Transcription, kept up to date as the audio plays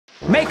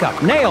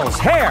Makeup, nails,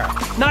 hair.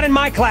 Not in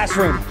my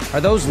classroom.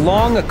 Are those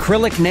long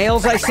acrylic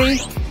nails I see?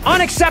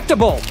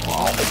 Unacceptable!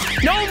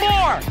 No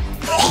more!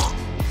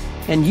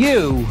 And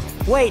you...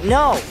 Wait,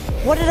 no.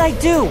 What did I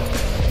do?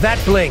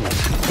 That bling.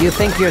 You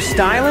think you're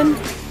styling?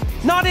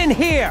 Not in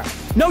here!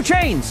 No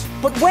chains!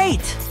 But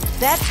wait!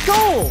 That's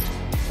gold!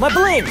 My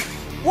bling!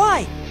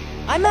 Why?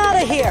 I'm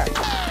out of here!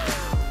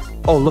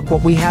 Oh, look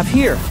what we have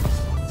here.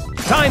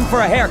 Time for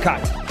a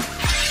haircut.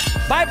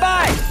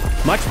 Bye-bye!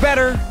 Much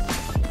better.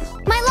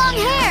 My long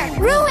hair!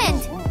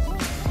 Ruined!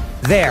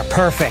 There,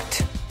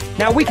 perfect.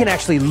 Now we can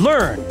actually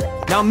learn.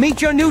 Now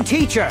meet your new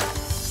teacher.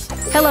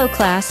 Hello,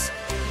 class.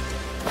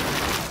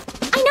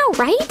 I know,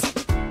 right?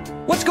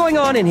 What's going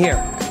on in here?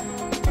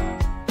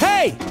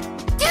 Hey!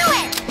 Do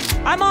it!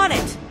 I'm on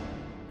it!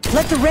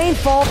 Let the rain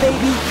fall, baby!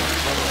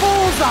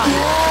 Bullseye!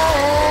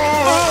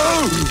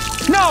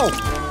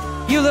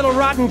 No! You little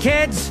rotten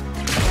kids!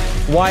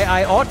 Why,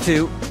 I ought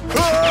to.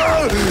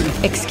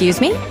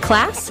 Excuse me,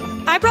 class?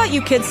 I brought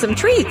you kids some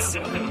treats.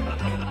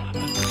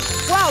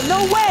 Wow,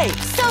 no way!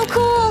 So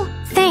cool!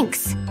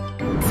 Thanks.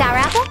 Sour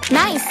apple?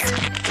 Nice.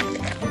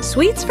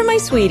 Sweets for my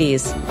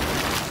sweeties.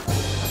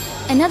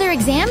 Another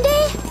exam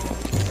day?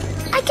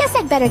 I guess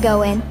I'd better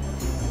go in.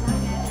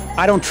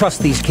 I don't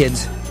trust these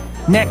kids.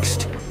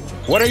 Next.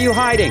 What are you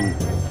hiding?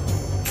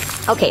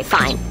 Okay,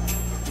 fine.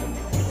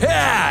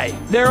 Hey!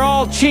 They're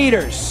all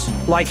cheaters.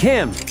 Like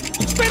him.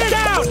 Spit it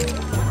out!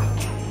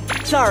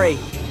 Sorry.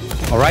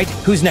 All right,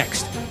 who's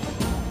next?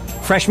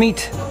 Fresh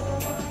meat?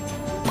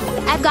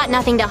 I've got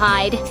nothing to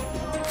hide.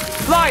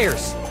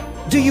 Liars!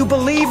 Do you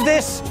believe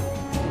this?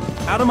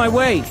 Out of my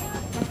way.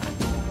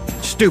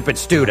 Stupid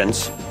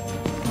students.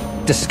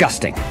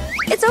 Disgusting.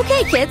 It's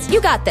okay, kids.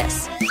 You got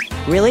this.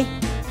 Really?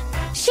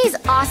 She's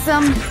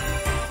awesome.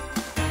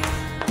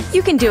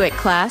 You can do it,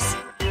 class.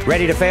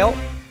 Ready to fail?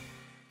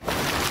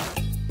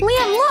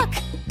 Liam, look!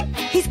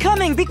 He's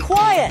coming! Be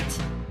quiet!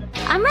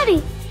 I'm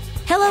ready.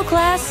 Hello,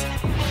 class.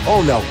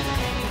 Oh no.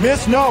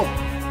 Miss, no!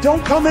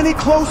 Don't come any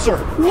closer!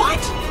 What?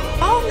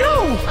 Oh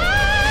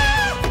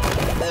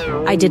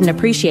I didn't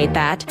appreciate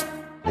that.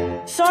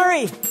 no!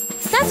 Sorry!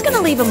 That's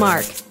gonna leave a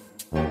mark.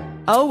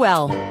 Oh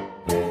well.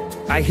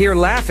 I hear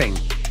laughing.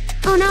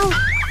 Oh no.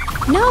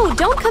 No,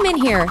 don't come in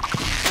here.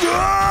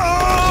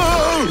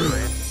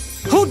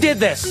 Who did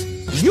this?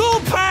 You'll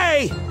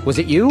pay! Was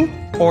it you?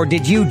 Or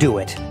did you do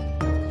it?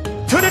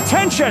 To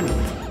detention!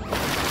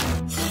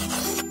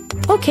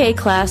 Okay,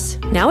 class.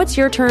 Now it's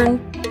your turn.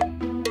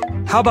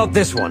 How about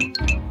this one?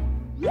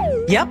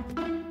 Yep.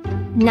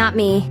 Not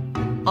me.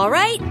 All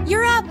right,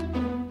 you're up.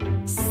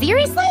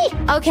 Seriously?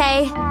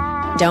 Okay.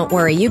 Don't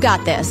worry, you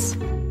got this.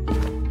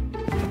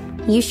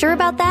 You sure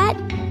about that?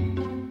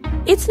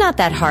 It's not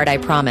that hard, I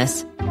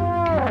promise.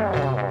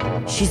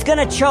 She's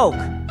gonna choke.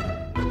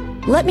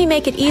 Let me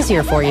make it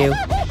easier for you.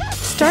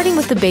 Starting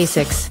with the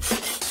basics.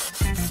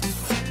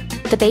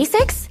 The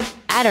basics?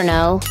 I don't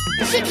know.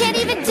 She can't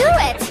even do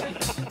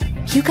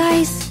it! You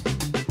guys,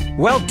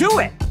 Well, do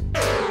it!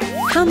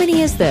 how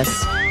many is this?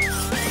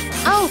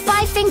 Oh,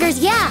 5 fingers,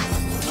 yeah!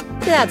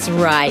 That's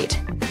right.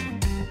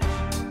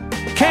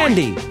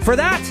 Candy, for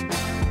that?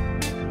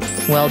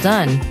 Well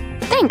done.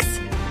 Thanks.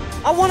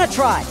 I wanna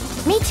try.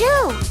 Me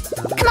too.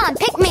 Come on,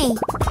 pick me.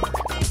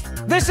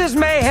 This is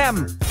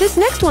mayhem! This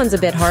next one's a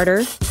bit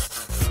harder.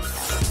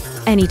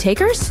 Any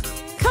takers?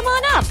 Come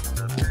on up.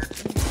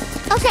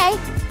 Okay.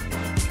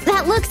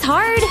 That looks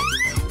hard.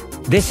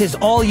 This is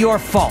all your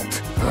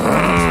fault.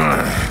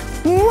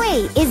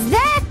 Wait, is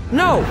that...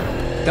 No!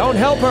 Don't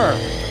help her!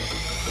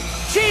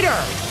 Cheater!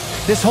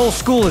 This whole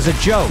school is a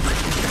joke.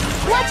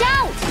 Watch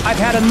out! I've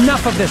had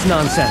enough of this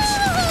nonsense.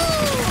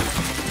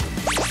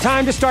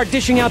 Time to start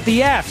dishing out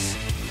the Fs.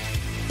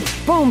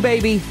 Boom,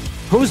 baby.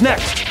 Who's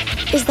next?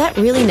 Is that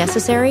really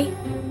necessary?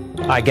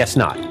 I guess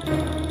not.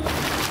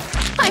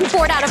 I'm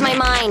bored out of my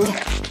mind.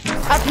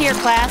 Up here,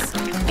 class.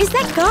 Is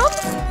that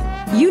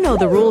gum? You know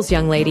the rules,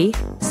 young lady.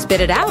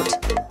 Spit it out.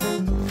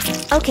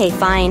 Okay,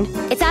 fine.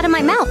 It's out of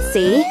my mouth,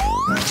 see?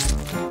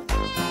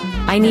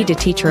 I need to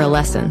teach her a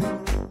lesson.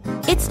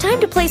 It's time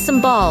to play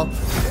some ball.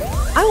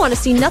 I want to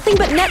see nothing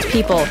but net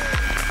people.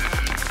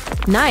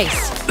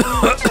 Nice.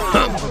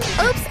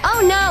 Oops,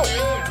 oh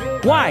no!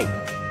 Why?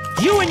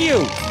 You and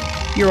you!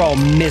 You're all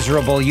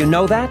miserable, you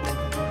know that?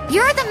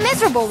 You're the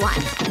miserable one.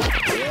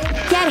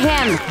 Get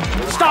him.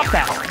 Stop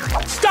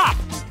that! Stop!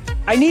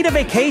 I need a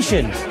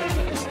vacation.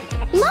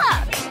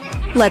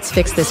 Look! Let's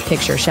fix this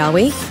picture, shall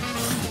we?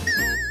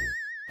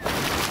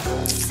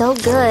 So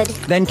good.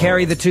 Then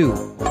carry the two.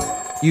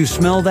 You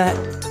smell that?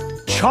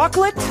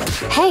 Chocolate?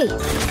 Hey,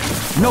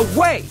 No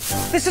way!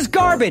 This is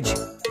garbage!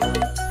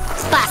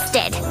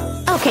 busted.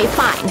 Okay,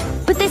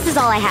 fine. But this is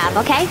all I have,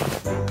 okay?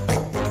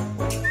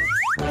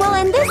 Well,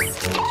 and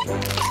this...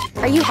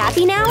 Are you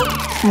happy now?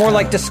 More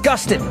like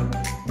disgusted.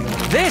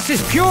 This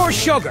is pure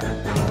sugar.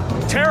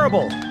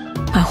 Terrible.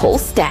 A whole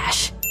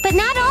stash. But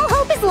not all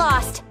hope is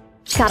lost.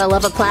 Gotta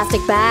love a plastic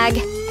bag.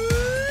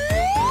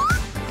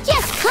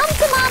 Yes, come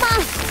to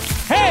mama!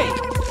 Hey!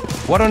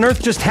 What on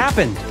earth just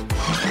happened?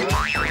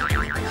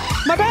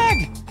 My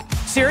bag!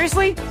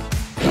 Seriously?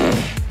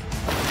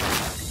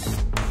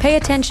 Pay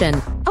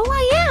attention. Oh,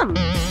 I am!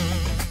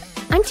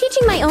 I'm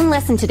teaching my own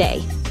lesson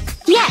today.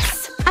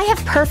 Yes! I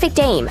have perfect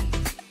aim.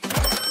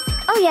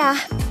 Oh, yeah.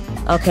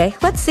 Okay,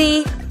 let's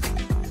see.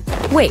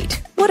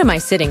 Wait, what am I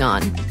sitting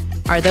on?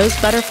 Are those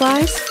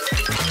butterflies?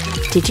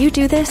 Did you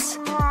do this?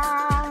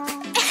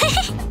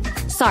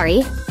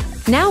 Sorry.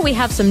 Now we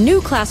have some new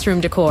classroom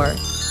decor.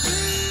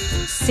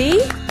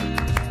 See?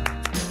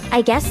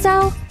 I guess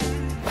so.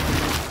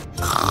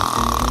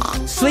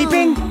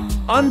 Sleeping?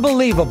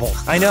 Unbelievable.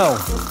 I know.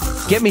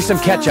 Get me some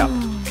ketchup.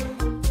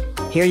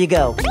 Here you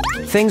go.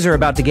 Things are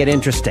about to get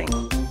interesting.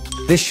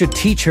 This should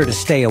teach her to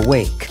stay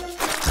awake.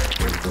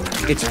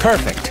 It's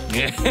perfect.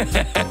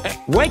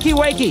 Wakey,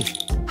 wakey!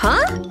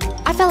 Huh?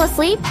 I fell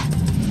asleep?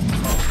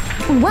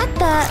 What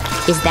the?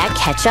 Is that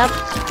ketchup?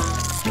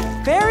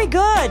 Very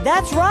good,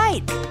 that's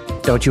right.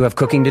 Don't you have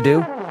cooking to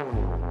do?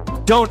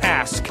 Don't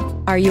ask.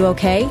 Are you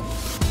okay?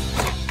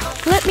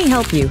 Let me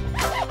help you.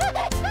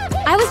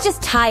 I was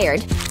just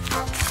tired.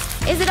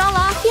 Is it all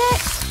off yet?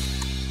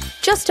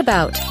 Just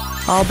about.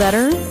 All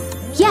better?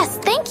 Yes,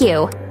 thank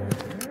you.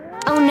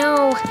 Oh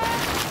no.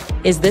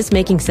 Is this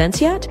making sense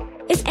yet?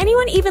 Is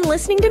anyone even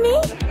listening to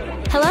me?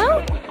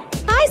 Hello?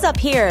 Eyes up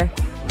here.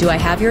 Do I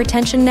have your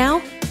attention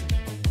now?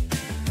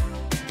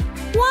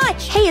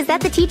 Watch! Hey, is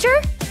that the teacher?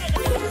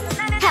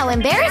 How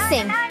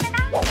embarrassing!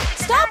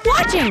 Stop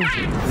watching.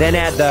 Then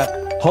add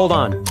the, hold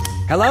on.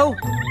 Hello?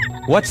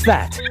 What's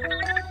that?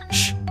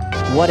 Shh.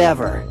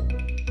 Whatever.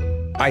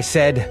 I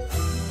said,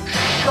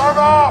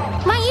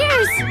 My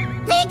ears!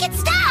 Make it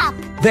stop!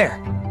 there.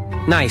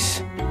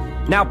 Nice.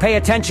 Now pay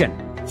attention.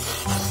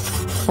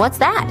 What's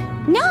that?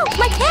 No,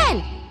 my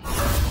pen!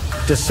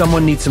 Does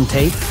someone need some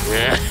tape?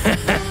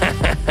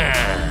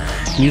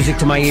 Music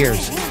to my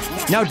ears.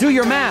 Now do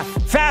your math.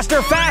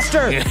 Faster,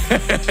 faster!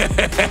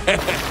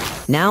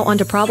 Now on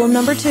to problem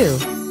number 2.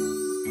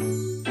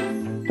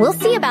 We'll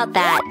see about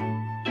that.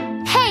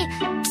 Hey,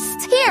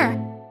 psst, here.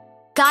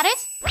 Got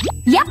it?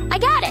 Yep, I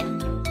got it.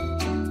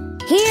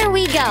 Here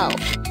we go.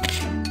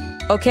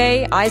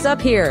 Okay, eyes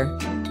up here.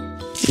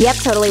 Yep,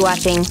 totally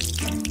watching.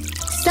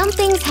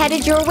 Something's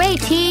headed your way,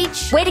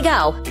 Teach. Way to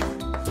go.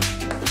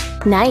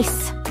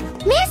 Nice.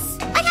 Miss,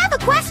 I have a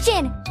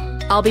question.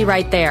 I'll be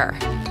right there.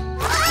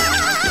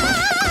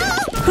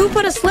 Who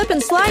put a slip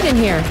and slide in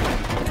here?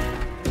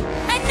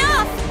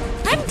 Enough!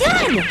 I'm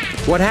done!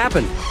 What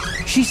happened?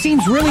 She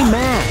seems really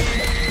mad.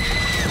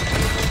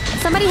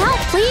 Somebody help,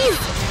 please.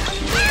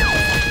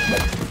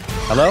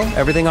 Hello?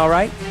 Everything all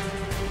right?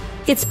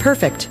 It's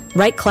perfect.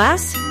 Right,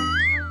 class?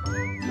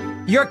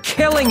 You're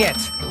killing it!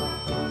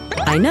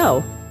 I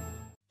know.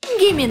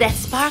 Give me that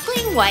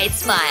sparkling white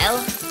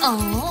smile.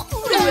 Oh,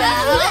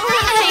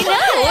 I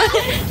know.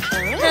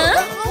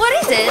 Huh? What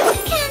is it?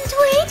 Can't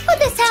wait for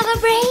the summer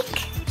break.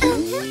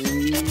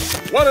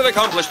 What an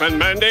accomplishment,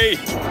 Mandy!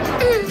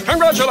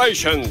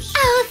 Congratulations!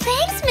 Oh,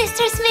 thanks,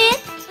 Mr. Smith.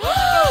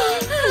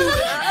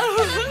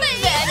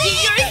 Mandy,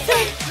 you're so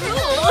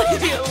cool.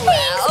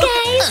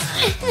 Thanks,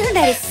 guys.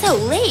 That is so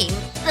lame.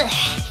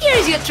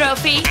 Here's your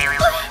trophy.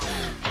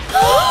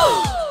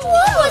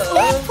 What was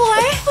that for?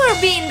 For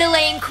being the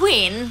lame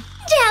queen.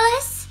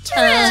 Jealous.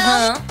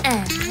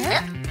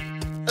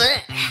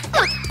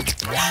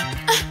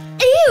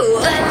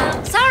 Ew.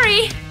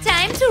 Sorry.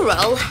 Time to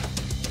roll.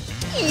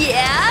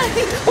 Yeah.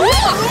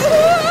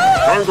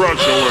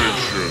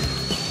 Congratulations.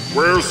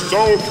 We're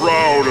so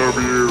proud of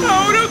you.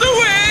 Out of the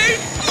way!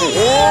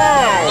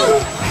 Wow!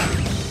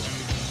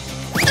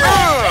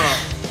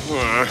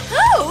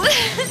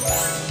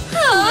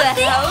 Oh,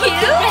 thank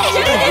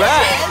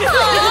you. Oh,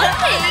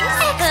 thanks.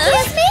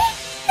 Excuse me?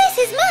 This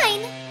is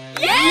mine.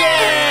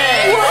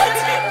 Yay! What?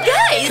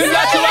 Guys!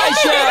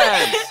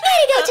 Congratulations!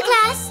 Ready to go to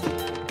class?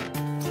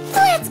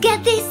 Let's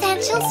get the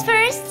essentials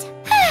first.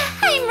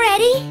 I'm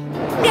ready.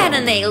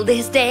 Gotta nail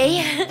this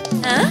day.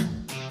 Huh?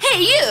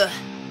 Hey, you!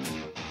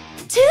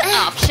 2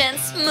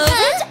 options. Move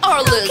it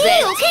or lose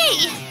it.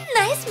 Okay.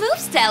 Nice move,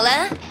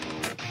 Stella.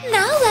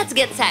 Now let's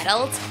get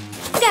settled.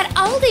 Got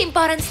all the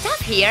important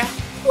stuff here.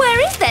 Where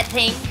is that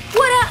thing?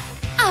 What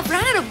I've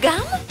run out of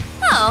gum?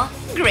 Oh,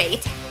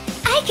 great.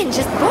 I can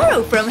just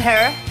borrow from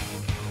her.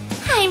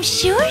 I'm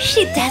sure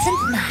she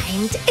doesn't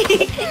mind.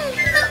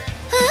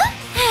 Huh?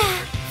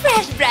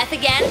 Fresh breath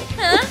again,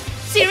 huh?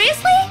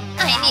 Seriously?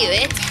 I knew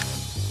it.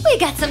 We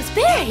got some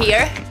spare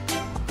here.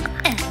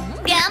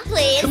 Gum,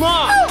 please. Come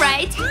on. All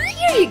right,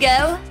 here you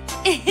go.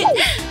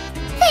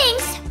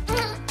 Thanks.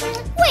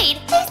 Wait,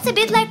 tastes a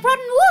bit like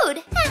rotten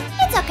wood.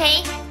 It's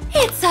okay.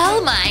 It's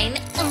all mine.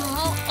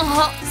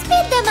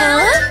 Spit them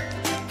out.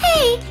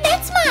 Hey,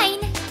 that's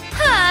mine.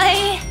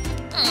 Hi.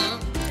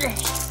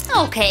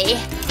 Okay.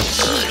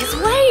 Jeez,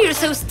 why are you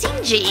so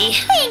stingy?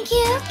 Thank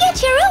you.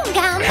 Get your own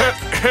gum.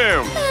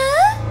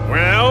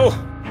 Well,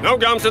 no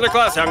gums in the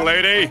class, young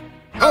lady.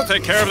 I'll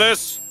take care of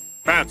this.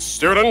 Bad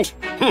student.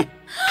 But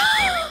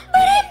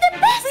I'm the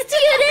best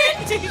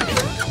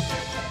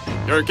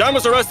student. Your gum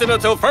is arrested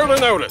until further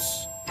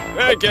notice.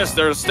 I guess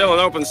there's still an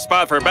open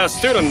spot for best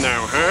student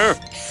now, huh?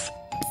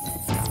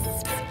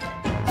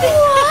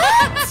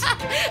 What?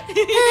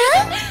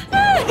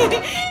 Huh?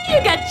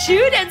 You got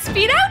chewed and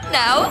spit out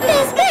now.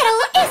 This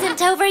battle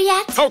isn't over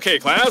yet. Okay,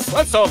 class,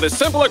 let's solve this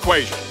simple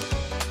equation.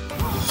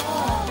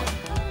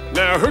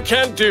 Now, who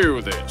can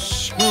do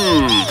this? I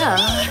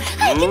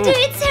can do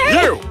it, sir.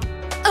 You!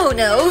 Oh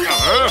no.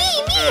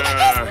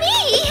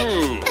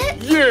 Me.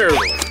 You!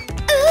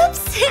 Oops.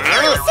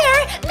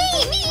 Sir, me.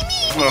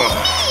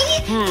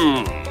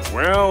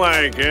 Well,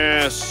 I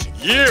guess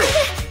you.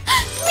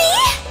 Me?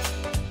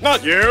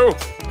 Not you.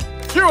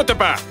 You at the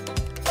back.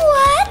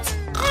 What?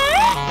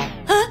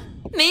 Huh?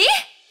 Me?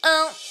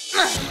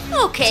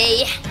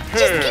 Okay.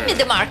 Just give me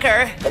the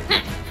marker.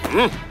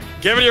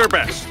 Give it your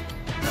best.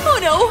 Oh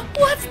no,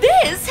 what's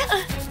this?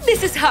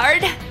 This is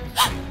hard.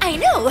 I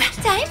know,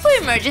 time for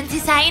emergency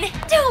sign.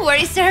 Don't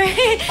worry, sir.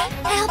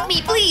 Help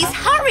me, please,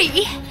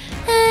 hurry.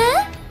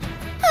 Huh?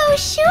 Oh,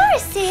 sure,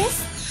 sis.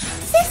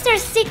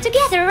 Sisters stick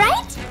together,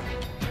 right?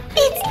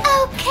 It's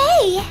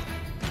okay.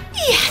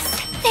 Yes,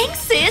 thanks,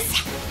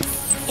 sis.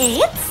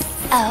 It's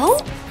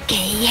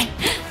okay.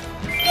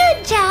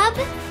 Good job.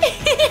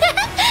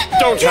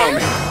 Don't tell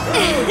me.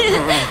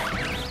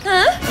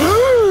 Huh?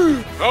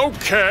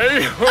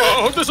 Okay.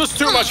 Oh, this is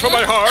too much for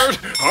my heart.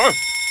 Huh?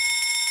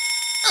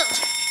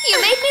 You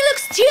make me look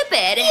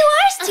stupid. You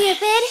are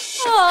stupid.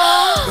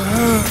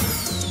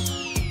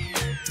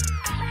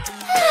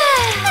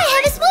 I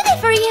have a smoothie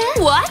for you.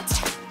 What?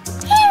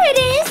 Here it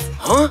is.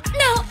 Huh?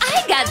 Now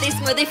I got this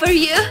smoothie for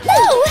you.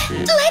 No.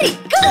 Let it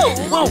go.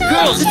 Whoa,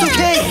 girls, it's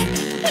okay.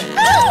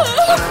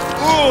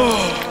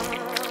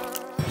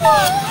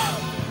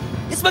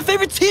 It's my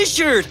favorite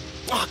t-shirt.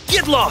 Oh,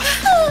 get lost.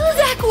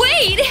 Zach,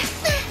 wait.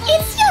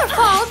 It's your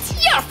fault.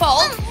 Your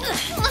fault.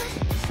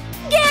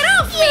 Get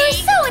off You're me.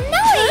 so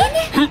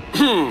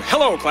annoying.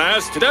 Hello,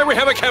 class. Today we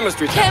have a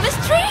chemistry test.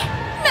 Chemistry?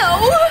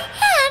 No.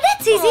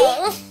 That's easy.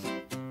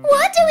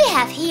 What do we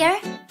have here?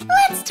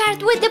 Let's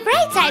start with the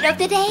bright side of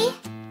the day.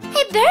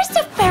 A burst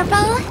of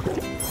purple.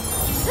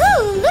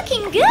 Ooh,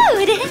 looking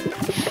good.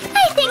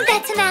 I think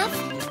that's enough.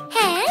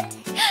 And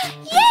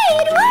yay,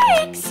 it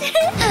works.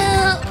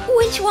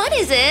 Which one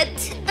is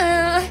it?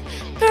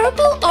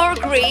 Purple or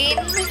green?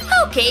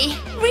 Okay,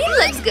 green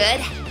looks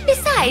good.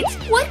 Besides,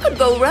 what could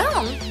go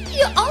wrong?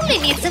 You only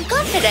need some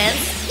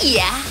confidence.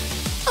 Yeah.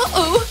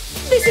 Uh-oh,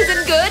 this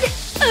isn't good.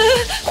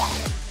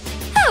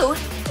 Oh,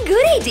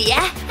 good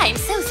idea. I'm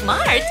so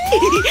smart.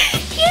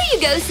 Here you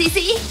go,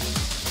 Sissy.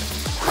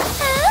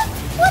 Huh?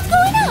 What's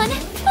going on?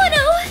 Oh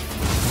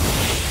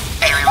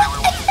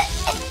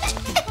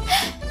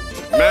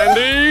no!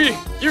 Mandy,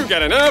 you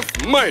get an F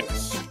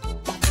minus.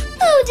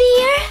 Oh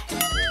dear!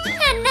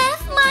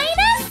 Enough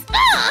minus?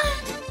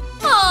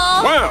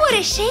 Aw, Wow. what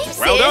a shame, sis.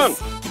 Well done.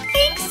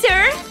 Thanks,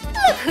 sir.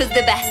 Look who's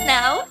the best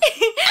now.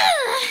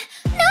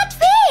 Not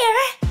fair!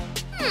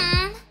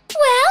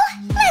 Well,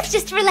 let's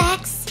just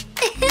relax.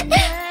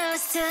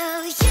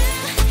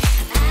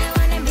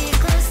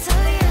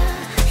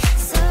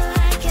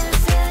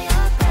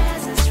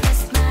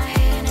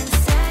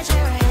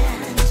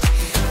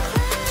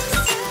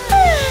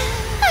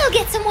 I'll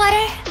get some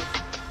water.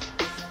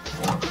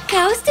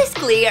 Coast is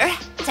clear.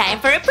 Time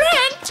for a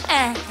prank.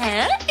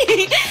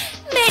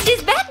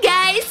 Mandy's back,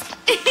 guys.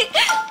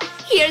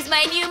 Here's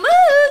my new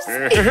moves.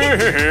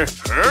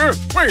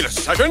 Wait a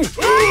second.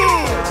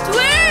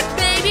 Twerk,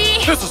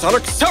 baby. This is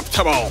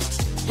unacceptable.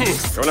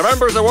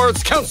 Universe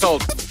Awards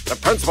cancelled. The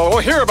principal will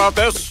hear about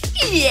this.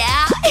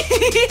 Yeah.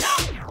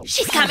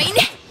 She's coming.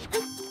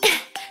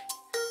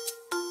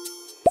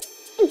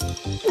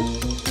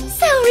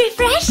 So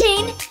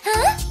refreshing.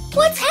 Huh?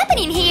 What's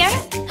happening here?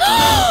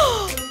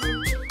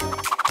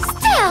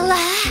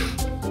 Stella!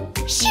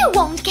 She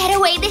won't get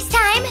away this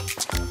time.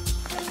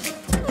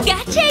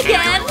 Gotcha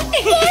again.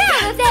 Get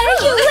out of there,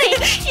 you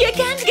witch! You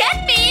can't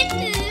get me.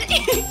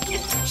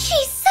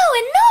 She's so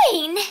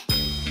annoying.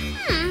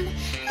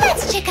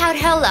 Let's check out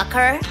her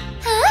locker.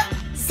 Huh?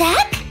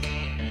 Zach?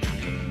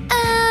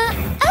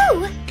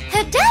 Oh,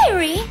 her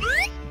diary.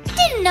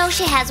 Didn't know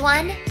she has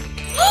one.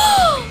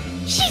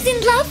 She's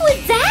in love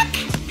with Zach?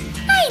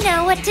 I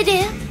know what to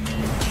do.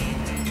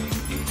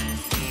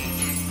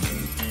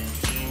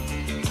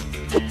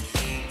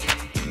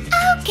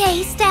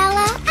 Okay,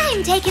 Stella,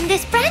 I'm taking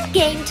this prank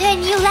game to a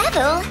new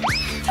level.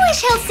 We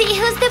shall see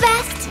who's the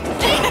best.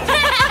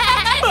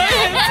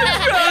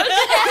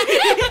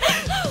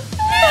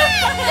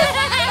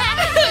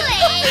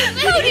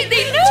 How did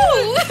they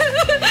know?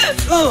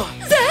 Oh,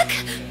 Zach?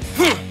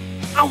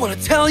 I want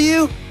to tell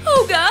you,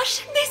 Oh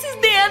gosh, this is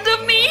the end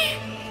of me.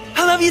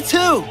 I love you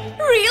too.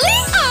 Really?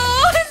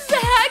 Oh,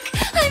 Zach,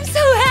 I'm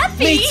so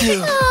happy. Me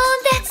too.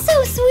 Oh, that's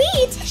so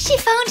sweet. She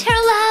found her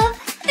love.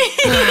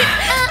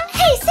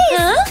 Hey, sis.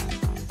 Huh?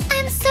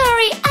 I'm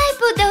sorry, I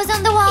put those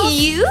on the wall.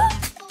 You?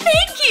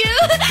 Thank you.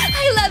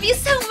 I love you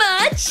so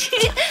much.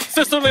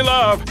 Sisterly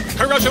love.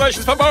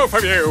 Congratulations for both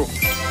of you.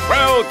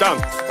 Well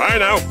done. Bye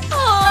now.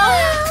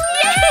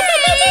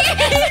 Yay!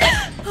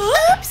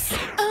 Oops.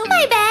 Oh,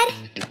 my bad.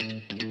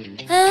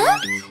 Huh?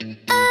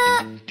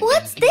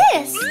 What's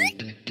this?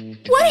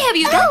 What have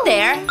you got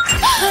there?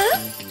 Huh?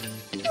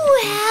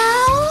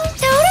 Wow,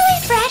 totally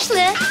fresh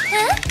look.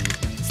 Huh?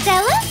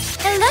 Stella?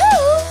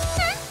 Hello?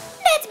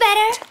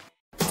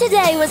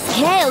 Today was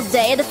Scales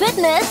Day at the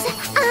fitness.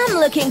 I'm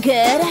looking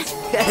good.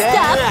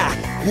 Stop.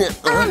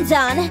 I'm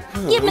done.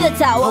 Give me the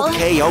towel.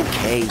 Okay.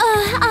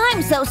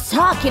 I'm so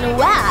soaking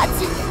wet.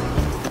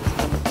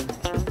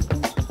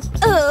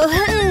 Oh,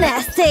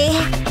 nasty.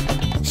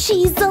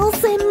 She's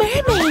also a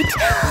mermaid.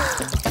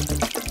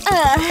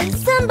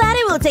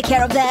 Somebody will take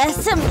care of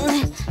this.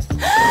 Oh,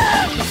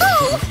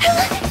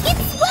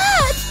 it's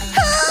wet.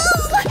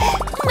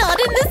 Not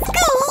in the school.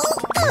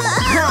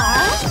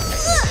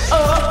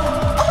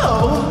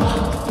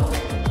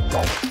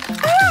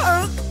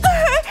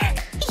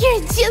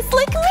 You're just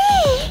like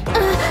me.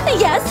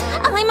 Yes,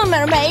 I'm a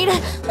mermaid.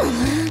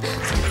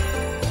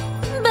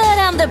 But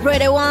I'm the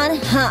pretty one,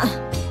 huh?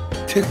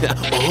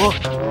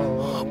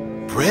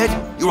 Brett,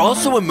 you're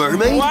also a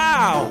mermaid?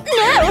 Wow!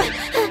 No,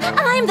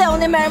 I'm the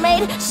only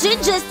mermaid.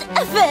 She's just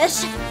a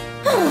fish.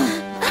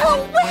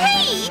 Oh,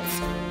 wait!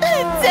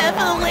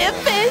 Definitely a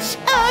fish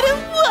out of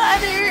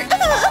water.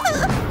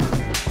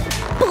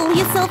 Pull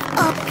yourself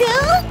up,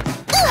 girl.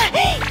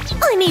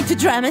 I need to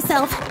dry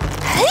myself.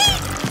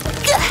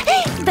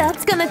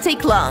 That's gonna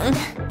take long.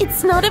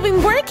 It's not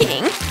even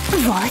working.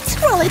 What?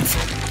 Roll it.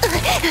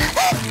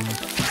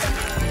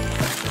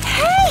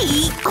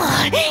 Hey!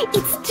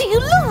 It's too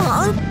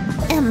long.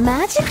 A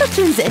magical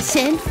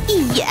transition.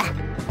 Yeah.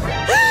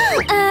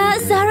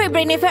 Sorry,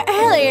 Brittany, for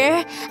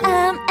earlier.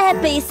 A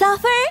peace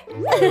offer?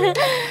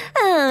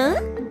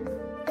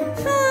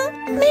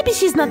 Maybe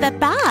she's not that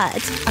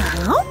bad.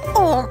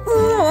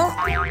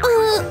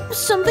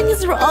 Something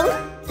is wrong.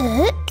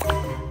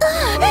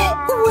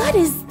 What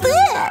is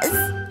this?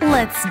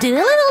 Let's do a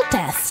little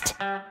test.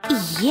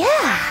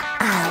 Yeah,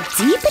 I'll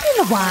dip it in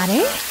the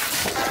water.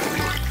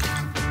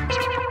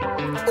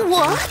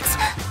 What?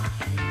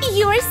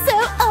 You're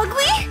so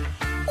ugly?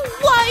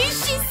 Why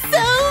is she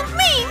so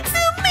mean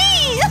to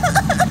me?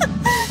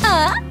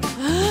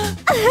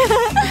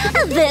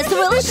 This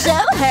will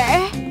show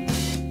her.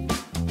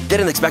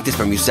 Didn't expect this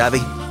from you,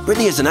 Savvy.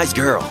 Brittany is a nice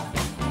girl.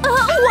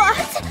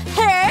 What?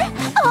 Her?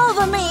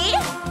 Over me?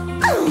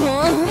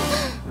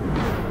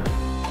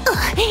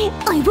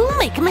 I will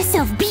make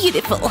myself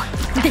beautiful.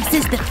 This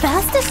is the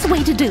fastest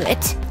way to do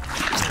it.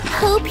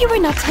 Hope you were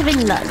not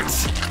having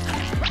lunch.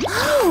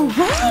 Oh,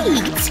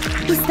 right!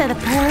 Is that a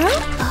pearl?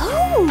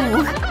 Oh,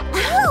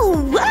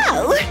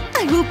 wow!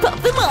 I will pop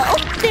them all!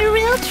 The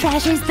real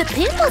treasure is the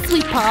pimples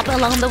we pop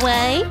along the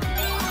way.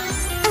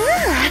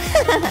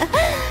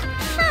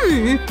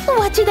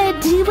 What should I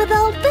do with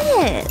all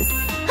this?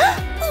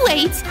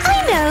 Wait,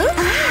 I know!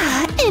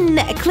 A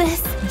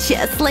necklace,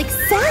 just like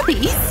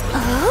Savvy's.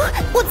 Oh,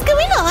 what's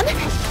going on?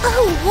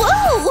 Oh,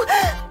 whoa!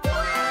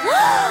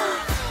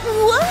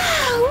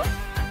 Wow!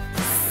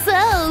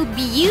 So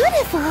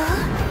beautiful!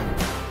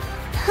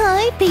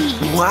 Hi, Pete.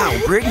 Wow,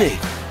 Brittany,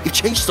 you've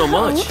changed so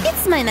much. Oh,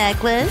 it's my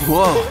necklace.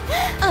 Whoa.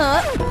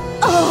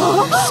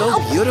 So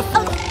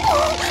beautiful.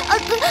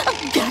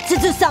 Got to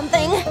do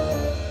something.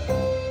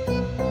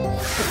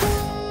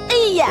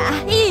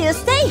 Yeah, you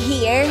stay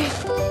here.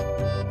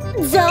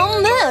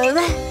 Don't move.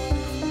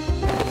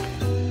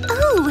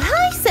 Oh,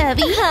 hi,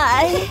 Savvy.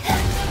 Hi.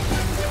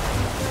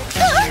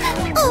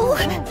 Oh,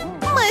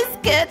 my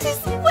skirt is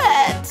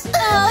wet.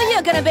 Oh,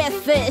 you're gonna be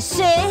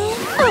fishy.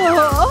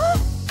 Oh.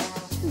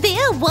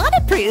 They're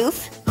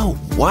waterproof. Oh,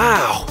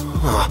 wow.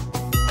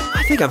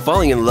 I think I'm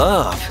falling in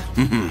love.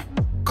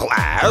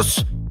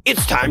 Class,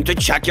 it's time to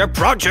check your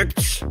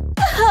projects.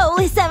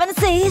 Holy seven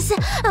seas.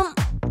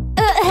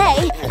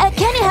 Hey,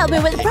 can you help me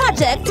with the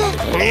project?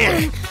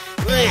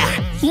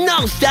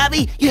 No,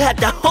 Savvy, you had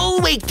the whole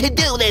week to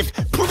do this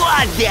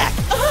project.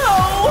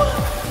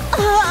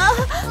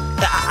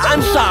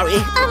 I'm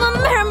sorry. I'm a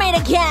mermaid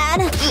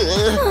again.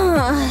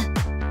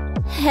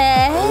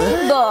 Hey,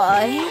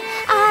 boy.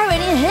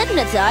 Already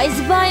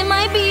hypnotized by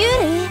my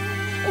beauty.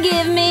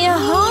 Give me a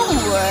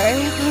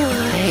homework.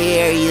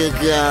 Here you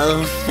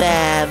go,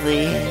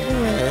 Savvy.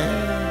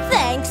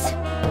 Thanks.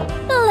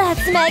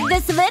 Let's make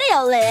this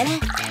video lit.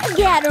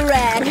 Get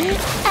ready.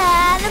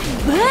 And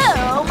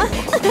boom.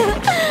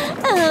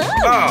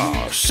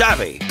 Oh,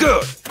 Savvy,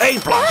 good. A+.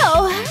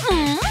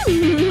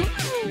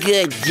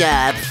 Good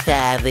job,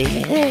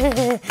 Savvy.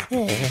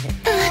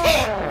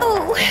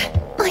 Oh,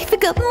 I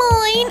forgot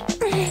mine.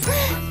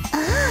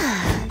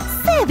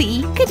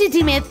 Savvy, could you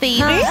do me a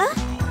favor?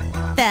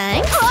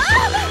 Thanks.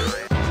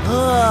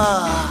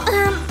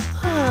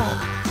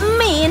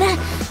 Mean.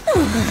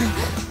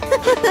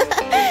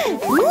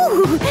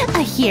 Ooh,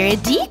 I hear a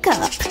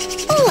teacup.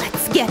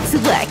 Let's get to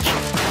work.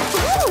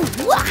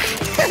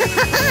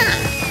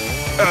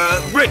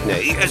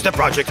 Brittany, is the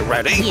project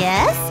ready?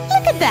 Yes,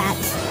 look at that.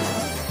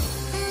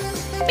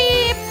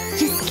 Beep.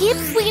 Just keep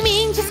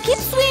swimming, just keep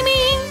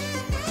swimming.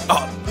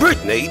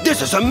 Brittany,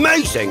 this is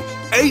amazing.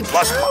 A++.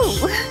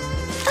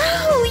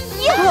 Oh,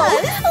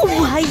 yes!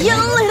 Why, you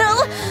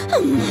little...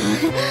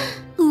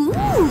 Ooh,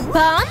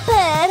 pump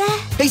it!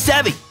 Hey,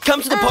 Savvy,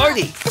 come to the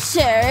party.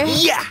 Sure.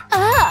 Yeah.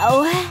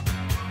 Oh.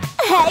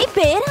 Hey,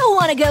 Pete,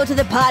 wanna go to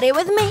the party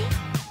with me?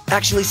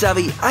 Actually,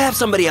 Savvy, I have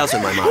somebody else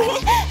in my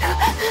mind.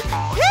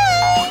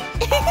 Hey!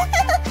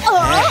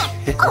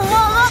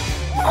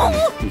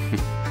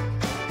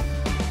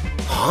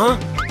 Huh?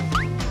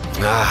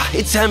 Ah,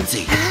 it's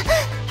empty.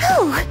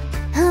 Oh,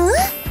 huh?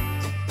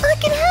 I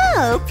can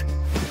help.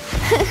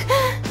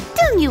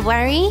 Don't you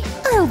worry.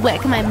 I'll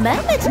work my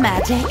mermaid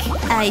magic.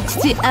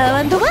 H2O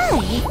on the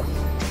way.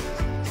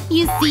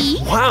 You see?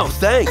 Wow,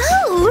 thanks.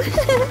 Oh.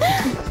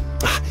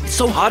 It's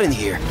so hot in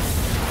here.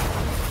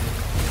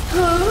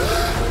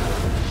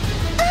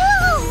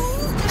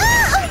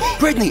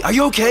 Brittany, are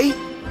you okay?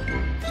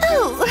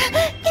 Oh,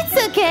 it's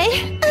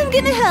okay. I'm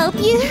gonna help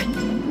you.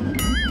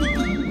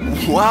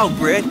 Wow,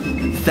 Britt.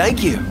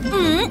 Thank you.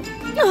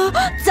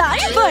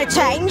 Time for a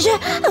change.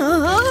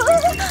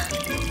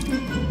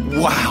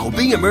 Wow,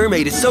 being a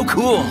mermaid is so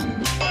cool.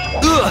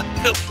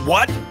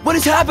 What? What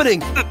is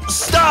happening?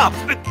 Stop!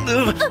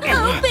 Oh,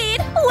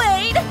 Pete,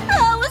 wait.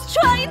 I was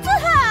trying to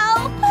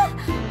help.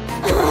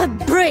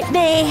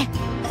 Brittany.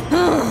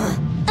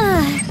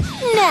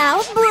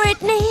 Now,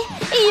 Brittany,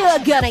 you're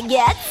gonna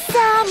get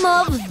some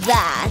of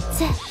that.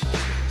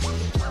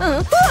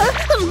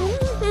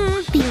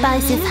 Pete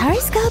buys his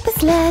horoscope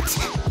sledge.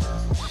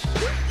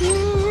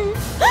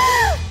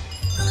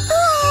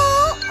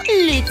 Oh,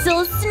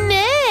 little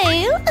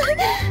snail.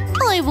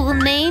 I will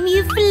name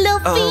you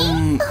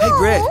Fluffy. Hey,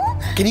 Britt,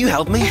 can you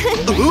help me?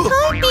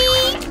 Hi,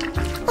 Pete.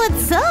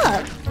 What's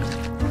up?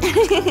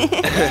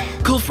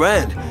 Cool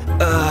friend.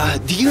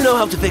 Do you know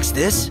how to fix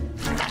this?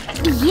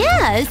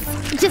 Yes.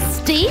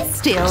 Just stay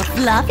still.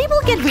 Fluffy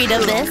will get rid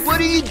of this. What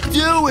are you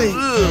doing?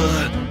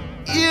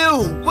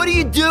 Ew, what are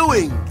you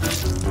doing?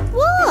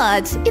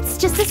 What? It's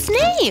just a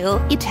snail.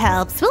 It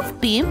helps with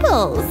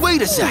pimples.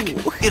 Wait a sec.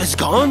 It is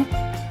gone?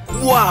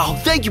 Wow,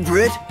 thank you,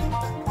 Britt.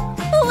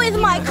 With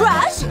my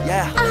crush?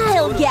 Yeah.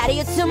 I'll get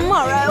you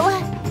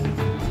tomorrow.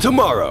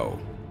 Tomorrow.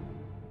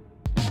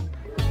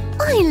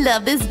 I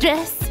love this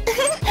dress.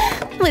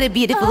 What a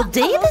beautiful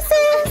day this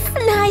is.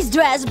 Nice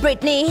dress,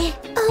 Brittany.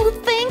 Oh,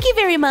 thank you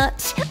very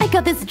much. I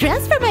got this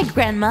dress for my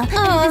grandma.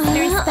 And it's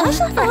very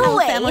special for our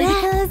wait. family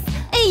because...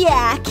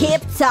 Yeah,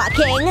 keep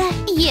talking.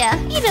 Yeah,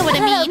 you know what I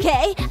mean.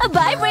 Okay,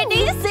 bye,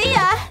 Brittany. See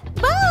ya.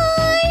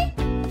 Bye.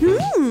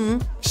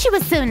 She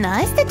was so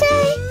nice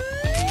today.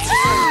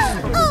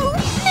 Oh,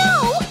 no,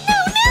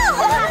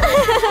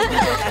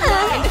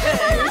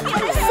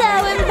 So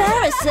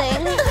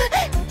embarrassing.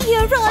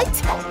 You're right.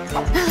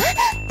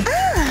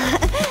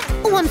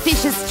 One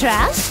fish is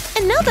trash,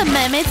 another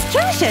mermaid's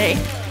treasure.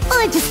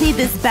 I just need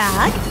this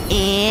bag,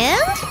 and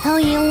how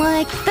you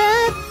like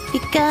that? You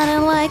gotta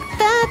like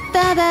that.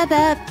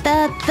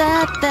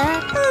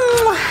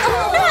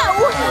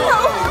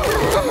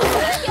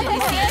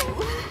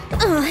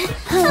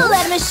 No!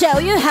 Let me show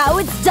you how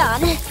it's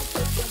done.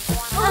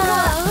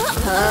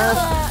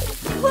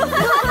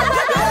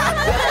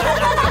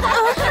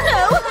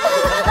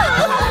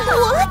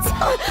 What?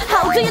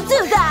 How do you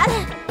do that?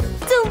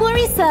 Don't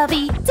worry,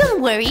 Savvy.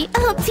 Don't worry,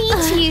 I'll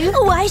teach you.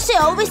 Why is she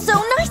always so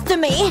nice to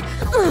me?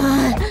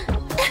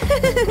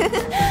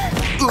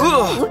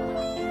 Ugh.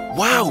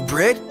 Wow,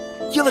 Britt,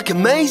 you look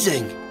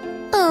amazing.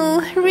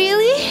 Oh,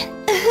 really?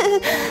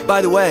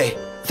 By the way,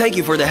 thank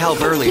you for the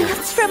help earlier.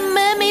 Gifts from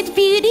Mermaid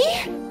Beauty?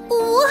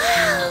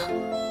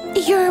 Wow!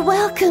 You're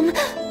welcome.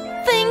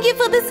 Thank you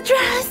for this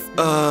dress.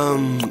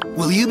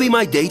 Will you be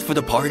my date for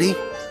the party?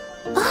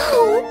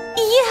 Oh,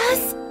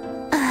 yes.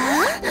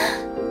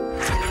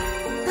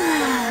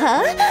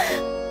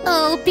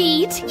 Oh,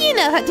 Pete, you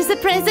know how to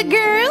surprise a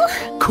girl.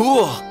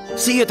 Cool.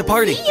 See you at the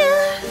party.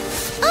 Yeah.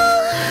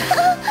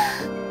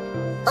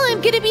 I'm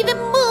gonna be the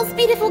most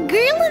beautiful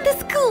girl in the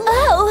school.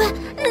 Oh,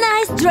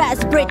 nice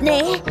dress,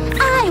 Brittany.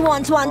 I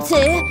want one too.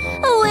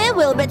 We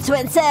will be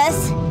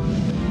twinses.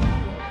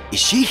 Is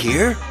she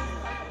here?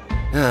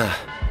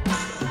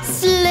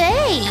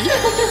 Slay!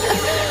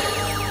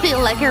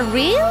 Feel like a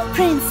real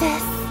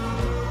princess.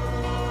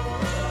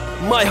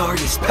 My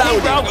heart is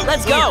pounding. Hey, bro,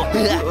 let's go.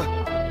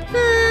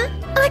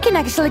 I can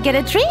actually get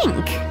a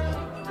drink.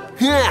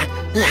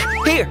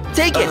 Here,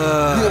 take it.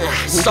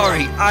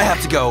 Sorry, I have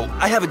to go.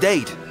 I have a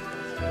date.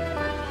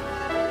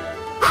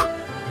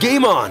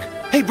 Game on.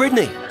 Hey,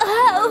 Brittany.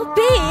 Oh,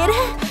 Pete.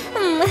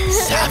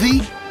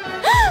 Savvy?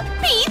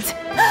 Pete!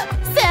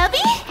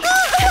 Savvy?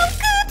 How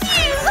could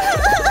you?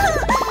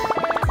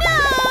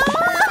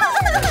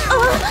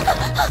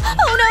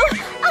 Oh no,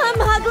 I'm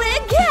ugly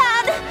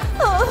again.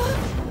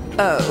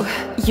 Oh,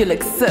 you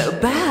look so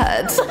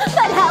bad.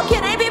 But how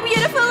can I be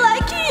beautiful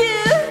like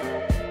you?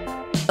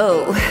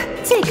 Oh,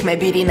 take my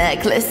beauty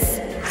necklace.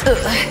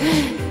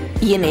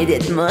 You need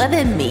it more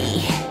than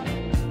me.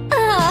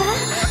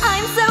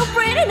 I'm so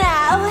pretty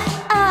now.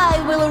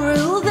 I will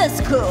rule the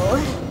school.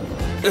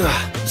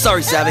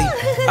 Sorry, Savvy.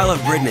 I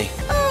love Brittany.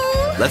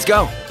 Let's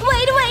go.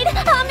 Wait,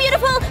 I'm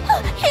beautiful.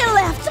 He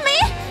left me.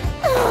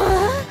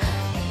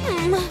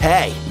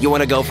 Hey, you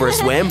want to go for a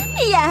swim?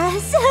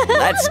 Yes.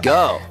 Let's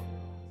go.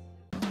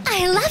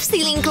 I love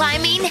ceiling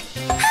climbing.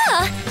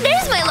 Ah,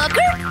 there's my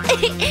locker.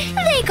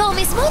 They call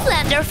me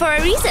Smoothlander for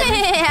a reason.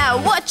 Yeah,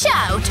 watch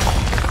out.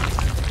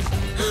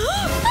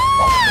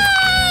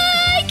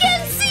 I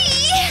can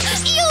see.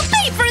 You'll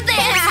pay for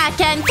this.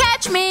 Can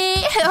catch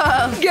me.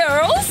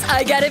 Girls,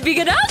 I got a big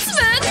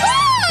announcement.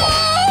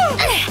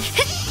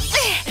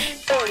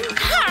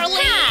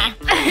 Harley!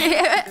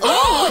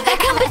 Oh, a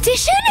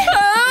competition?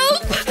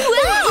 Help!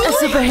 Wow! A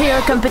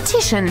superhero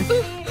competition.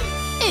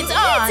 It's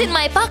on! It's in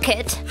my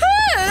pocket.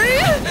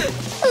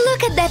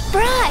 Look at that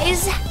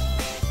prize!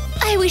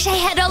 I wish I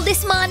had all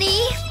this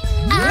money.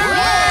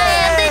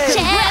 I am the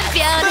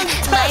champion,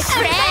 my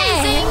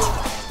friend!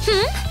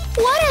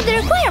 What are the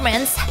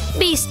requirements?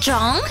 Be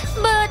strong,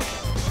 but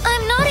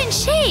I'm not in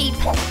shape.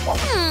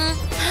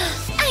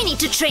 I need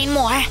to train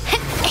more.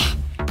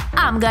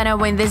 I'm gonna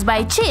win this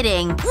by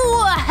cheating.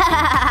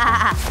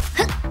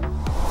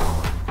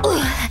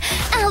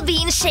 I'll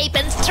be in shape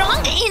and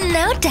strong in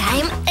no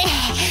time.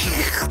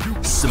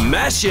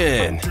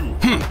 Smashing!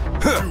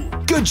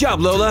 Good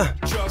job, Lola.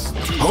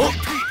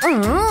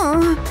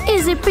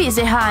 Easy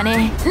peasy,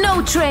 honey.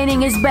 No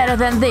training is better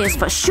than this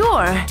for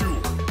sure.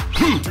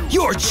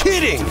 You're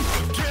cheating!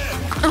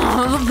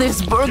 Oh,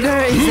 this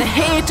burger is a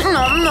hit.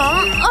 Nom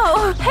nom.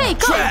 Oh, hey,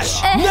 coach.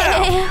 Trash!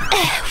 Now!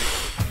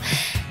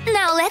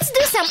 Now let's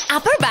do some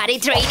upper body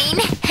training.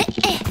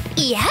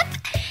 Yep,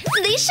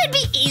 this should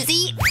be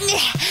easy.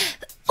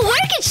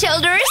 Work it,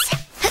 shoulders.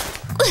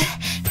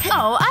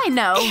 Oh, I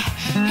know.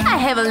 I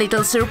have a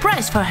little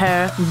surprise for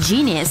her.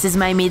 Genius is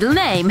my middle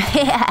name.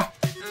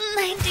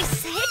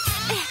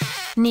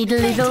 96. Need a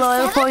little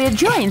oil for your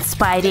joints,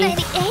 Spidey.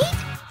 98.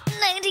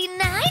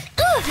 99.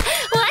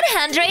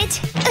 100.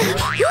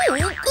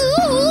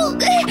 Ooh,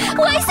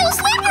 why so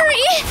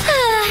slippery?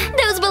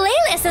 Those ballet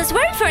lessons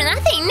weren't for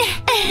nothing.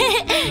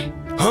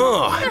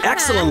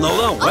 Excellent,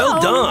 Lola. Well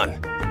done.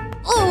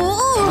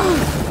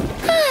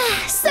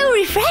 So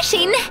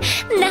refreshing.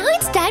 Now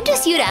it's time to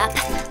suit up.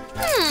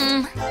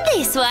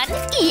 This one.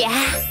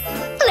 Yeah.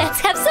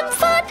 Let's have some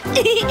fun.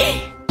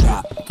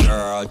 Drop,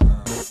 girl.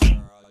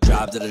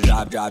 Drop to the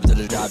drop, drop to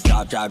the drop,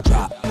 drop, drop,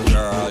 drop,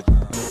 girl.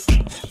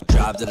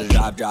 Drop to the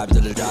drop, drop to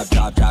the drop,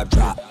 drop, drop,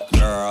 drop,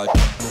 girl.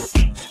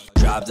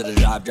 Drop to the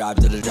drop, drop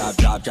to the drop,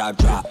 drop, drop,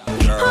 drop,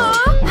 girl.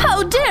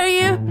 How dare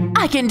you?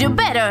 I can do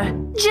better.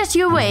 Just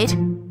you wait.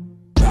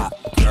 Drop,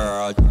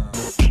 girl.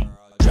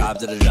 Drop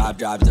to the drop,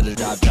 drop to the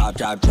drop, drop,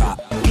 drop,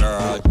 drop,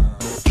 girl.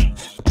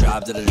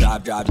 Drop to the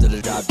drop, drop to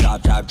the drop,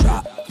 drop, drop,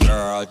 drop,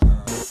 girl.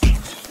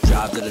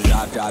 Drop to the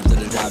drop, drop to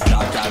the drop,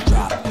 drop, drop,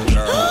 drop,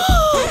 girl.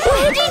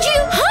 Where did you?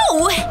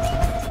 Oh!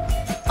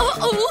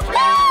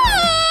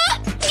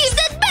 Give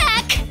that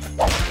back!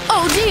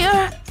 Oh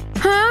dear.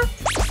 Huh?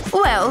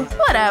 Well,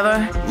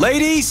 whatever.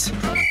 Ladies,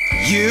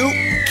 you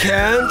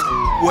can't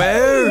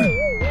wear.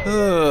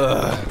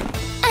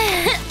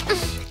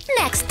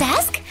 Next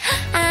task?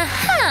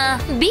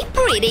 Be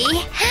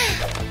pretty.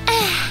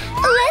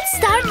 Let's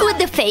start with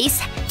the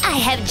face. I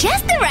have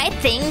just the right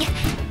thing.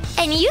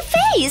 A new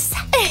face.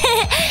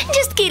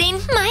 Just kidding,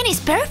 mine is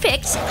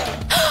perfect.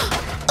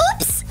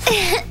 Oops.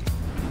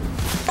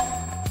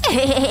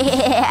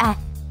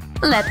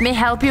 Let me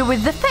help you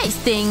with the face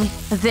thing.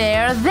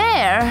 There.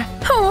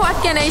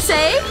 What can I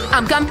say?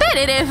 I'm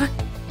competitive.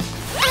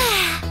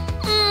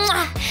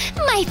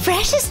 My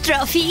precious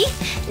trophy.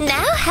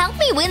 Now help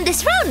me win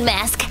this round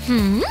mask.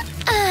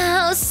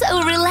 Oh,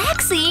 so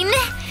relaxing.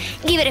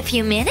 Give it a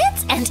few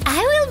minutes and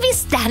I will be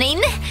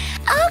stunning.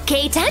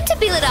 Okay, time to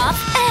peel it off.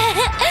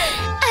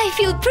 I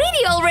feel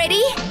pretty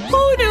already.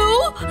 Oh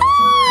no!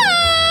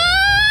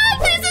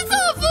 This is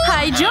awful!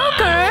 Hi,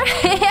 Joker!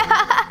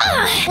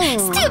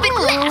 Stupid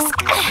mask!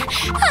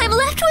 I'm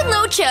left with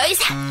no choice.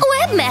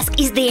 Web mask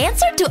is the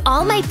answer to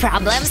all my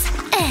problems.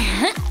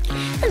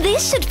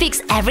 This should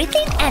fix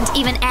everything and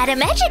even add a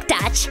magic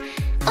touch.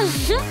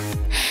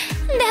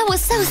 That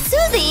was so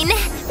soothing.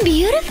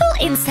 Beautiful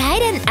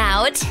inside and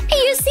out.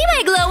 You see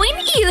my glowing,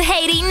 you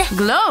hating.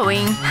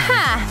 Glowing?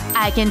 Ha!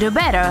 I can do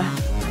better.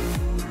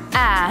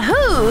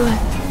 Ahoo!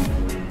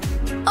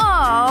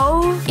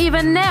 Oh,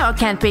 even Neo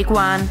can't pick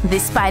one.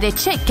 This spider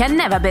chick can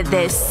never beat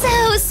this.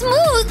 So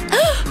smooth.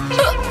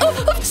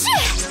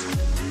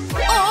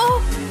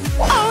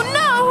 Oh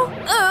no!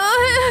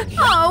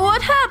 Oh,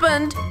 what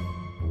happened?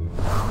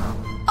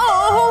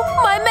 Oh,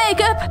 my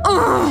makeup!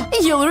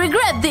 You'll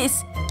regret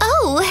this.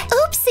 Oh,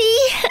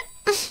 oopsie.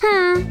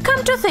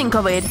 Come to think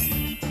of it.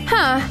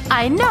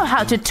 I know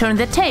how to turn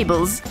the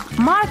tables.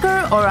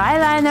 Marker or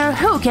eyeliner,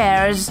 who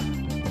cares?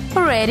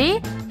 Ready?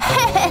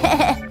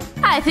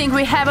 I think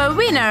we have a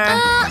winner.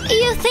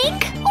 You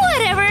think?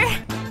 Whatever.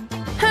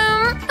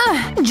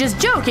 Just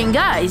joking,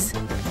 guys.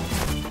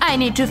 I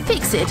need to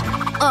fix it.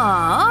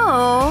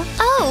 Oh,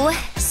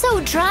 so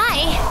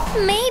dry.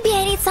 Maybe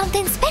I need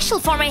something special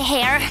for my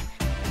hair.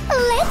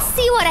 Let's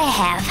see what I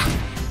have.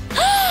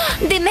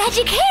 The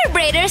magic hair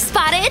braider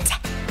spotted.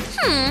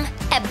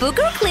 A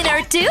booger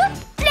cleaner too?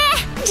 Nah,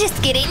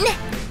 just kidding.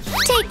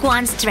 Take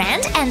one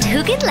strand and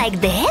hook it like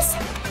this.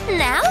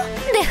 Now,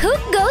 the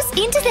hook goes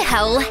into the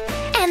hole.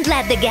 And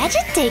let the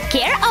gadget take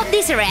care of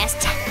this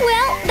rest.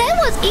 Well, that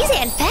was easy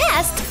and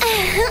fast.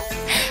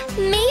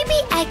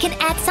 Maybe I can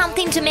add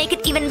something to make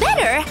it even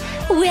better.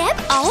 Web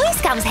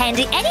always comes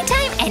handy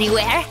anytime,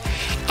 anywhere.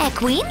 A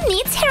queen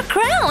needs her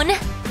crown.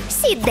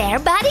 Sit there,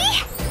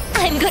 buddy.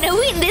 I'm gonna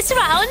win this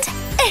round.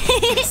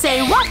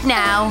 Say what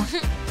now?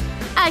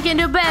 I can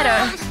do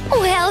better.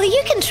 Well,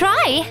 you can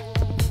try.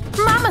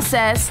 Mama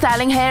says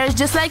styling hair is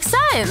just like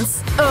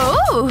science.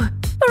 Oh,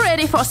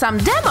 ready for some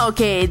demo,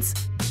 kids?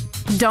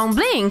 Don't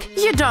blink.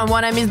 You don't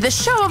want to miss the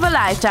show of a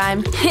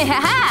lifetime.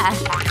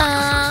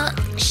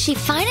 She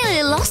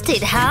finally lost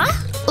it, huh?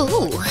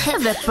 Ooh.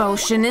 The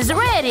potion is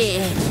ready.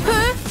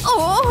 Huh?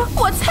 Oh,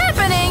 what's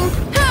happening?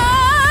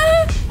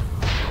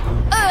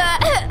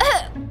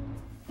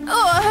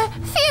 Oh,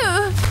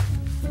 phew.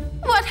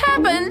 What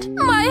happened?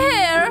 My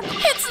hair.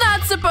 It's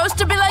not supposed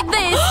to be like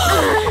this.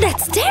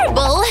 That's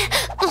terrible.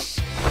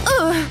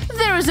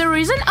 There is a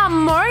reason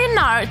I'm more in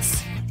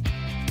arts.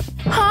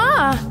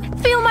 Huh?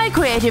 Feel my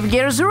creative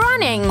gears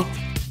running.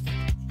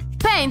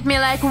 Paint me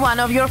like one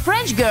of your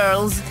French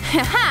girls.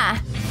 Haha.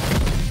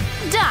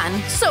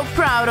 Done. So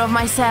proud of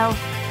myself.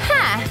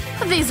 Ha!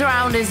 This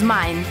round is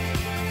mine.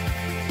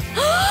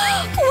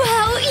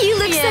 Wow, you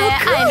look so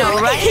cool. I know,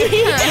 right?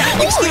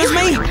 Excuse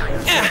me?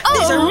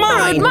 These are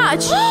mine! Not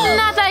much.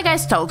 Not like I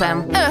stole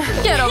them.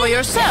 Get over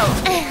yourself.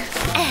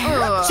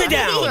 Sit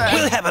down.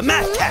 We'll have a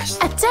math test.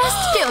 A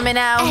test? Kill me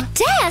now. A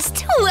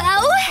test?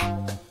 Wow!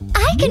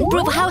 I can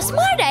prove how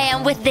smart I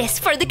am with this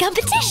for the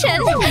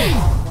competition.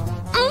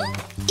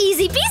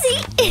 Easy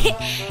peasy.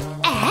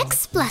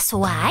 X plus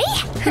Y?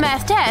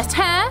 Math test,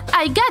 huh?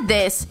 I got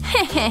this.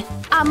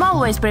 I'm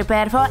always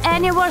prepared for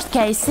any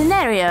worst-case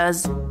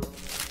scenarios.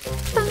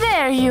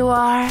 There you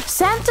are,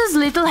 Santa's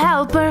little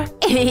helper.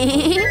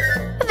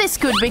 This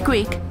could be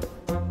quick.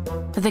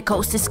 The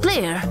coast is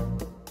clear.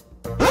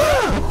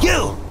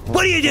 You!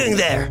 What are you doing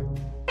there?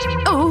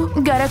 Oh,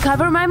 gotta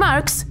cover my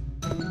marks.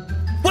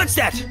 What's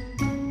that?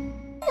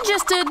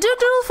 Just a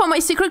doodle for my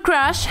secret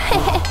crush.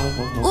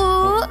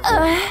 Ooh,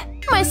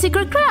 my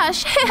secret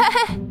crush.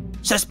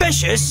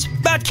 Suspicious,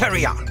 but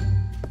carry on.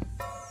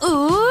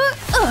 Ooh,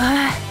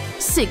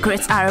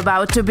 secrets are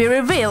about to be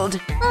revealed.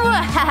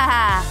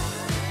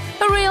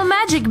 Real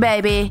magic,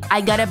 baby.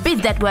 I gotta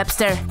beat that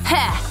Webster.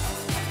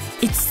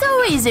 It's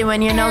so easy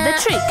when you know the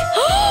trick.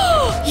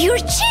 You're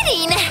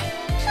cheating!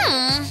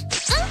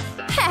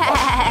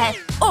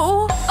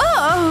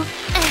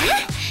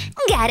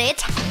 Got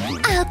it.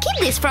 I'll keep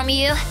this from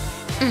you.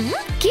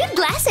 Cute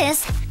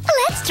glasses.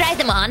 Let's try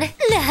them on.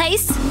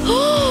 Nice.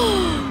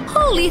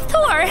 Holy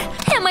Thor!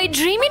 Am I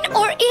dreaming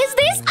or is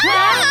this?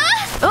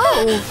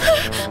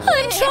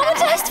 I'm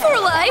traumatized for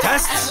life.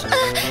 Tests?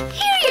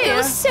 Here you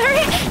go,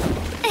 sir.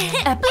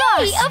 Hey, of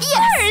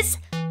course.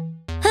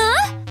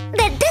 Huh?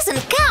 That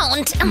doesn't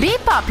count. Be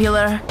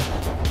popular.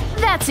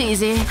 That's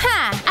easy.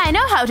 Ha! I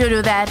know how to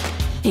do that.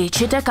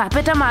 Icita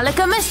capita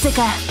malika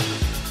mystica.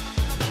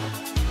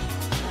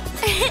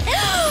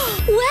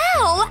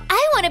 Wow!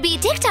 I want to be a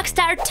TikTok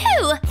star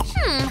too!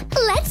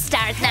 Let's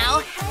start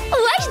now.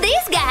 Watch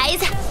these,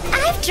 guys!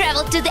 I've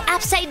traveled to the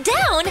upside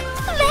down!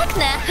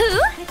 Vecna, who?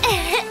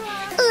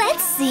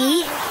 Let's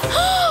see.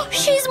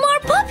 She's more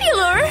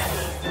popular!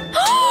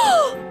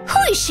 Who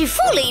is she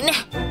fooling?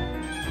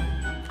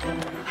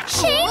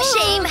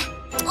 Shame!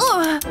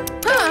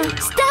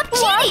 Stop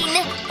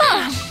cheating!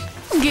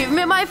 Give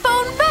me my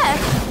phone back!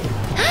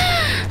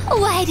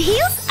 White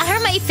heels are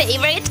my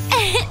favorite.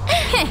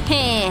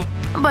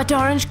 But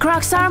orange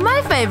Crocs are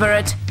my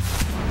favorite.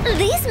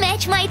 These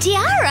match my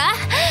tiara.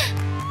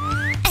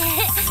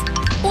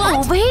 What?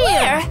 Over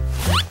here.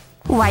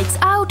 White's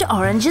out,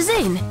 orange is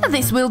in.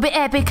 This will be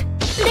epic.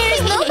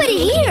 There's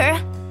nobody here.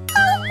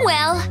 Oh,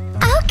 well.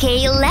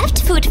 Okay,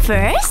 left foot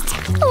first.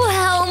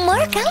 Wow,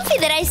 more comfy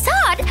than I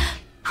thought.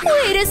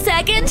 Wait a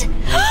second.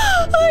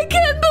 I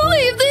can't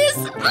believe this.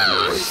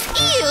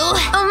 Ew.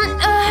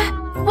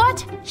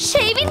 What?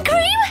 Shaving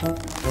cream?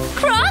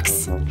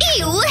 Crocs?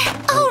 Ew.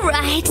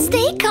 Alright,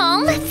 stay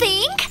calm,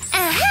 think.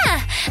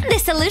 Aha! The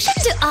solution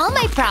to all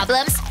my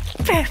problems.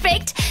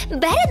 Perfect.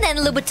 Better than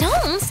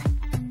Louboutins.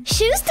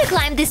 Shoes to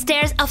climb the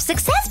stairs of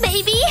success,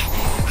 baby.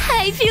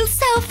 I feel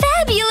so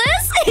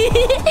fabulous.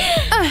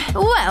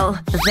 Well,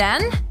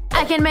 then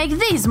I can make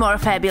these more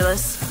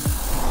fabulous.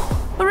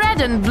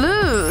 Red and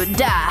blue,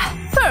 duh.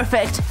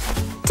 Perfect.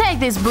 Take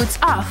these boots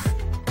off.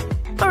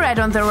 Red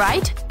on the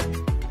right,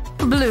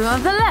 blue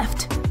on the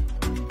left.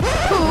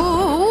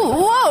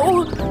 Ooh,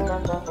 whoa!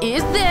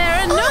 Is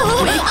there a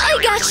I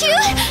got you!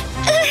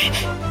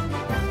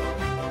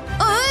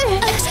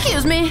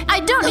 Excuse me, I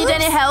don't need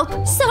any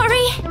help.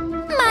 Sorry,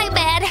 my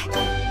bad.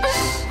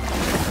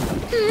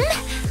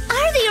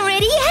 Are they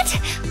ready yet?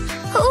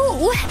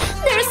 Oh,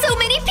 there are so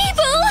many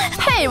people!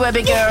 Hey,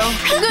 Webby girl,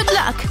 good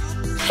luck.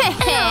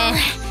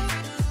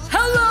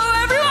 Hello,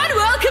 everyone!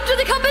 Welcome to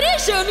the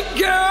competition,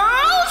 girls!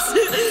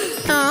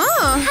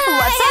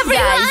 What's up,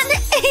 guys?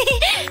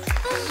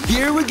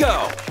 Here we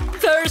go.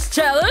 First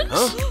challenge,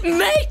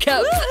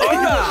 makeup.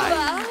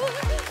 Alright.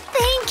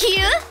 Thank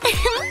you.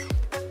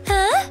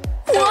 Huh?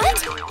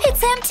 What?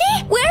 It's empty?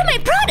 Where are my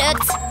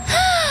products?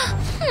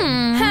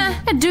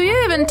 Do you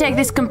even take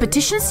this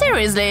competition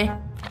seriously?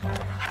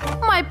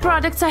 My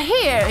products are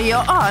here,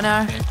 Your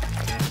Honor.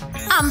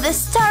 I'm the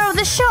star of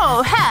the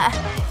show,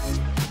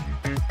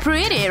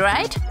 Pretty,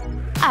 right?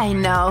 I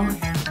know.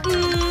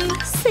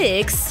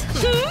 6.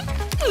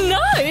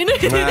 9.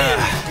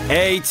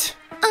 8.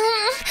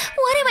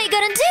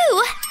 gonna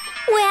do?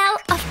 Well,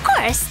 of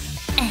course.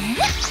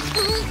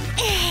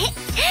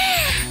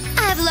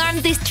 I've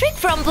learned this trick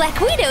from Black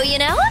Widow, you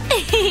know?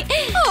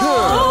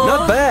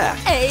 Not bad.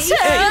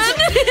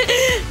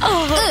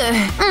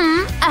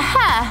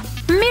 Aha!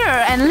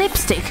 Mirror and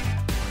lipstick.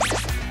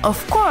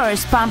 Of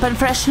course, pump and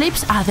fresh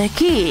lips are the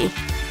key.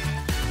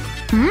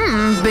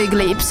 Big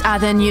lips are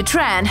the new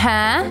trend,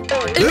 huh?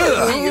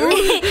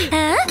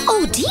 Huh?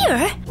 Oh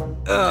dear!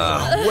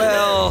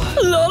 Well...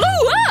 Lola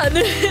won!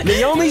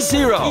 Naomi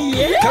 0.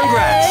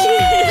 Congrats!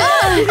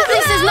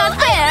 This is not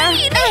fair!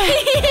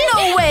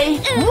 No way!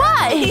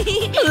 Why?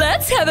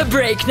 Let's have a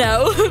break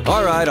now.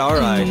 Alright.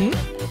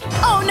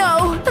 Oh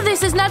no!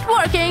 This is not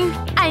working!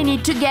 I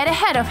need to get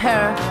ahead of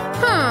her.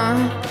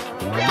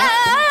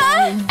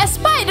 A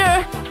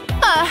spider!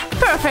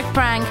 Perfect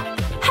prank.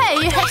 Hey,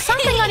 you have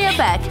something on your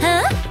back.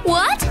 Huh?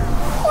 What?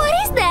 What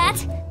is that?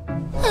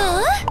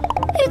 Huh?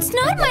 It's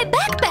not my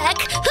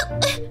backpack.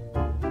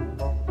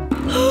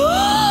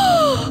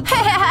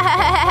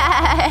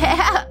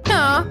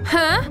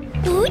 Huh?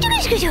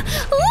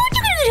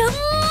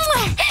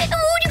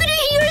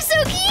 You're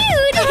so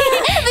cute!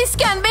 This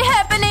can't be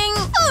happening!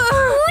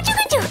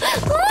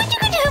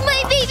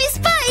 My baby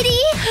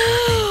Spidey!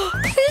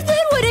 Is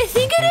that what I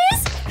think it is?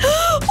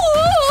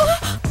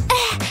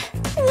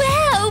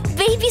 Wow,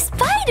 baby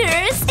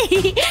spiders!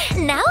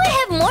 Now I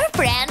have more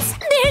friends.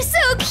 They're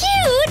so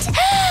cute!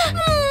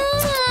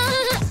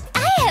 I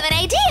have an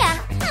idea.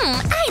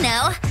 I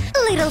know.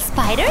 Little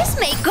spiders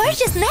make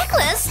gorgeous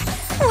necklace.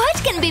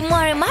 What can be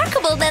more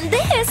remarkable than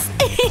this?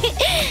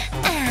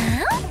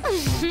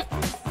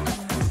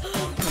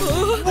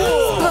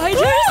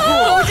 Spiders?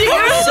 Oh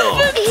dear!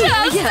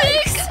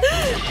 Fantastic!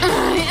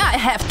 I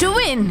have to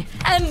win!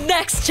 And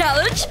next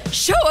challenge,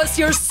 show us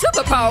your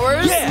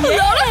superpowers! Yeah.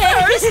 Lola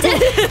first! Yay!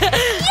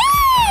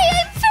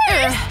 I'm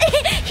first!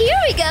 Here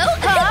we go!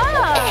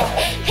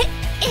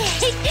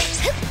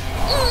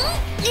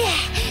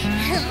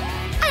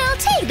 I'll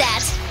take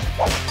that!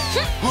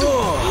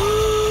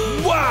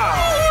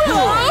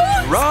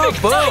 Wow!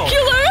 Bravo!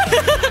 Spectacular!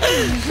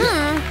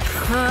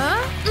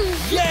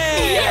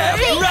 Yeah!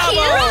 Thank Bravo!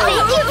 you!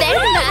 Thank you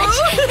very much!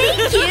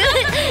 Thank you!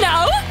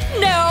 Now,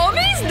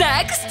 Naomi's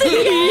next!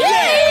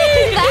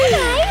 Yay!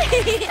 Bye-bye!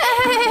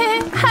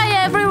 Hi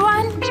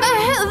everyone!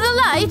 The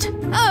light!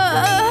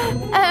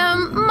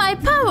 My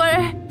power!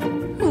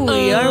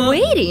 We are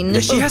waiting.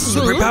 Does she have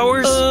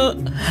superpowers?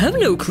 Have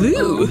no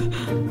clue.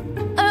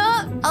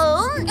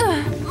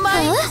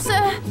 Mine's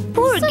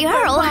Poor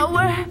girl!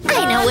 power.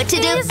 I know what to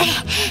do!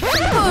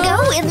 Go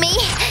with me!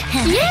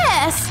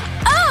 Yes!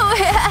 Oh!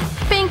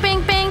 Pink,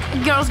 pink, pink!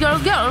 Girls,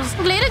 girls, girls!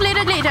 Glitter,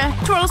 glitter, glitter!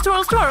 Twirls,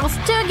 twirls, twirls!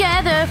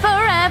 Together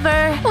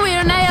forever!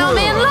 We're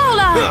Naomi and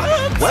Lola!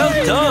 Well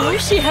done!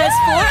 She has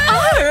 4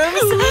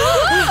 arms!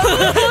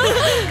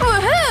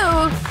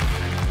 Woohoo!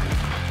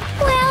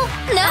 Well,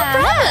 no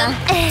problem!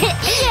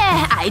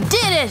 Yeah, I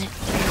did it!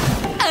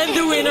 And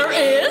the winner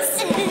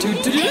is...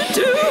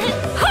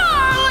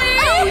 Harley!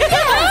 Oh,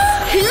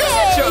 yes! Here's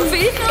a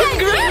trophy!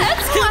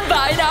 Congrats!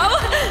 Goodbye now!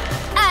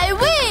 I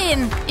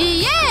win!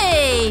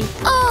 Yay!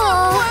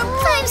 Oh,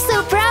 I'm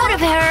so proud of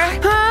her!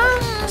 Huh?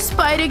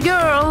 Spidey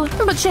girl!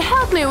 But she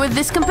helped me with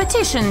this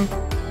competition.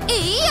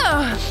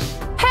 Ew.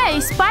 Hey,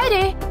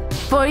 Spidey!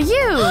 For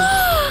you!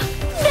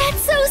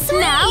 That's so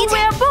sweet! Now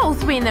we're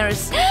both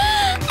winners!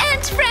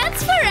 And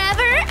friends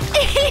forever!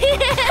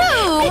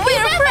 Ooh,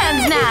 we're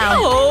friends now!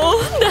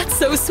 Oh, that's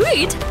so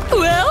sweet!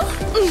 Well...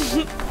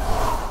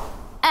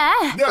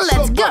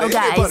 Let's go,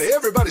 guys!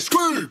 Everybody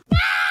scream!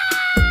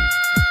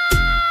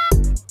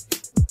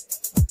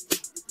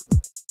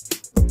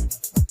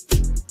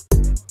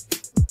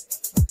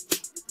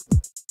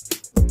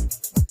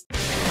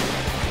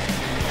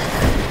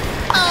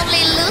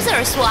 Only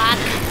losers walk!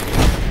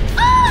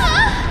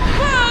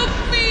 Help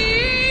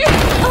me!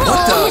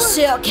 Is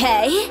she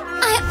okay?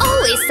 I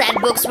always said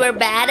books were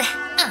bad.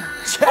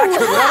 Check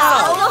her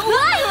out!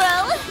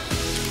 Viral!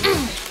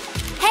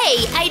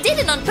 Hey, I did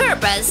it on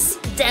purpose.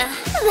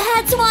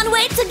 That's one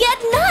way to get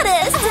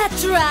noticed. A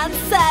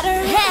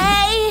trendsetter.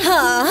 Hey!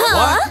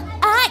 What?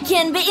 I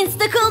can be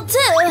insta-cool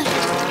too.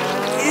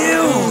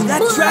 Ew!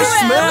 That trash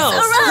smells!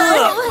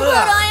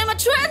 But I am a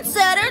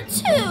trendsetter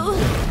too.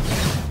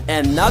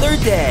 Another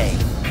day.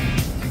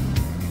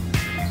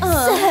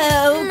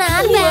 So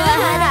not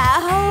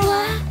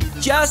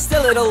bad. Just a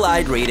little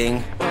light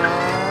reading.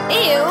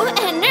 Ew,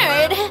 a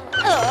nerd.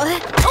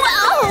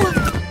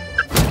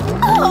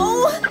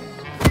 Oh!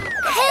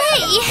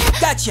 Hey!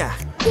 Gotcha!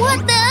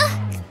 What the?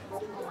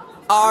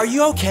 Are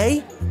you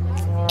okay?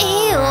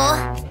 Ew!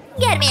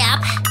 Get me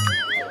up.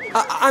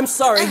 I'm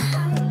sorry.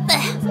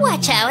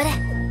 Watch out.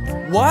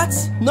 What?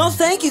 No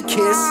thank you,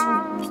 kiss.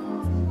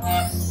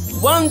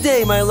 One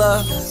day, my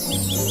love.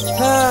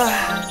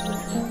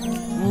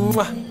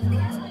 Mwah.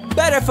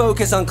 Better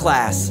focus on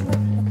class.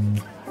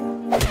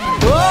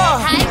 Whoa!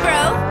 Hi,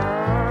 bro.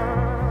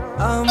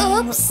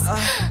 Oops.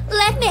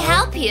 Let me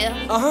help you.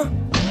 Uh-huh.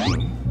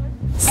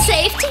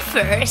 Safety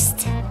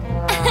first.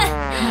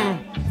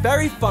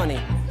 Very funny.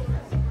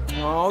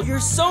 Oh, you're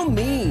so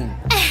mean.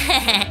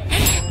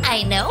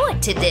 I know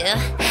what to do.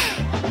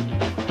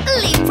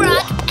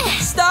 Leapfrog.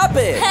 Stop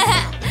it.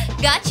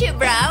 Got you,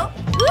 bro.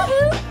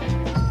 Woohoo.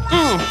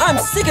 I'm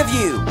sick of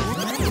you.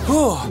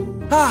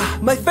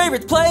 My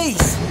favorite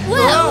place.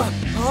 Whoa.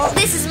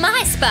 This is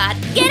my spot.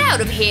 Get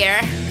out of here.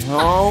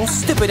 Oh,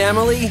 stupid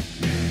Emily.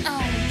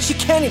 She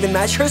can't even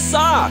match her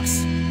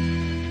socks.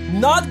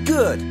 Not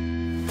good.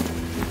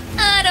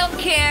 I don't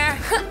care.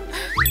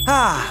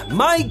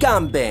 My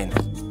gum bin.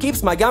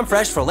 Keeps my gum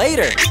fresh for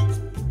later.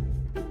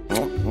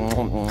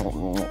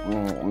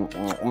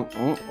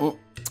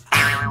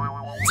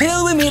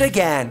 Till we meet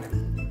again.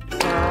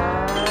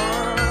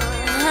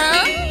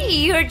 Huh?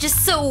 You're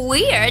just so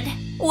weird.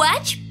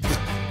 Watch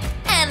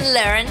and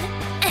learn.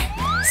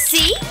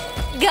 See?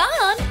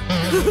 Gone.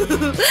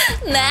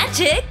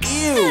 Magic.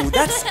 Ew,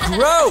 that's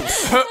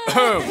gross.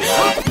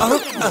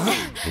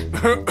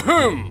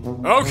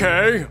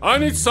 Okay, I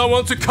need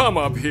someone to come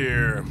up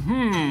here.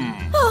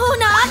 Oh,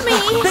 not me.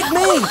 Pick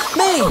me.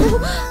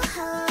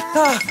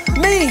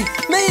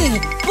 Me.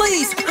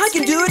 Please, I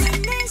can do it.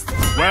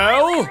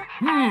 Well,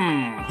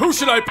 who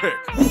should I pick?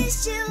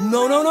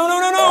 No.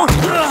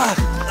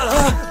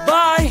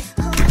 Bye.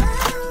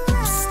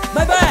 Psst,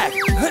 my bag.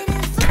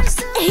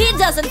 He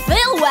doesn't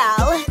feel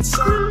well.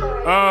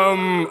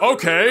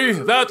 Okay,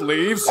 that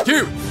leaves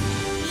you.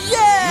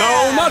 Yeah!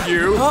 No, not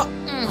you.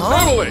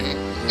 Emily.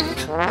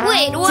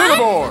 Wait, what? To the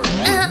board.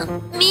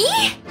 Me?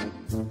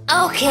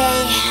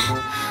 Okay.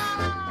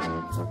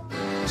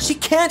 She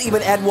can't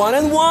even add 1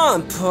 and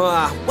 1.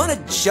 What a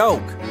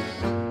joke.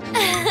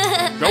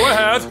 Go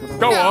ahead.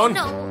 Go on.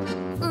 No.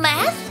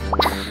 Math?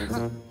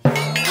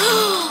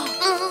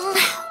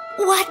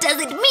 What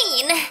does it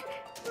mean?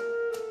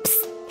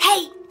 Psst.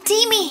 Hey,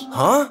 Timmy.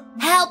 Huh?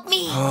 Help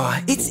me.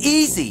 It's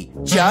easy.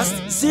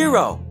 Just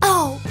 0.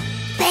 Oh,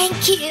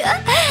 thank you.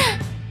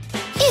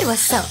 It was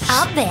so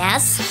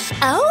obvious.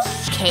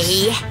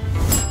 Okay.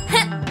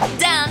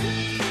 Done.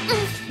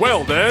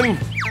 Well then.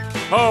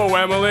 Oh,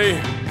 Emily,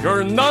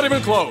 you're not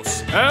even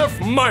close. F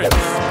minus.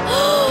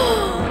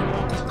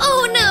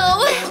 Oh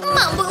no,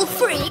 mumble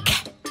freak.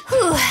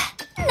 Whew.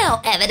 No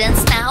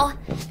evidence now.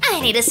 I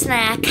need a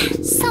snack.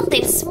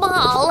 Something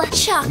small.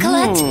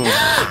 Chocolate.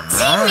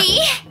 Timmy!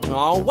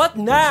 Oh, what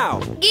now?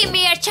 Give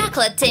me your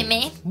chocolate,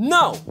 Timmy.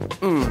 No.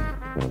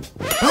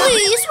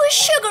 Please, with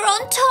sugar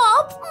on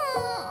top.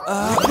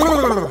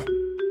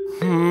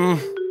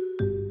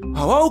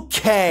 Oh,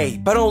 okay,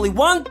 but only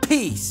 1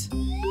 piece.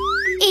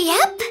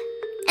 Yep.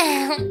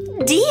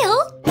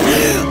 Deal.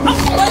 My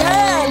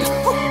hand!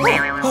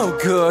 Oh,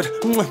 good.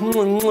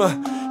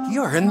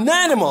 You're an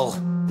animal.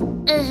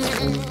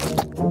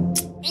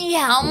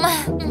 Yum.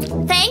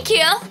 Thank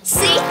you.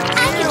 See,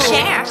 I can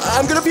share.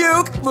 I'm gonna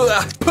puke.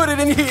 Put it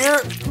in here.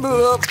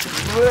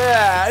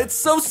 It's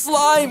so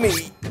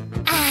slimy.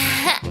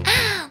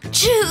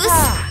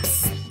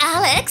 Juice.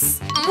 Alex.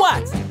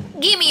 What?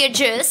 Give me your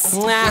juice.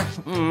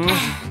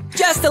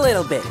 Just a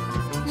little bit.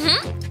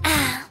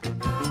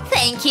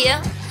 Thank you.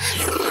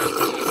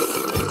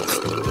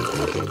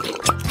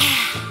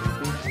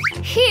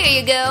 Here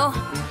you go.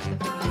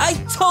 I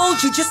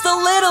told you just a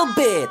little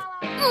bit.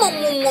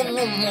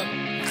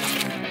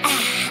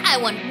 I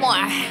want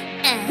more.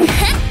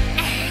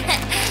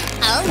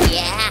 Oh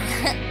yeah.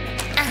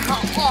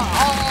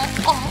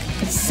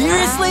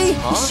 Seriously?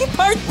 Is she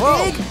part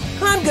pig?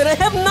 I'm gonna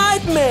have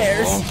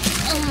nightmares.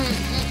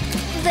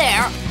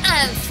 There,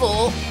 I'm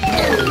full.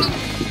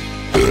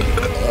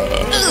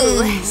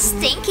 Ooh,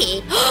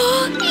 stinky.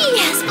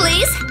 Yes,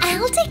 please.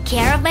 I'll take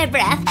care of my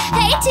breath.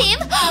 Hey, Tim,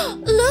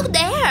 look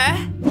there.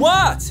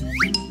 What?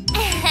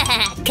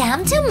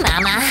 Come to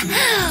Mama,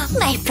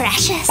 my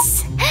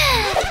precious.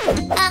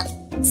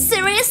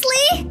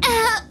 Seriously?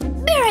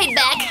 Be right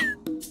back.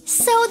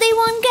 So they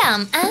won't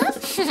come, huh?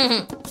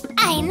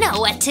 I know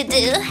what to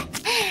do.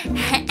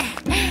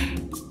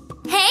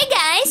 Hey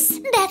guys,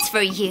 that's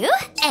for you,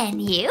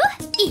 and you.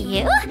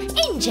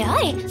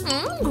 Enjoy.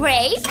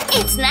 Great,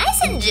 it's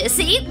nice and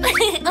juicy.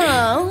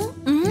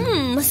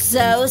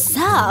 So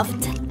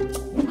soft.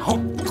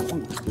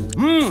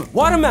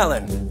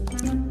 Watermelon.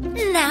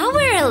 Now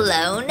we're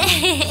alone.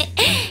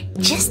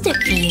 Just a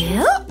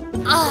few.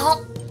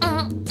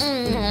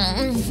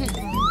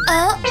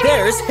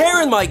 There's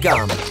hair in my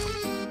gum.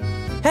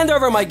 Hand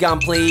over my gum,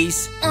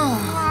 please.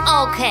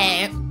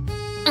 Okay.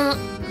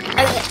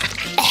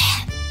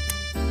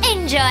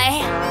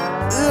 Enjoy.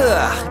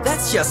 Ugh,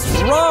 that's just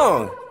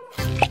wrong.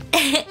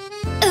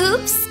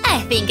 Oops,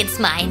 I think it's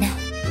mine.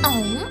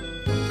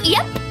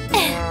 Yep.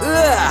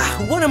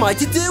 Ugh, what am I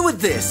to do with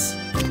this?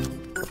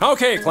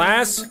 Okay,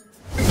 class.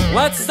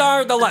 Let's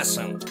start the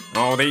lesson.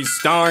 Oh, these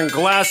darn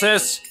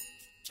glasses.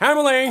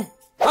 Emily,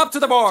 up to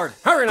the board.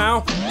 Hurry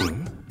now.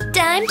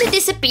 Time to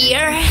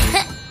disappear.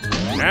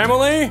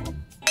 Emily,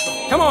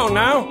 come on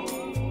now.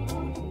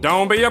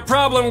 Don't be a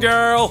problem,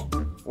 girl.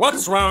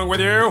 What's wrong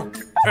with you?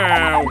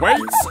 Wait.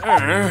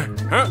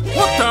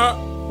 What the?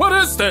 What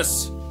is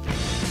this?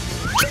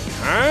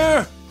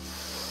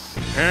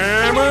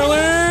 Emily?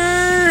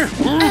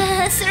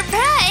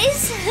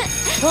 Surprise!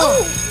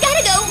 Oh,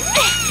 gotta go.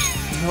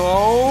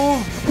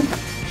 Oh.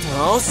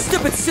 Oh,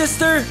 stupid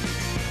sister.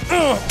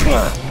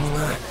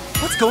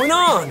 What's going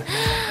on?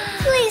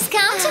 Please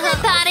come to my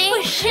party.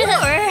 For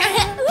sure.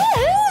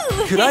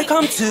 Could I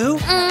come too?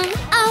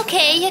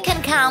 Okay, you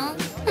can come.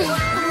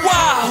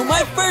 Wow,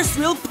 my first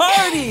real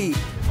party!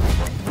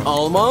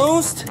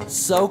 Almost.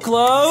 So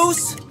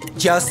close.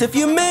 Just a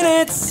few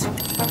minutes.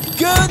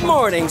 Good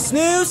morning,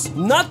 Snooze.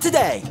 Not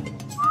today.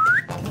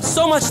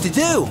 So much to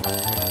do.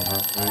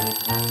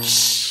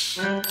 Shh.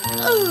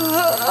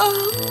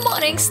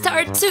 Morning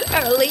start too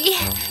early.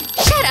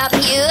 Shut up,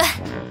 you.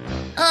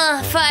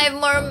 5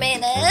 more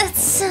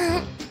minutes.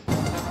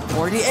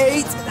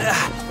 48,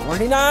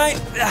 49,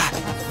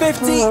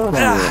 50,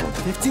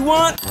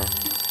 51.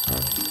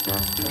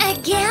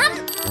 Again?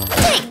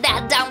 Take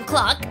that down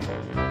clock.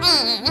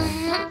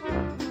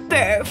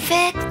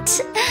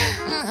 Perfect.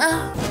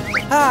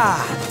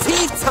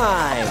 Teeth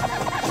time.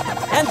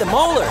 And the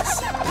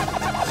molars.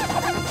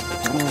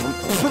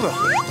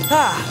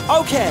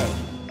 Okay.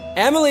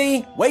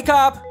 Emily, wake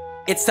up.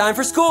 It's time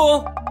for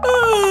school.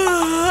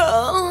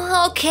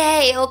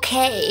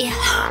 Okay.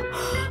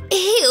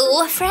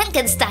 Ew,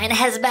 Frankenstein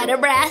has better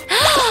breath.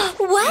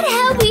 What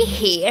have we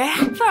here?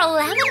 For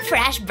lemon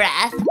fresh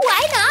breath.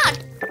 Why not?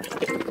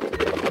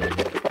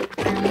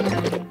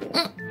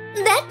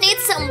 That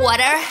needs some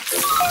water.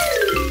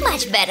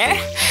 Much better.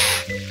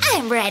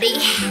 I'm ready.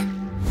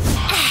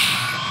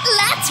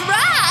 Let's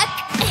rock!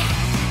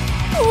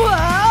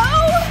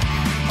 Wow!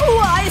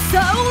 Why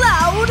so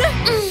loud?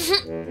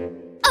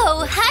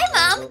 Oh, hi,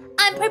 Mom.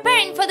 I'm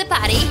preparing for the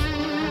party.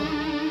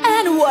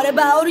 And what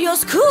about your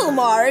school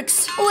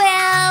marks?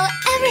 Well,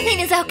 everything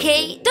is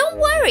okay. Don't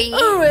worry.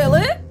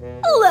 Really?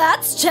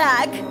 Let's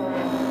check.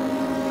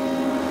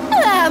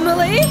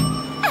 Emily,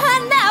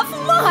 an F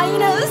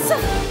minus.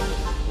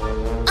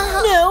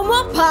 No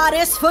more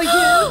parties for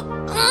you.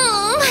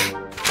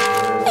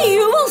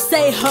 You will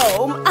stay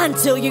home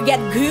until you get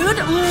good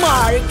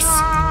marks.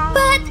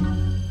 But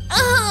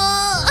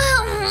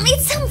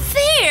it's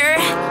unfair.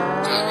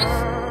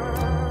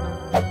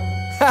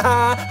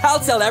 I'll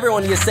tell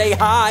everyone you say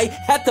hi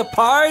at the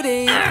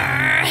party.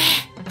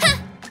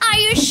 Are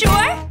you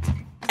sure?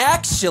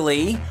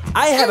 Actually,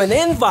 I have an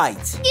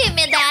invite. Give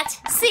me that.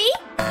 See?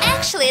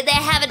 Actually, they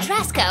have a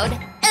dress code.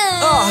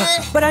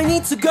 But I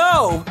need to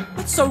go.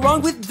 What's so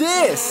wrong with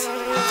this?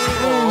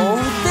 Oh,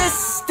 this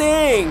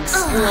stinks.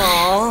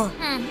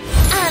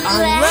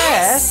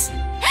 Unless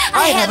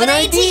I have an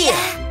idea.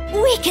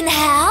 We can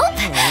help.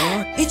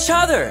 Each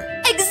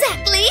other.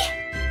 Exactly.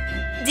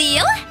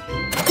 Deal?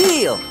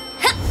 Deal.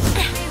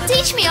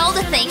 Teach me all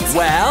the things.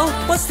 Well,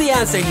 what's the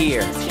answer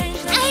here?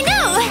 I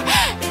know.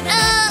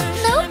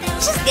 No,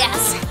 just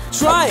guess.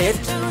 Try it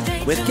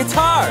with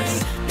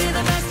guitars.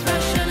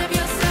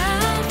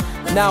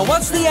 Now,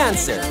 what's the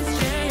answer?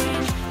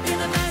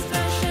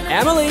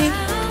 Emily?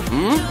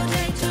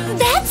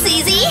 That's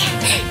easy.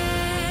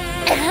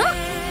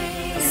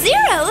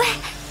 0.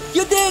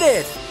 You did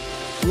it!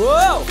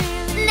 Whoa!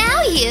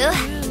 Now you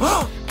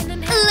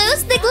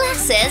lose the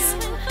glasses,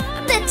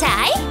 the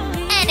tie,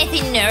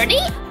 anything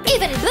nerdy,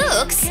 even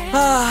books.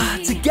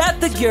 To get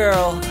the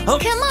girl.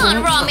 Come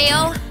on,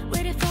 Romeo.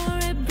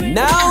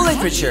 Now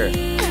literature.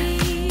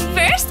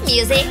 First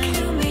music.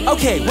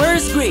 Okay,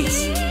 where's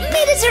Greece?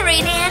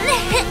 Mediterranean.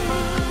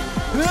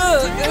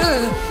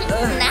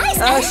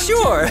 Nice.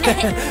 Sure.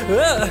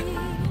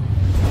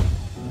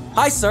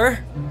 Hi, sir.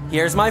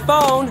 Here's my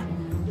phone.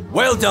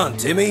 Well done,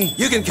 Timmy.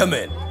 You can come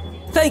in.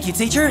 Thank you,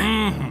 teacher.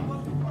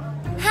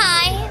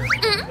 Hi.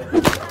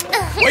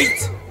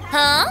 Wait!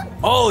 Huh?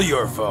 All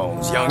your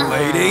phones, young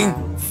lady.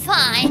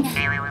 Fine.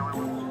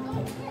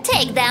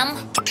 Take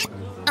them.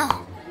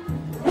 Oh.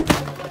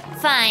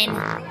 Fine.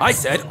 I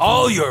said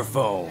all your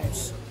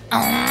phones.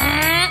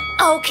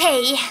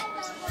 Okay.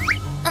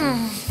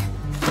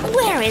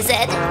 Where is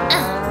it?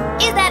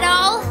 Is that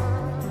all?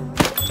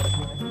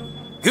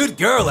 Good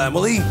girl,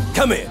 Emily.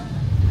 Come in.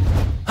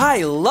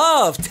 I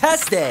love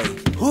test day.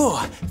 Ooh,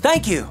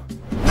 thank you.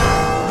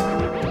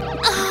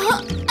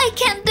 I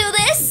can't do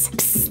this.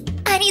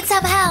 Psst, I need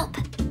some help.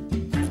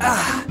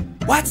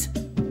 What?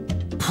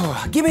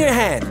 Give me your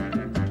hand.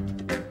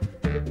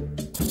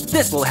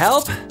 This will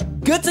help.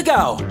 Good to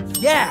go.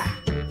 Yeah.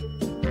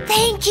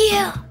 Thank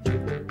you.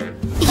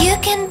 You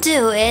can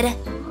do it.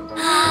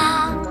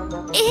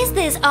 Is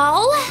this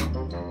all?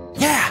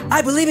 Yeah,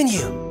 I believe in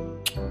you.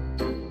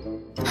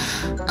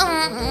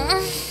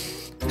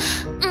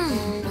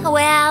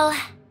 Well,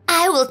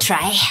 I will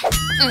try.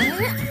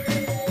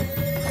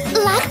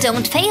 Luck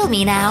don't fail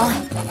me now.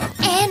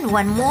 And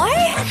one more.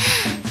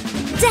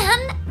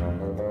 Done.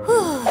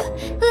 Whew.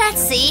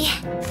 Let's see.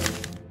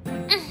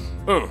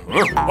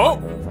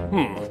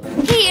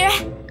 Here,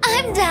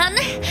 I'm done.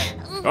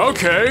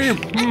 Okay.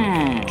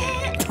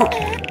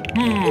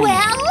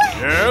 Well?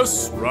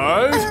 Yes,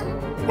 right.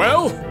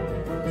 Well,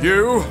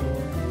 you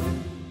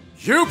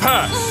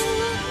passed.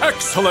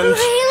 Excellent.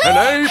 Really? An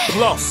A+.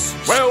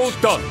 Well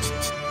done.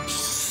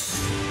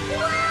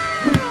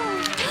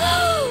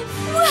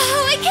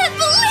 Wow, I can't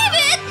believe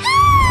it!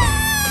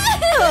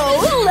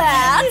 Oh,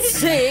 let's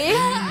see.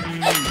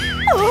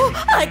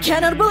 I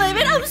cannot believe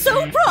it. I'm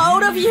so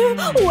proud of you.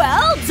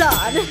 Well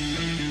done.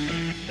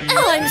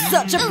 I'm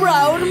such a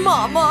proud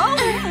mama.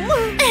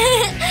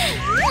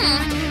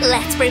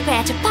 Let's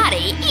prepare to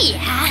party.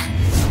 Yeah.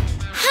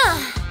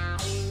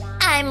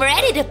 I'm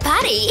ready to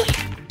party.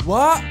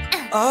 What?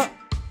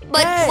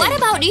 But hey. what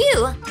about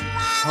you?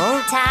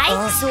 Huh?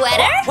 Tie?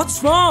 Sweater?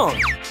 What's wrong?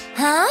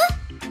 Huh?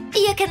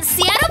 You can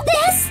see out of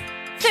this?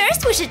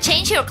 First, we should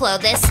change your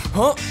clothes.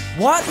 Huh?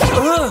 What?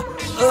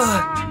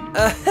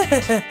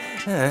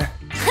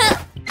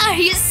 Are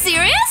you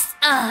serious?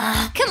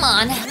 Come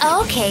on.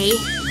 Okay.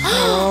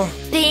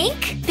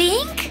 Pink?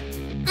 Pink?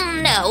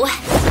 No.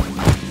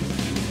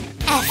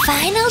 A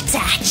final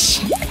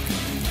touch.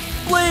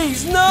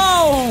 Please,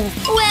 no!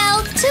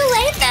 Well, too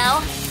late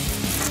now.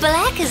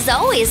 Black is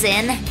always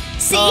in.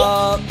 See?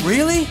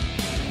 Really?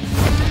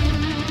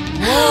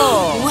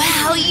 Whoa!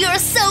 Wow, you're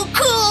so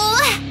cool!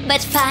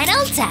 But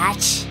final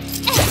touch.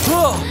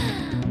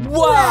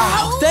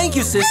 Wow! Thank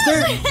you,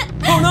 sister!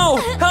 Oh no!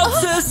 Help,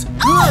 sis!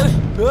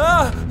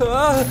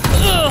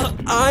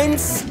 I'm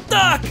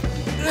stuck!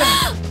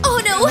 Oh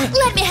no!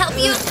 Let me help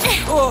you!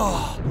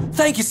 Oh,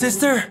 thank you,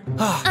 sister!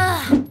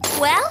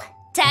 Well,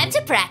 time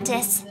to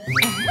practice.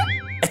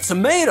 A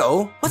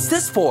tomato? What's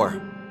this for?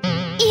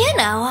 You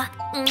know.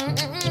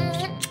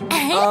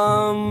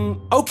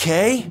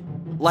 Okay.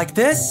 Like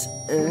this?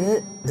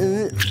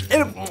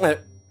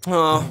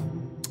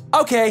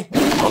 Okay.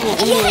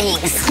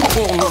 Yikes!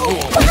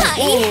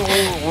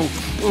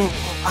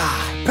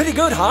 Why? Pretty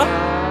good, huh?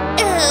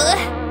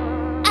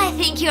 I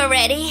think you're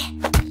ready.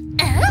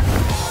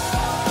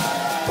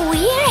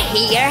 We're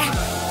here.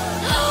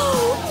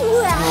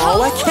 Wow!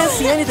 Oh, I can't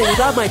see anything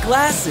without my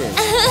glasses.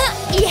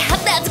 Yeah,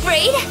 that's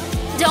great.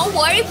 Don't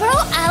worry, Pro.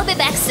 I'll be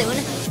back soon.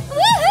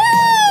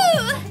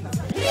 Woohoo!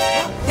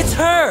 It's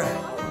her.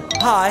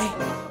 Hi.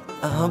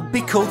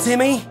 Be cool,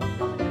 Timmy.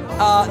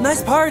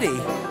 Nice party.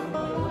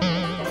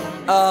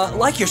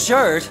 Like your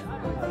shirt.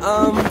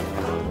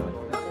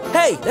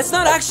 Hey, that's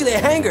not actually a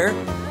hanger.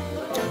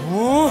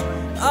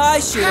 I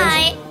should.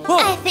 Hi.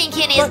 I think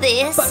you need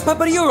this.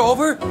 But you're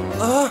over.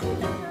 Huh?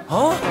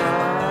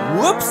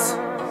 Whoops.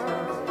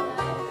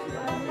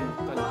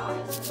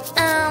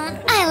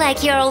 I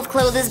like your old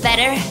clothes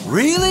better.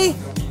 Really?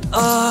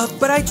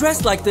 But I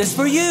dressed like this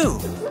for you.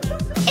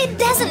 It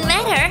doesn't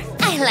matter.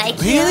 I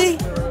like you. Really?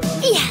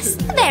 Yes,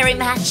 very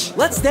much.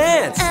 Let's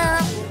dance.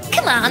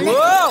 Come on.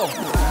 Whoa!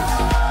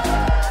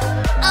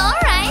 All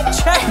right.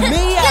 Check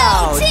me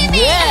out. Go,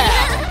 Timmy.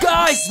 Yeah.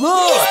 Guys,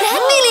 look. Is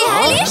that Billie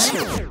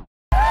Eilish?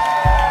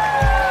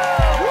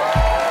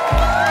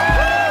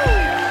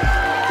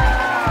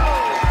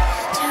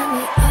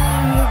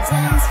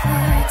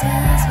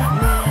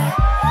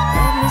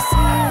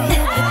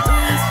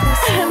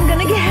 I'm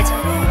gonna get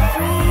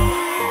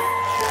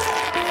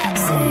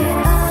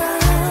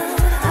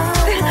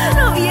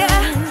oh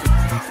yeah.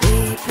 Be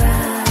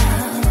proud,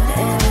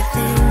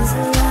 everything's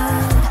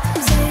allowed.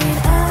 Say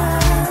it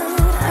out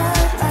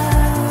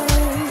loud.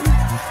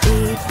 Be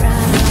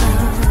proud,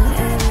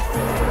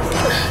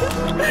 everything's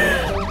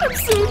I'm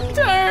so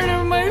tired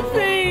of my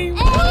face.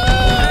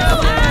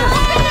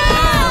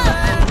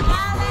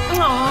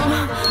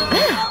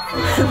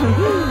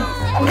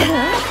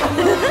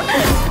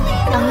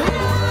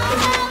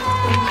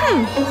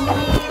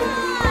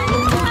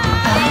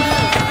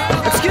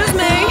 Excuse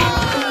me.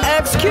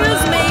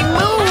 Excuse me.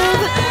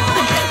 Move.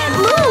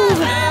 Move.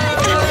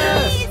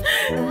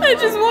 I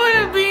just want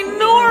to be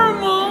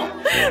normal.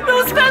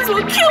 Those fans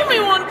will kill me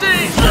one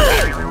day.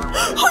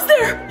 Who's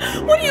there?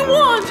 What do you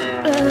want?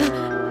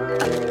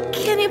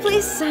 Can you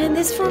please sign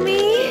this for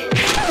me?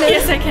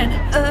 Yes, I can.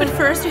 But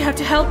first, you have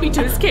to help me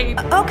to escape.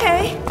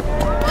 Okay.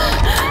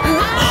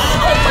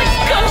 Oh my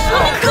gosh,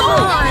 let me go!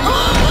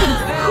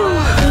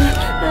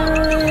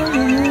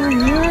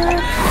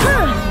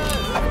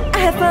 I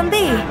have plan B.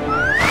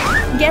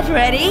 Get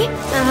ready.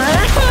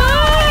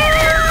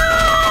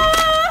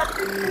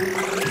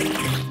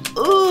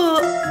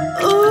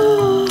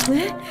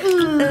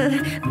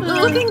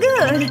 Looking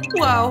good.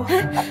 Wow.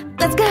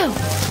 Let's go.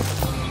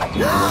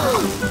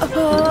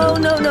 Oh,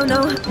 no.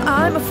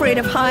 I'm afraid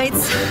of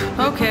heights.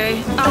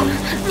 Okay, I'll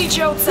meet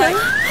you outside.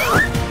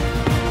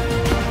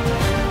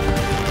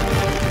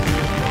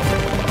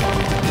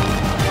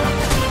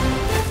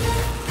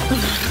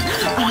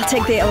 I'll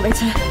take the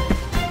elevator.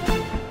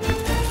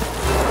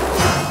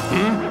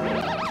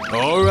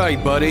 All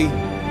right, buddy.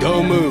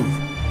 Don't move.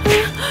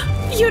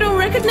 You don't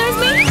recognize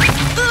me?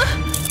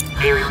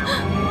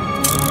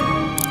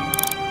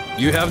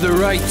 You have the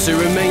right to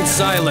remain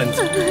silent.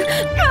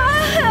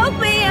 Help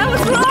me, I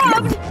was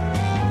robbed.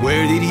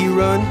 Where did he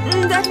run?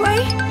 That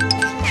way.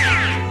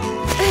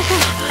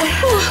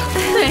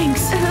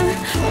 Thanks.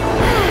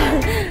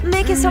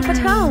 Make yourself at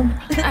home.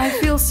 I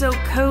feel so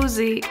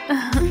cozy.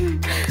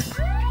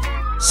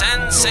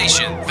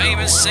 Sensation,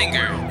 famous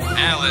singer,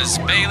 Alice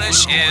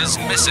Baelish is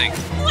missing.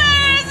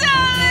 Where's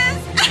Alice?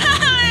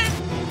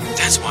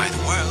 That's why the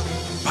world.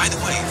 By the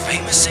way,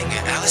 famous singer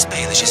Alice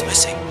Baelish is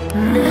missing.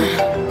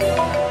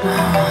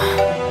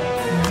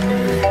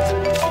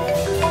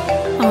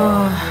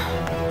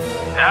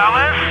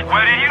 Alice?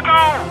 Where did you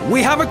go?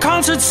 We have a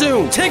concert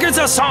soon. Tickets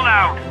are sold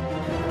out.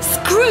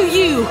 Screw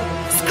you!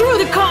 Screw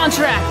the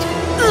contract!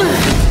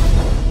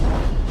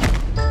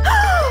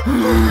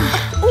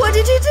 What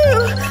did you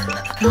do?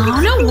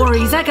 Oh, no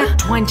worries, I got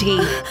 20.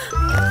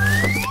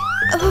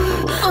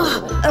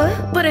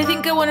 But I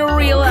think I want a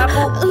real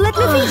apple. Let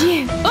me feed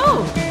you.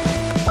 Oh!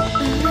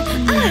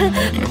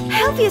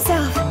 Help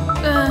yourself.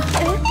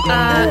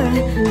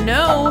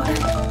 No.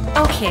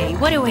 Okay,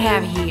 what do we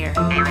have here?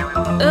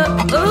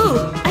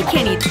 Oh, I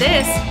can't eat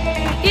this.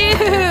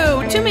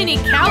 Ew, too many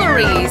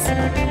calories.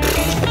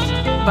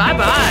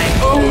 Bye-bye.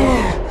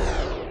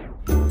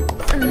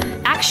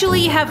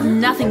 Actually, you have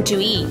nothing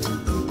to eat.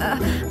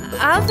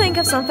 I'll think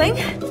of something.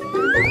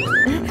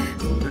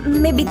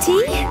 Maybe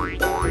tea?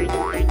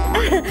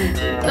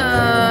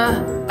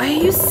 Are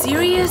you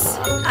serious?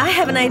 I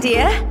have an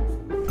idea.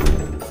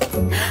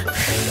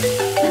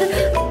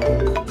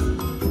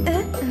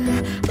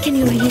 Can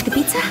you reheat the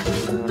pizza?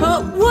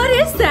 What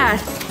is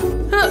that?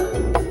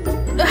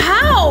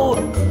 How?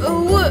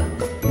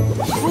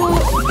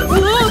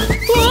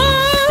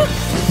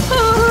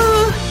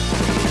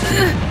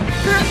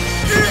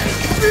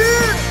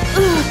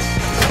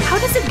 How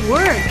does it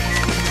work?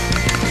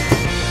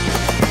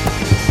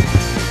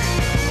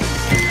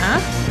 Huh?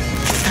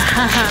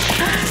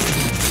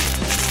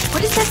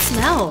 What is that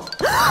smell?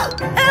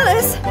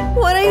 Alice,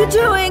 what are you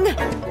doing?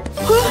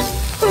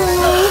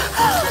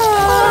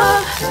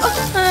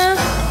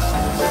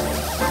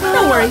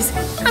 No worries,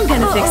 I'm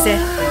gonna fix it.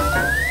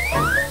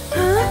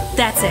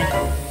 That's it.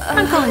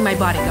 I'm calling my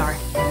bodyguard.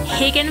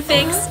 He can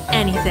fix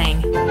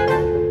anything.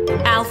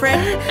 Alfred,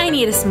 I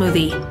need a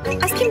smoothie.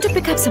 Ask him to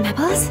pick up some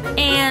apples.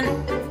 And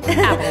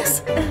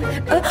apples.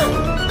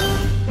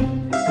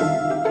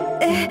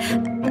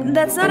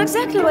 That's not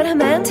exactly what I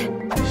meant.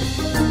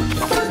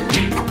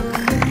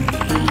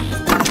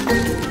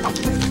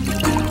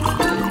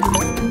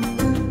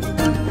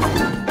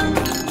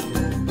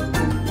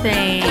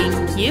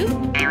 Thank you.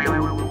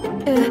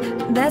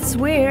 That's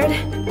weird.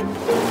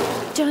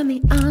 Join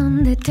me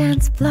on the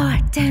dance floor.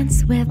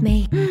 Dance with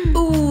me.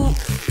 Ooh.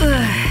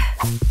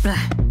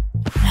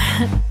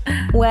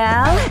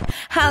 Well,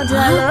 how do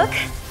I look?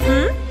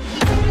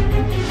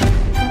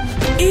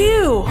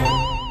 Ew!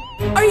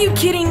 Are you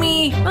kidding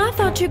me? I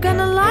thought you were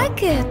gonna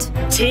like it.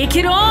 Take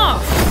it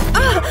off!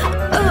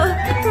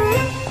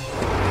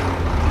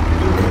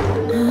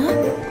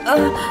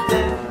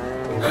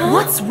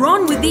 What's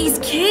wrong with these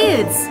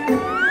kids?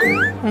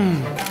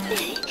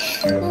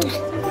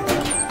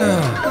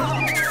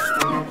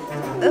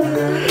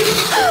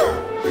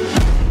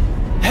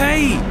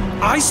 Hey!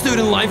 I stood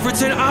in line for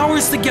 10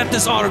 hours to get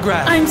this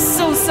autograph. I'm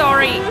so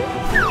sorry.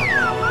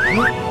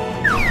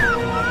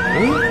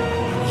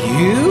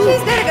 You?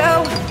 She's gotta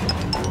go.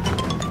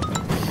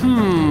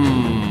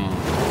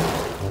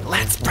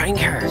 Let's prank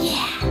her.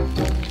 Yeah.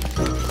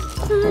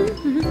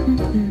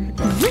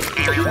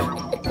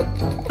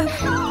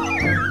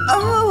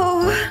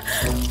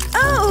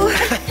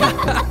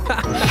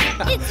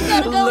 It's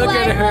gonna go Look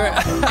at her.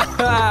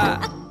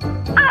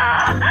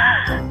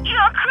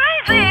 You're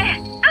crazy.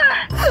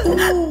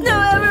 Now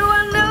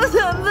everyone knows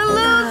I'm the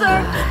loser.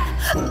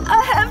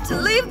 I have to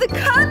leave the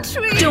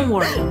country. Don't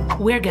worry,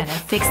 we're gonna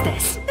fix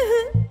this.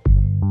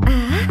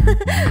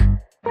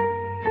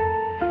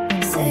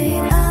 Say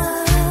it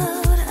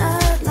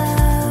out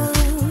loud.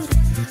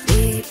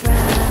 Be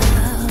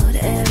proud,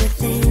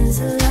 everything's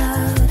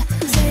allowed.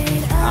 Say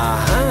it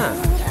out loud.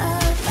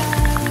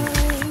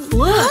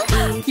 Look,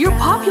 you're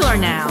popular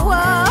now.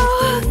 Whoa!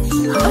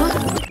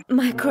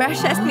 My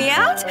crush asked me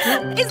out?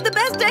 It's the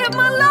best day of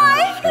my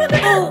life!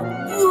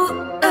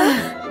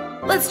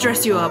 Let's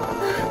dress you up.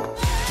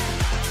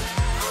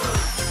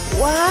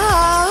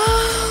 Wow!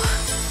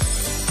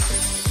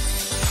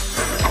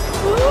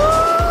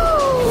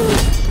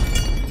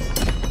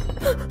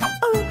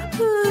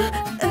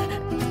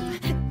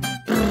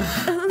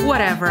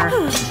 Whatever.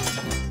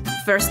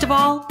 First of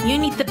all, you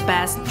need the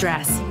best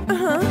dress.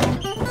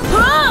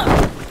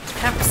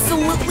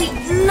 Absolutely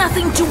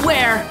nothing to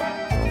wear.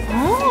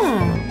 Oh,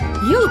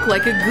 you look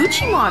like a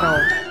Gucci model.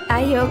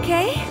 Are you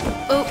okay?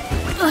 Oh,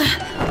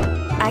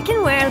 I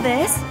can wear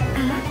this.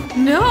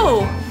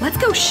 no. Let's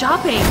go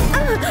shopping.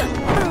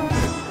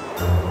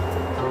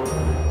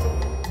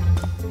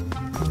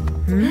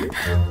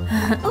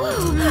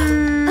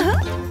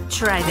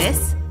 Try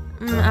this.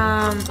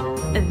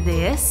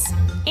 This.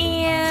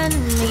 And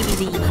maybe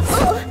these.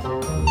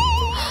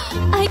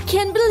 I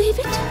can't believe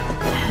it.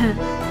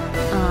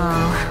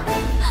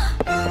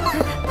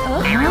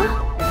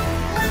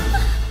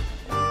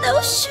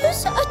 Those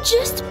shoes are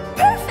just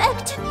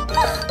perfect.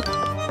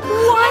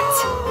 What?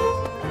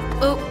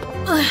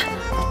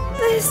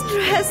 This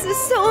dress is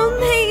so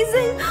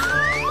amazing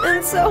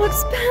and so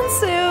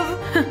expensive.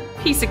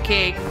 Piece of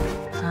cake.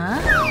 Huh?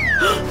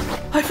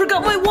 I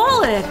forgot my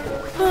wallet.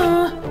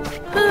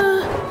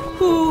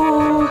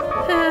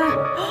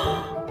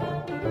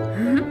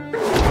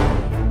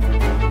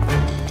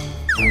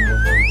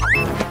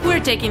 We're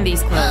taking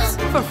these clothes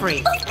for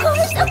free.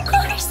 Of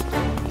course.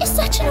 It's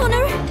such an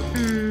honor.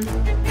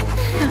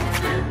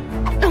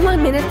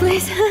 1 minute,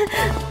 please.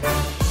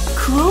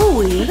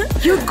 Chloe,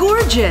 you're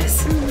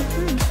gorgeous.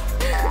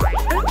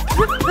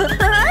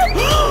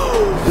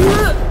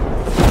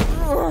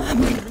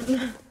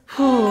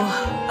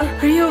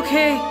 Are you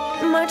okay?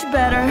 Much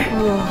better.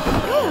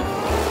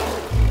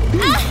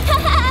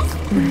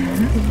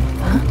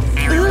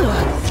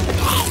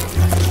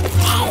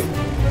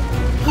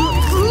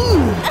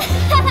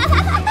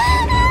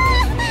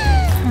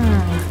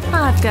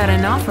 I've got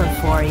an offer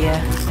for you.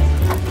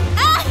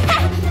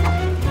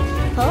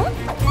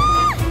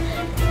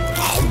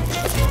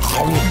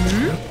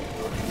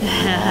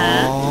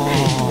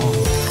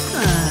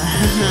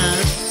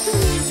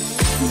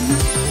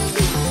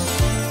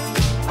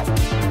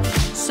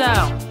 So,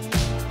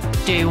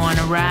 do you want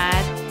to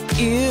ride?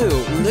 Ew,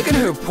 look at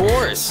her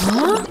pores.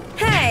 Huh?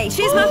 Hey,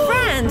 she's my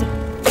friend.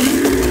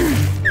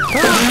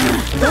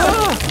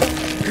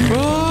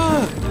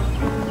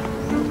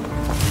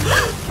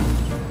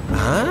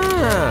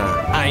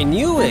 I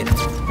knew it.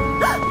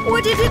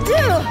 What did you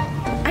do?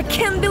 I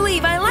can't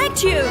believe I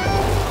liked you.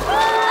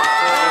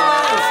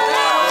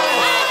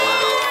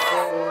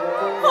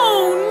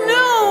 Oh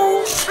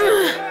no!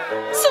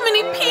 So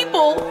many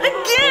people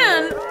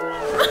again.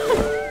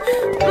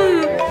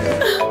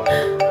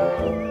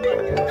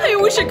 I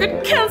wish I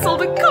could cancel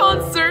the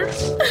concert.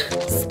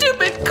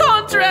 Stupid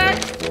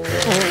contract.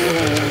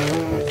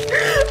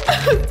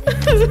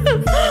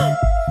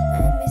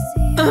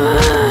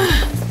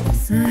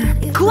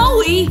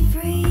 Chloe,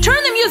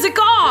 turn the music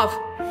off.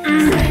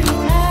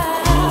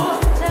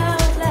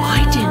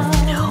 I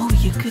didn't know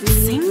you could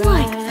sing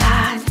like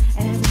that.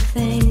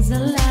 Everything's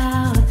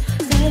allowed.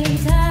 Say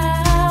it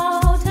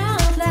out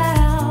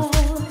loud.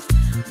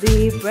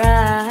 Be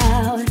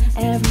proud.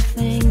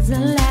 Everything's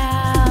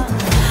allowed.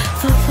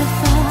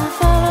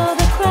 Follow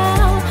the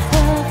crowd.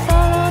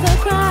 Follow the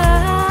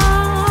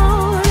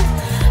crowd.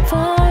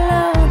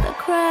 Follow the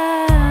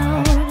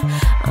crowd.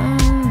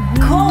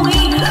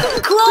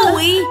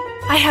 Chloe,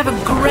 I have a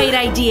great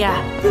idea.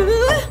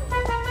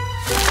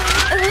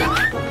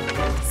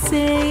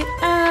 Say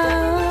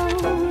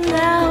out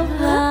loud.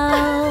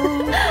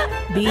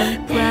 Be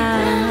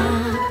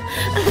proud.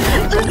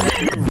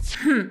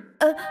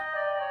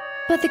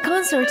 But the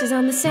concert is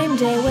on the same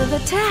day with the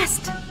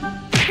test.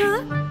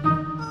 Huh?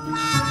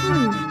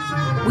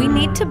 We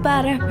need to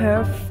butter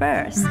her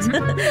first.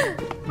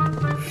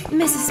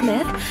 Mrs.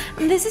 Smith,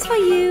 this is for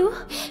you.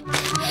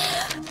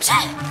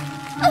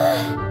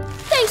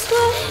 Thanks,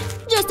 Chloe.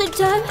 Just in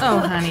time. Oh,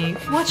 honey,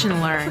 watch and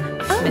learn.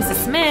 Mrs.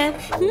 Smith,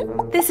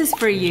 this is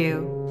for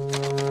you.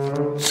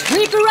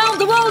 Trip around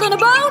the world on a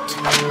boat?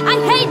 I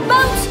hate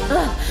boats!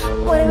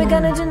 What are we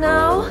gonna do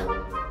now?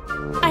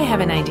 I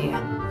have an idea.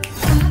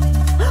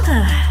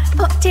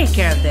 Take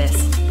care of this.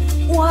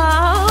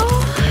 Wow!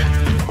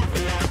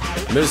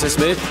 Mrs.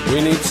 Smith,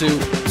 we need to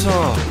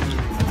talk.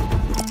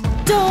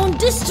 Don't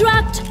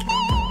distract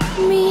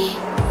me.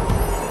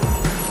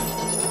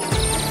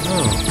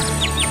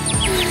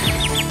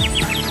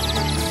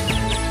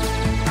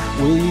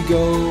 Will you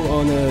go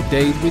on a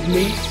date with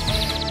me?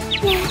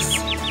 Yes.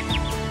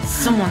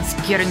 Someone's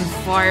getting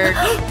fired.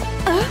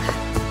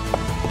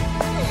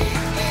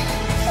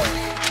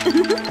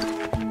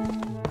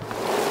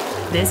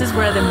 This is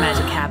where the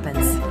magic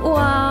happens.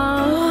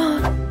 Wow.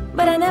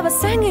 But I never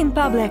sang in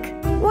public.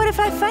 What if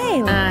I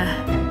fail?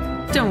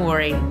 Don't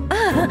worry.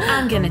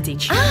 I'm gonna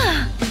teach you.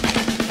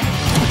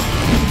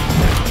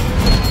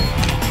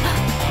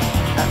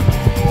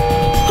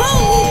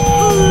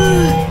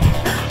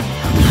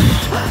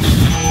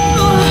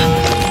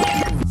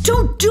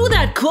 Don't do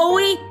that,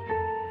 Chloe!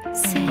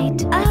 Say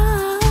it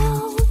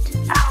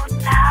out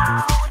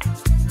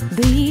loud.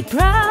 Be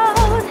proud.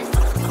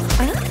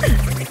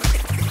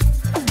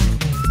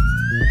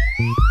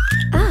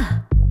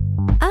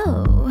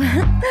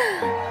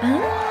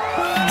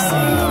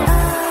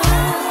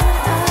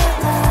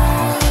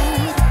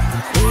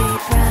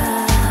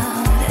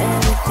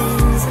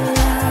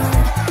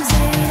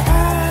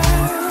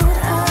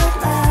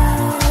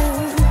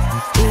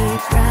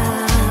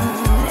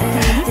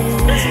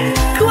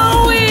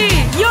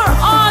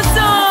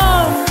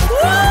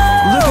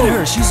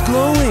 She's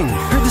glowing.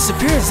 Her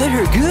disappearance did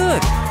her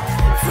good.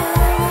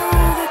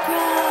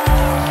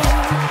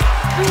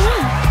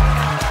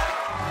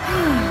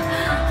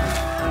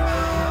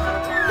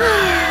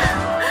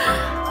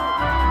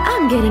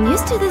 I'm getting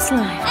used to this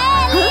life.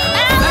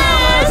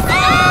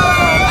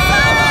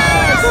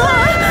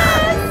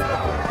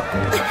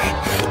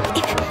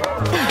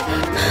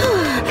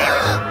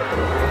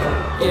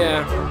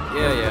 Yeah.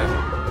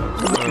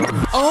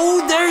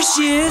 Oh, there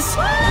she is.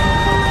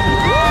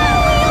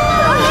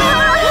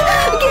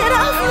 Get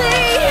off me!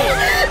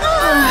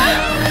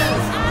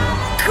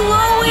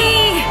 Chloe!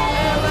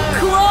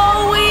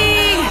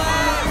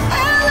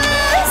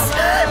 Alice!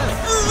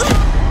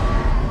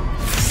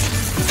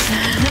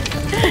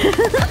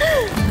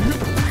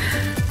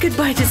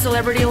 Goodbye to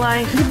celebrity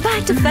life.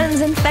 Goodbye to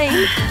fans and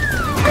fame.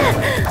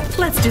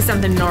 Let's do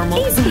something normal.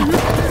 Easy.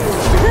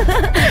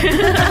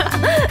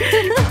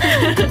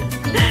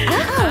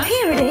 Oh,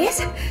 here it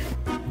is.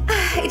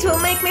 It will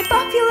make me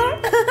popular.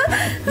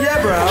 Yeah,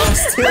 bro.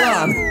 Still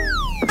on.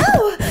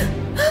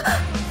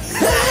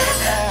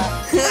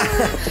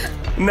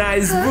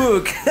 Nice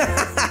book.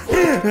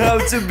 How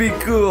to be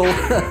cool.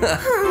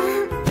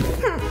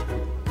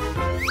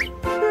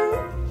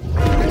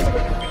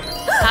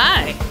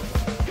 Hi.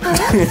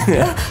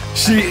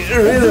 She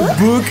read a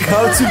book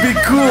how to be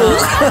cool.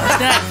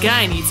 That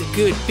guy needs a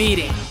good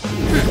beating.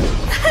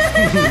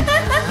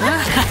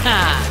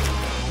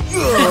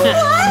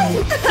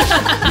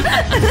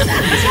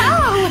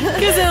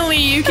 Because only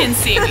you can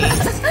see me.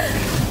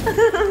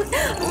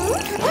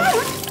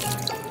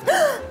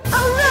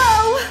 Oh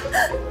no!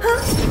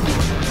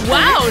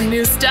 Wow,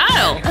 new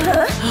style.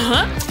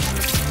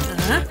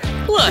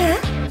 Look.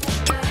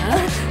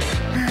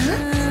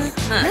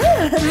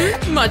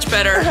 Much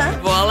better.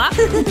 Voila.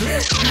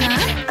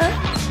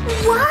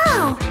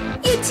 Wow!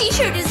 Your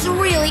t-shirt is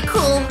really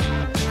cool.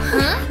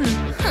 Huh?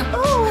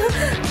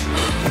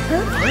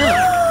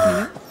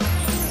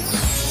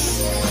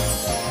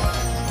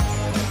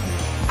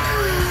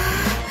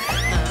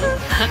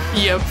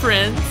 You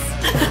prince.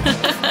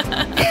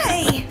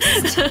 Hey!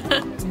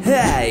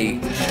 Hey.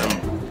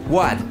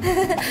 What?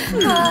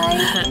 Hi.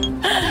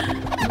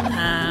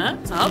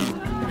 Up.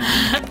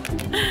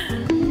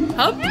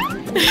 Up.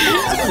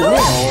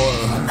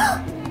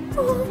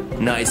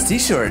 Nice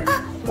t-shirt.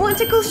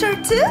 Want a cool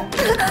shirt too?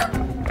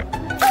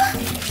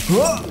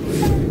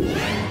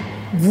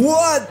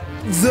 What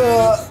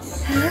the?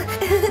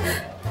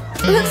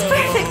 Looks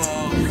perfect.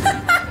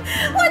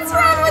 What's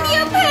wrong with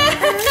your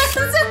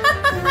pants?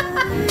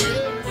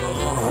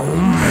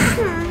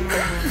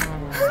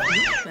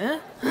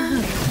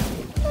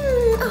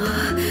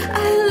 I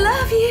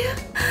love you.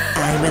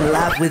 I'm in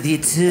love with you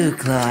too,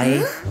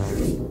 Chloe.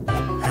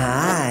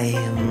 Hi.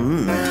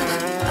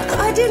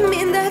 I didn't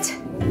mean that.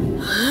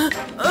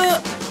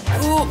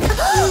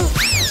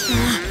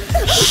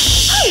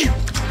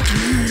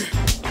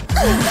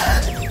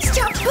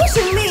 Stop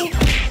pushing me.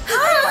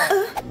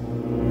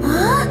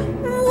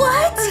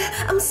 What?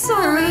 I'm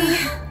sorry.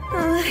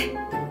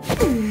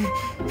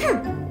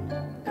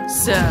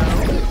 So,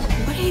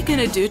 what are you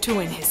gonna do to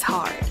win his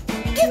heart?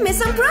 Give me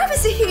some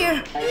privacy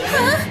here.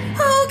 Huh?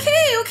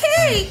 Okay,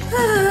 okay.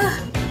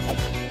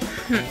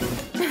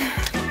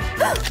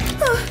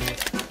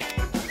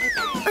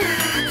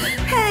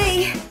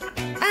 Hey,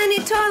 I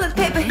need toilet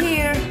paper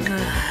here.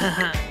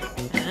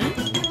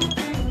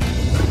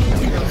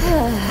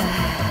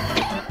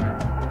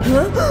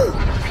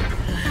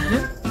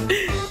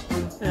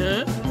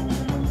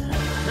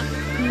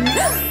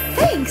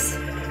 Thanks.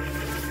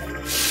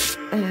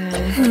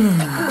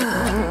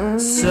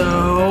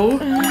 So,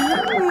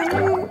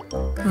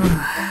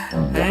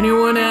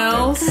 anyone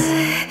else?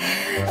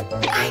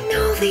 I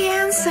know the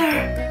answer.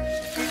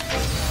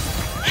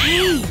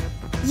 Hey,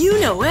 you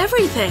know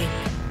everything.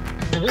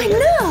 I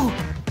know.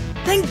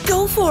 Then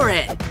go for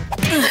it.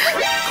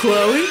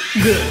 Chloe,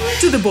 good.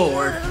 To the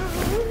board.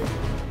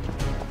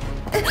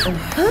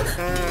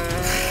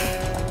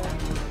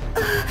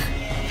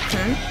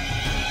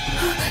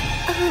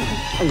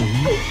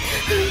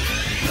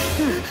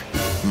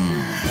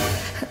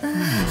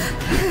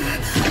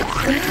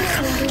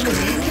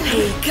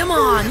 Hey, come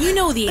on, you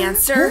know the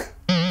answer.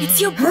 It's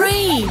your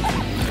brain.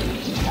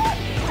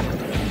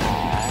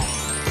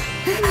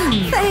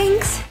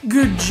 Thanks.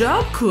 Good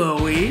job,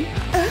 Chloe.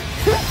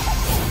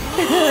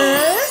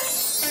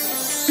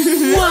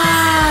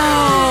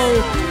 Wow!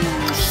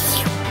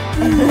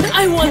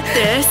 I want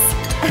this,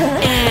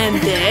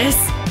 and this,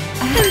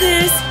 and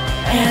this,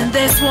 and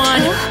this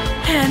one,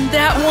 and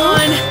that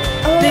one,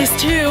 this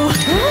too,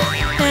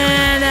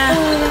 and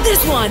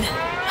this one.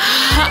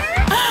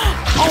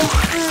 Oh,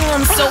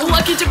 I'm so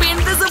lucky to be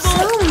invisible.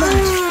 So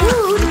much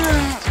food.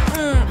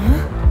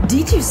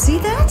 Did you see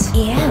that?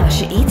 Yeah,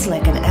 she eats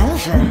like an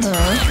elephant.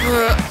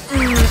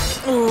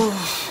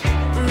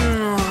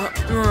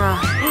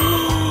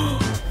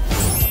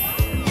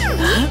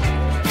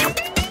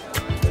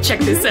 Check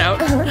this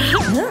out. I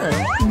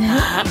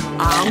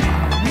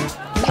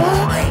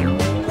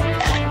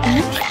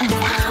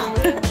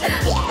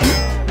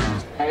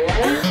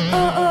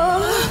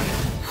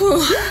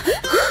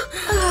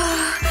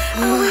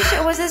wish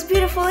I was as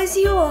beautiful as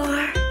you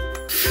are.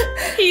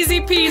 Easy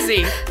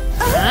peasy.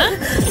 Huh?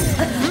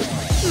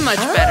 Much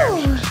better.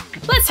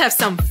 Let's have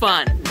some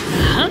fun.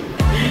 Huh?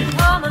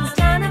 Come on,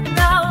 stand up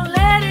now,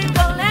 let it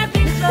go, let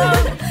me go.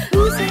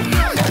 Who's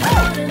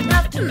old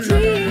enough to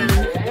dream?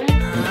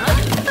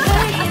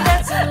 Hey,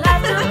 that's a lot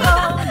to go.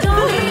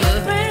 Don't be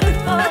afraid to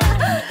fall.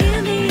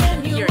 In the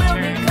end, you will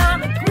become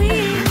a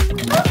queen.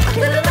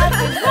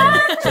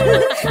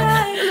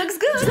 Looks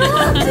good.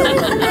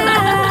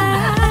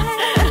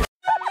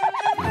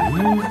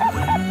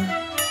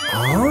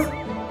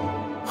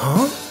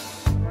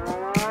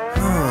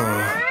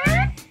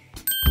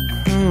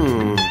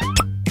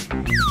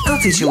 I'll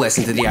teach you a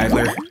lesson to the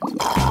idler.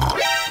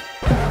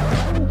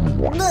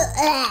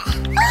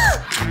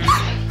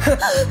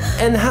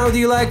 And how do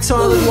you like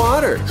toilet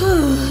water?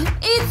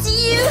 It's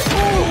you!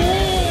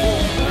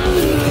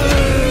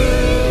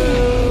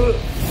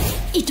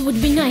 It would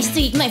be nice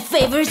to eat my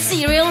favorite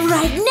cereal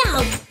right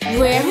now!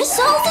 Where is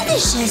all the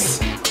dishes?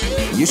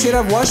 You should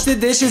have washed the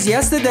dishes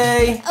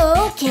yesterday.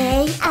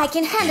 Okay, I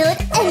can handle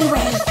it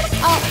anyway.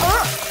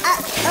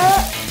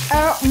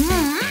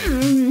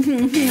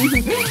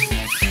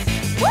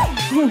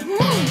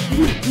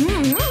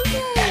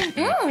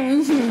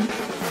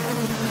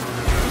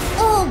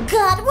 Oh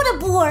God, what a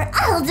bore!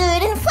 I'll do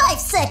it in 5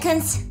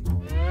 seconds.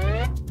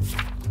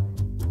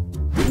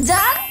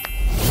 Done?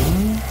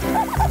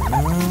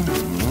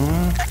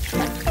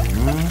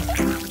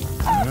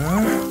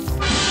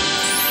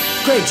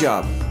 Great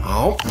job.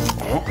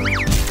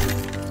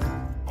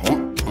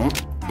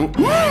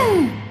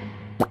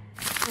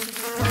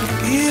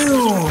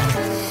 Ew!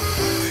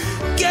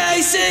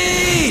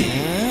 Casey!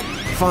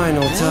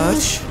 Final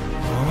touch.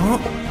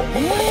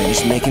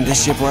 Finish making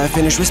this ship while I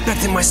finish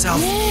respecting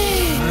myself.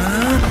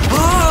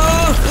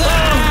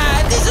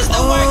 This is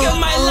the work of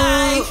my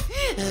life!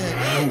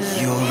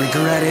 You'll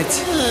regret it.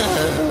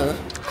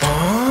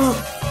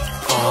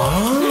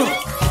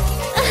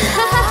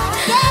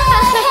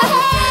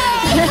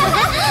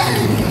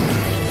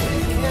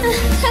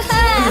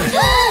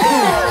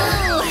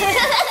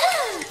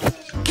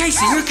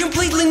 Casey, you're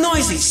completely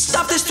noisy.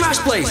 Stop this trash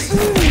place.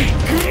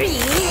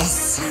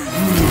 Chris.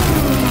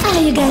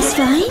 Are you guys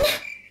fine?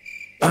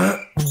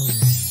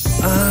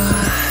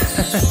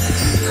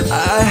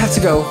 I have to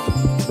go.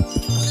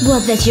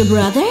 Was that your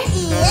brother?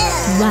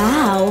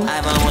 Wow.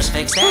 I've almost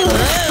fixed that.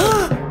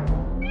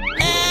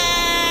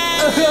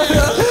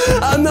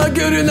 I'm not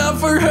good enough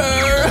for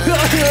her.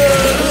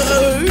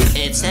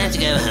 It's time to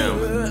go home.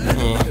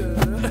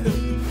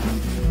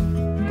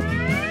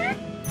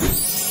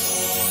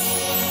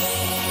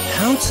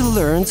 How to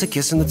learn to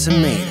kiss on the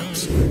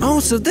tomatoes. Oh,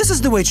 so this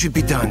is the way it should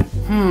be done.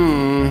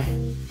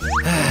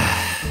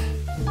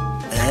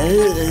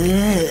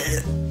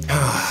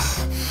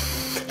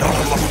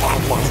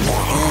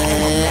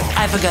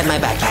 I forgot my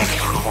backpack.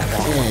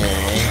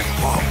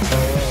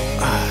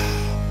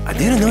 I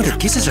didn't know that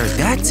kisses are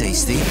that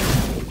tasty.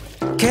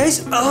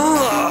 Casey?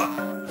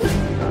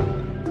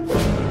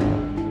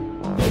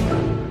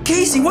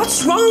 Casey,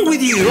 what's wrong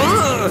with you?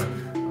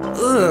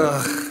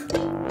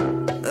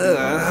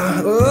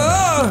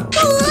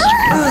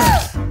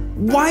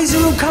 Why is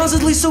your room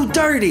constantly so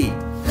dirty?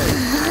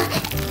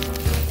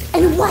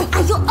 And why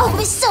are you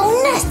always so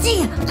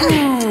nasty?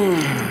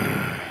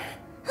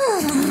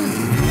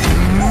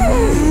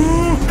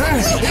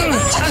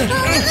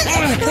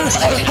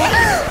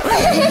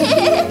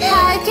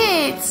 Hi,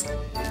 kids!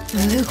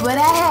 Look what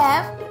I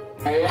have!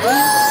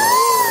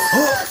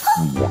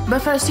 But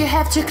first you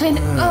have to clean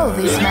all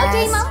this mess.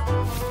 Okay, Mom.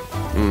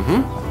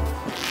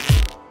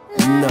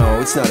 No,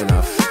 it's not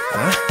enough.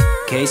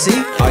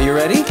 Casey, are you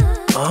ready?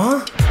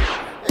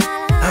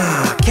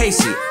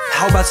 Casey,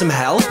 how about some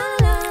help?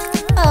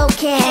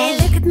 Okay. Hey,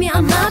 look at me,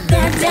 I'm up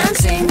there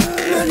dancing,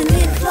 moving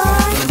the floor.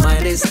 Your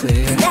mind is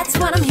clear. That's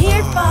what I'm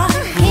here for,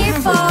 here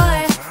for.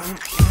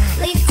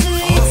 Live to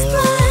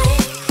explore.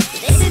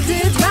 They say do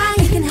it right,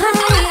 you can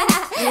hurry.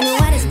 You know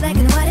what is black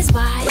and what is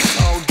white.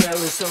 Oh,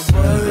 girl, it's so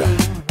boring.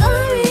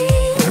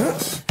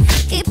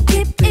 Keep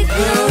it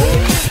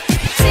going.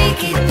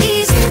 Take it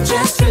easy,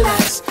 just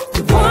relax.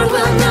 The world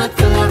will not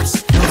collapse.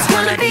 It's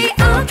gonna be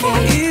okay.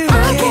 Ew,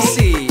 Okay.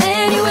 Casey.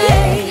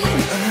 Anyway.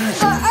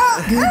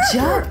 Good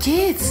job,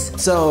 kids!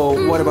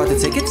 So, what about the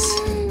tickets?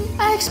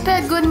 I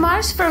expect good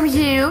marks from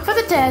you for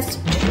the test.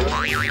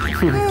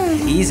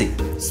 Easy.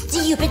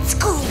 Stupid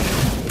school.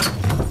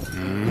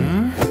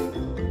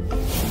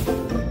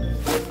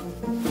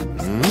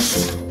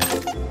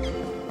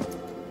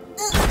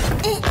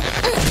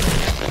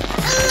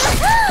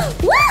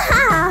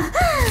 Wow!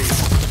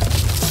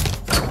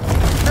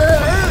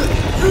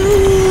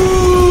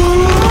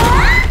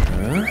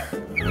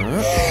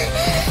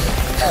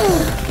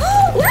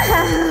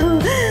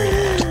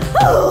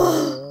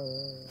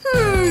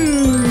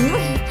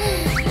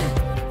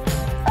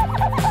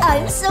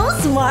 I'm so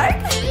smart.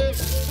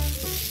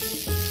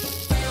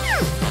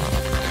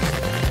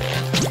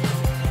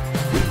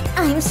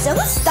 I'm so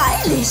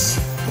stylish.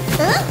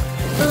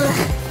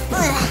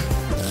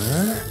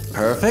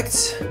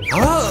 Perfect.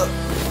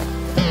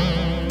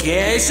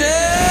 Casey!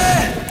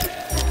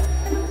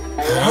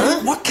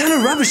 What kind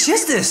of rubbish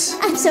is this?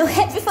 I'm so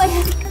happy for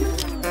you.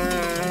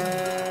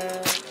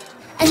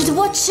 And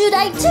what should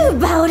I do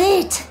about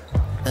it?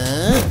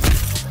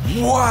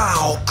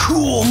 Wow,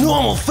 cool,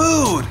 normal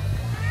food.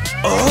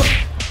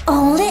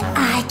 Only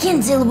I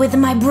can deal with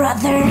my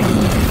brother.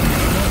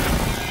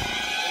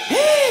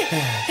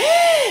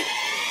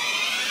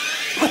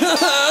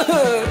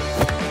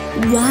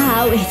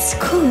 Wow, it's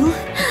cool.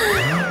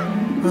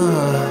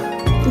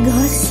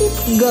 Gossip,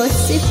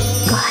 gossip,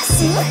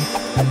 gossip.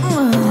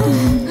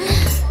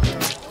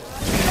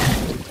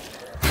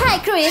 Hi,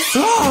 Chris.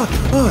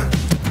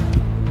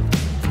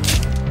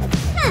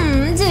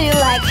 Do you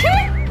like her?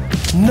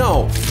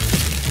 No.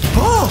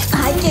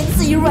 I can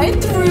see right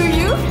through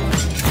you.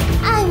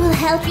 I will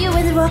help you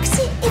with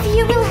Roxy if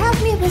you will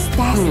help me with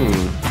that.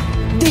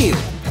 Deal.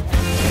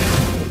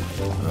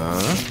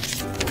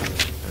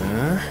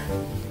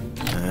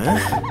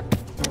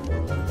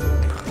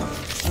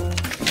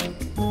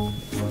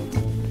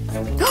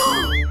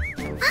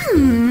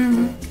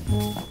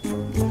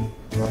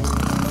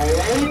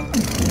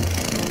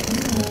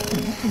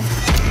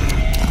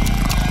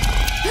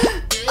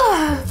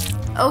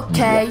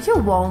 Okay, you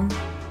won't.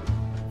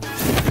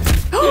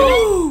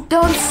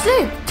 Don't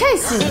sleep,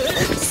 Casey.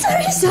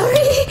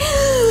 Sorry.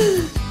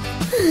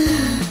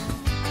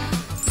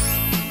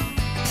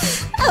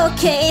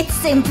 Okay, it's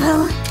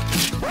simple.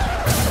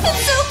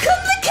 It's so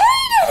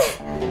complicated!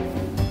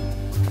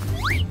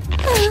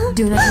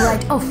 Do not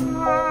write off.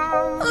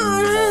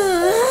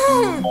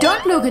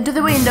 Don't look into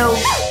the window.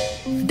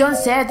 Don't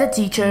stare at the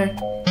teacher.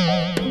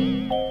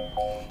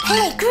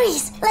 Hey,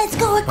 Chris, let's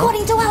go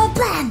according to our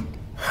plan.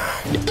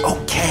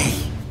 Okay.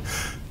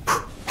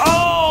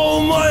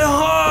 Oh, my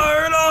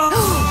heart!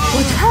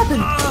 What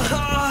happened?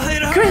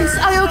 Chris,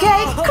 are you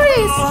okay?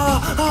 Chris!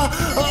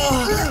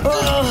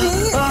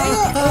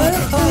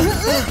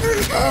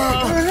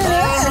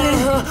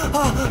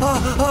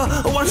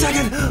 1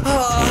 second.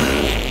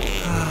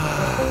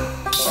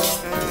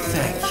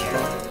 Thank you.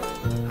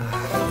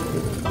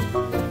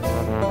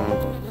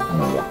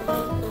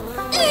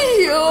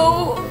 Ew.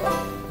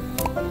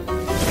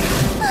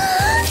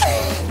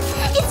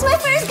 It's my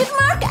first good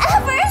mark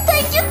ever.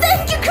 Thank you,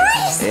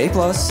 Chris. A+,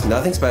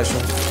 nothing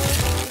special.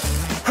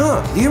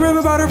 Huh, do you remember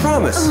about our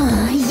promise?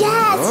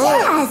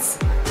 Yes.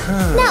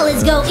 Now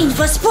let's go in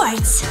for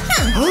sports.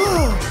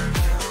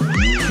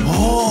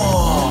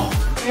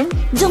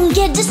 Don't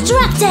get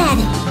distracted.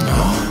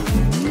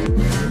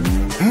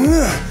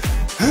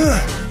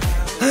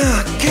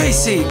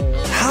 Casey,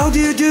 how do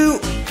you do?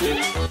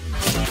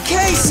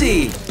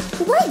 Casey!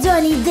 Why do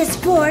I need this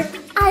sport?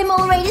 I'm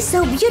already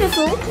so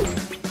beautiful.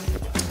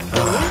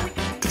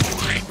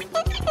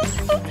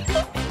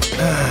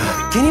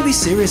 Can you be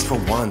serious for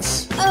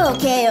once?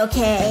 Okay.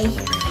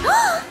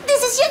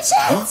 This is your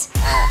chance.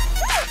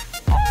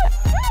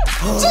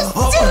 Just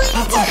do it.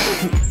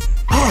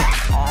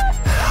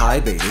 Hi,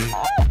 baby.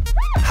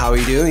 How are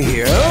you doing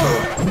here?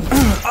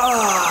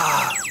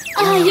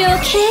 Are you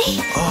okay?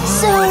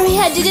 Sorry,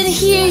 I didn't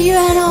hear you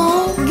at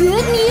all.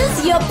 Good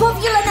news, you're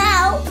popular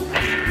now.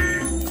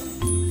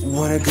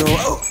 Wanna go?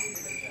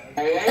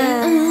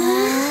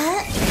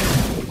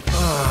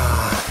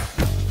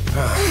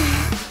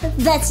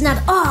 That's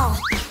not all.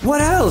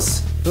 What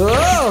else?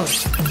 Oh!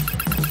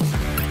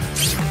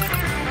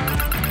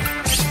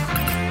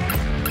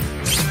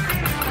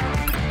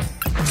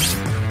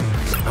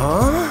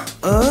 Huh?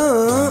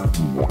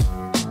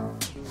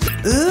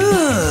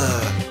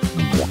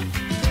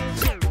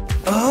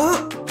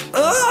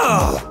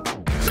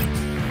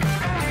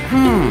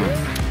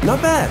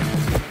 Not bad.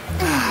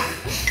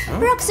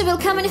 Roxy will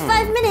come in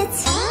 5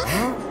 minutes.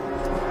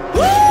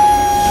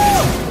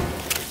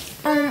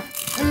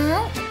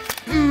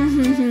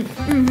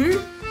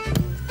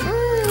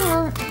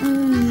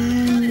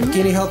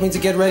 Can you help me to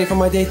get ready for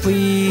my date,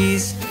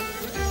 please?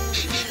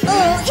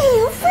 Oh,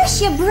 ew,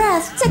 fresh your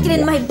breath. Take it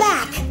in my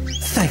back.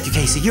 Thank you,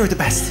 Casey. You're the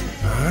best.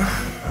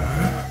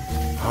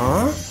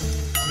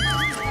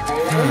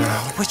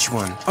 Which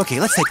one? Okay,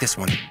 let's take this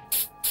one.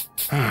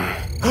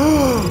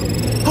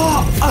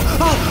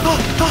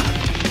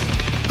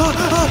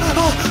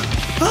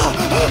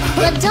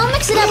 But don't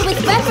mix it up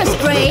with pepper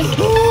spray.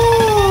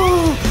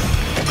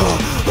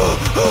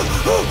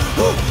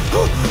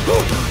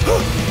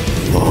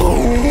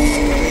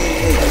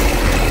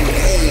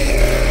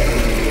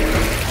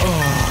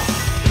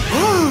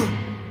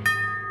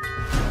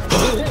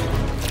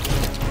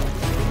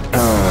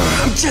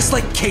 Just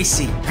like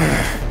Casey.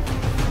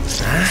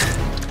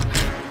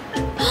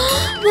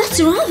 What's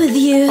wrong with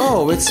you?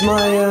 Oh, it's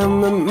my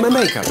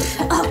makeup.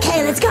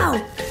 Okay, let's go.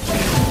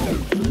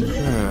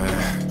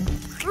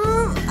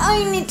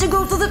 I need to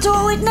go to the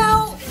toilet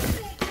now.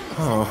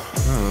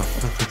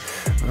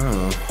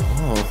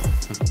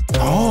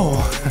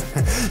 Oh,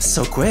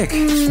 so quick.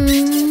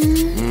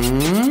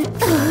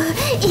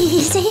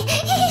 Easy.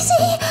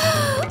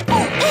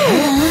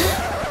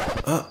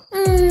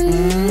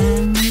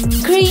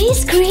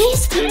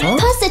 Chris,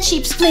 pass the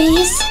chips,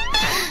 please.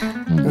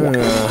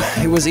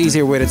 It was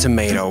easier with a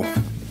tomato.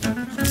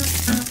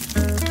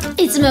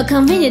 It's more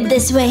convenient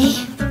this way.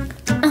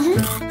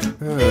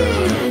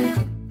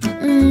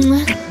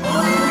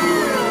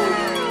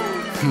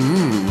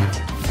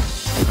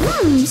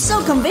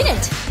 So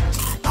convenient.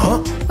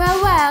 Huh?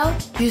 Well,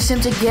 you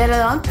seem to get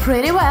along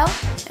pretty well.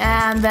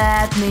 And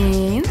that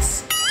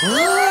means...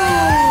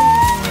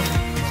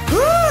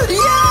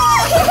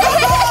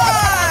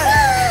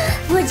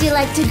 Would you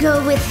like to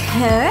go with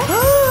her?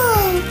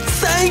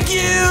 Thank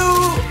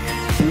you!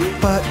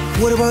 But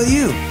what about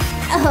you?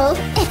 Oh,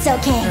 it's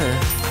okay.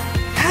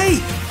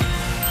 Hey!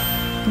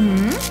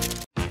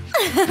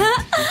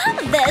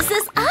 This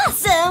is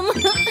awesome!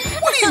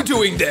 What are you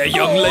doing there,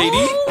 young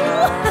lady?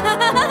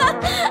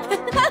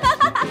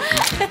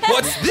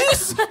 What's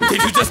this?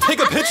 Did you just take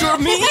a picture of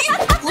me?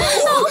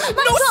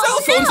 No cell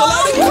phones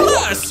allowed in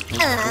class!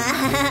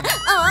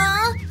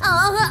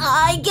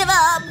 I give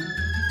up.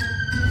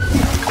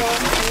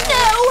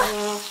 No!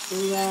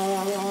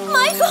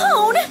 My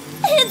phone!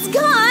 It's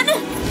gone!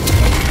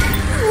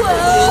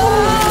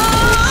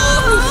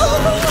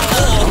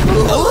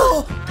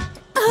 Whoa!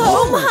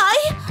 Oh my!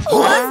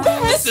 What's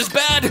this? This is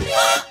bad!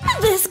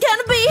 This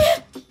can't be!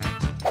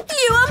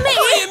 You and me! I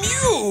am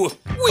you!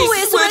 We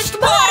switched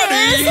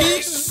bodies!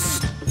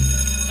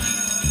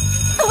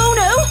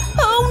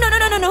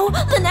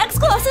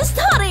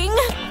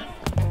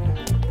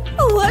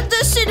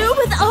 does she do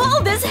with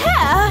all this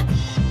hair?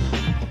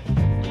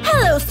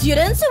 Hello,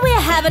 students. We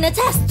are having a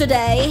test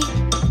today. So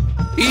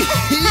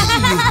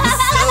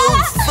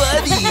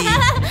funny!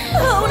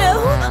 Oh no!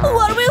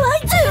 What will I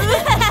do?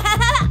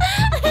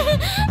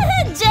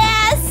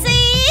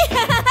 Jessie!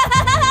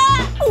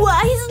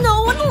 Why is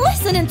no one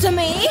listening to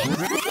me?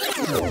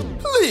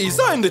 Please,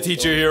 I'm the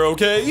teacher here,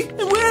 okay?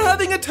 And we're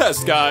having a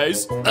test,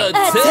 guys. A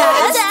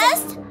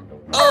test?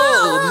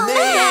 Oh,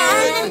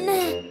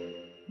 man!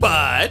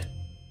 But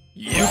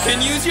you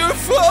can use your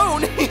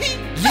phone!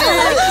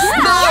 Yes!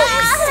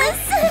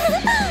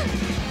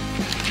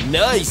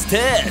 Nice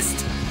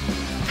test!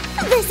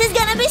 This is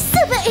gonna be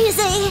super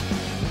easy!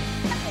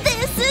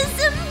 This is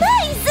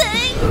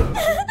amazing!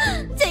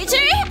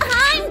 Teacher,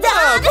 I'm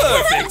done!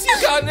 Oh, perfect! You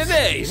got an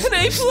A! An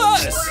A+!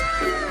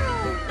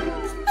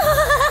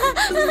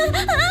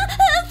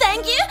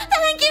 Thank you!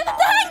 Thank you!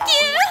 Thank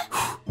you!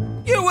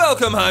 You're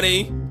welcome,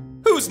 honey!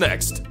 Who's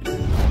next?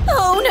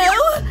 Oh no!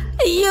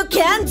 You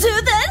can't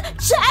do that!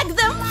 Check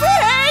them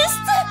first!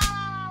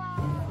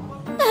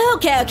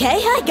 Okay,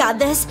 I got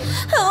this.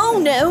 Oh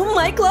no,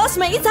 my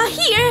classmates are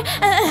here.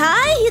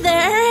 Hi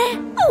there.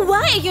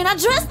 Why are you not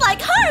dressed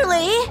like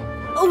Harley?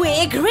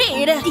 We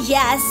agreed.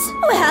 Yes.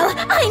 Well,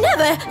 I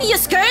never. Your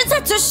skirts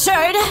are too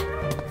short.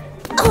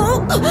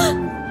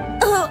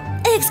 Oh,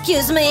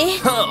 excuse me.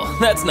 Oh,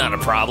 that's not a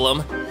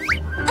problem.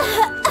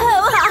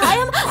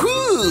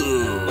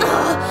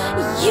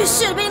 You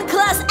should be in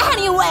class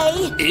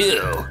anyway.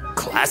 Ew.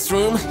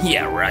 Classroom?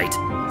 Yeah, right.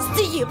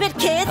 Stupid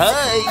kids!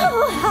 Hi!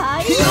 Oh,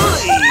 hi!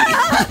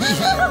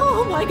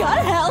 Oh my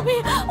god, help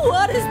me!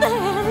 What is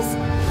this?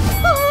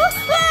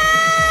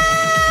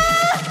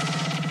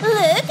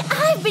 Look,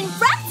 I've been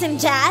practicing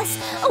jazz.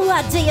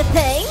 What do you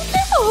think?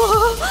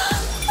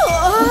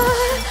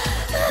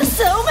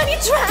 So many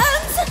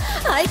drums!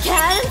 I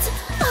can't!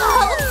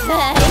 I'll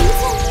faint!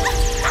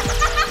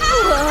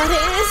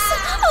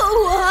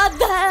 What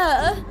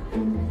the?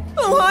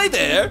 Oh, hi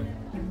there!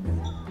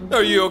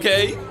 Are you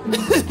okay?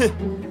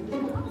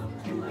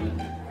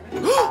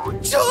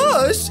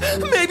 Josh!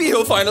 Maybe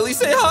he'll finally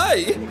say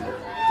hi!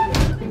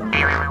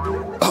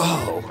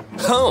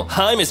 Oh,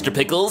 hi, Mr.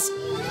 Pickles.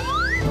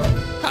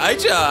 Hi,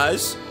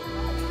 Josh.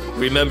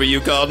 Remember you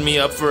called me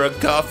up for a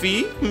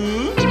coffee?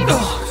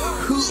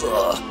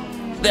 Oh,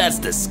 that's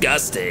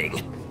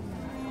disgusting.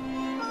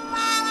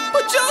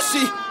 But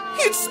Joshy,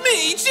 it's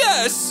me,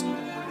 Jess!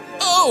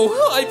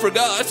 Oh, I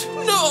forgot.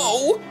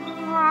 No!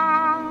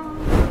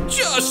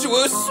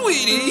 Joshua,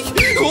 sweetie!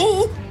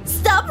 Oh.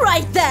 Stop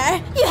right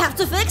there! You have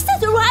to fix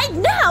it right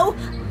now!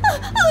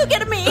 Look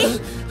at me!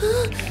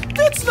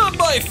 That's not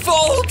my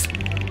fault!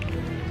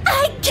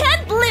 I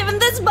can't live in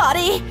this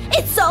body!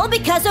 It's all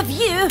because of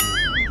you!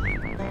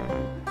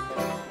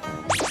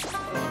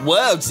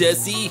 Wow,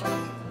 Jessie!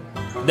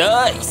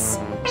 Nice!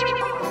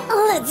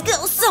 Let's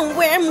go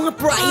somewhere more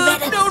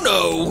private!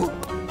 No!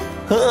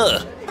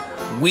 Huh.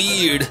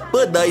 Weird,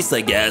 but nice,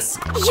 I guess.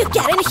 You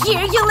get in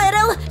here, you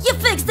little! You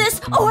fix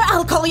this, or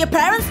I'll call your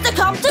parents to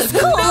come to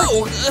school!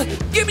 No!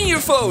 Give me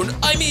your phone!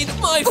 I mean,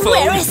 my phone!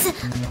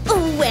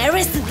 Where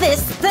is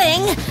this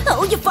thing?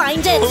 Oh, you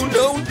find it! Oh,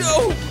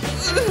 no!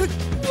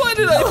 Why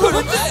did I put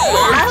it there?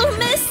 Well,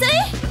 Missy!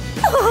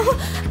 Oh,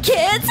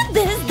 kids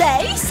these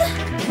days!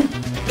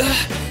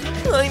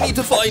 I need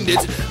to find it.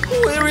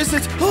 Where is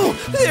it? Oh,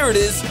 there it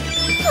is.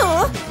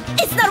 Oh,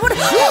 it's not what...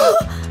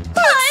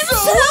 I'm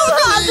so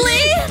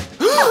ugly!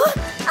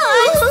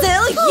 I'm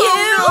still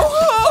you!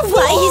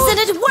 Why isn't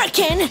it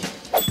working?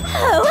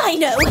 Oh, I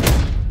know.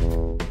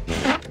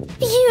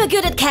 You're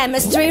good at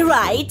chemistry,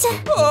 right?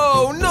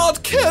 Oh,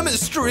 not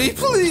chemistry,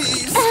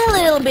 please! A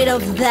little bit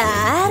of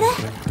that.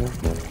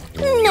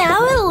 Now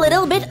a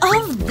little bit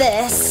of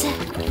this.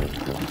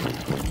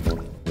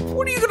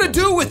 What are you gonna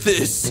do with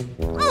this?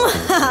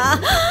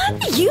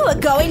 You are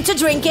going to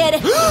drink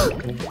it.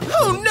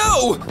 Oh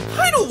no!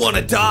 I don't want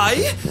to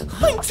die!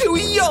 I'm too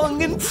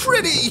young and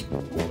pretty!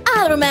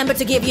 I'll remember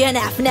to give you an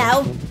F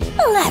now.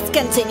 Let's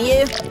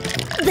continue.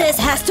 This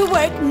has to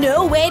work.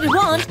 No, wait, it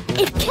won't.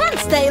 It can't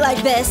stay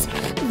like this.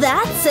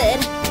 That's it.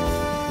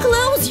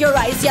 Close your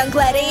eyes, young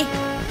lady.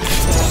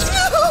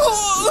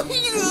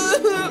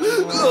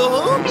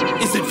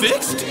 Is it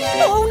fixed?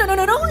 Oh, no,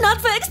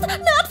 not fixed.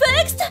 Not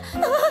fixed.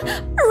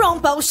 Wrong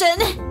potion.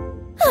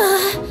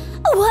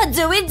 What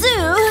do we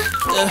do?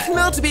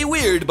 Not to be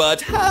weird,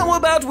 but how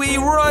about we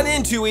run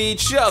into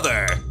each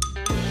other?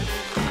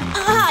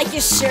 Are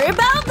you sure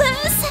about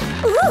this?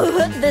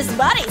 Ooh, this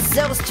body's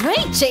so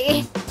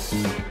stretchy.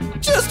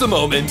 Just a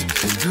moment.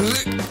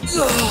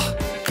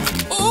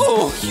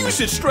 Oh, you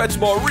should stretch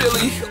more,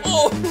 really.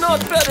 Oh, not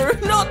better.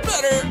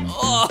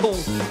 Oh.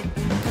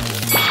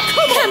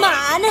 Come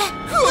on.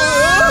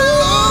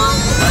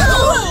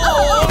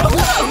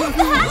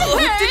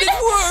 Did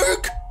it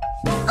work?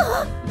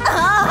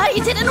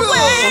 It didn't work.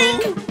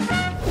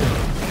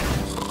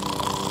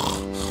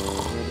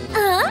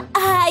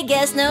 I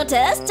guess no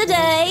test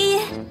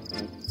today.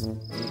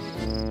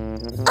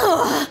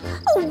 Oh,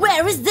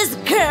 where is this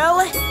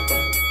girl?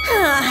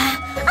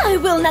 I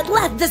will not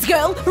let this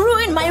girl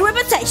ruin my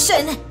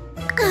reputation.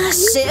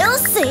 She'll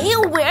see.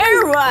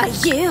 Where are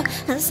you?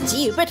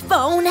 Stupid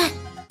phone.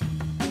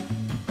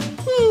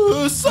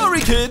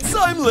 Sorry, kids,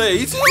 I'm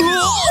late.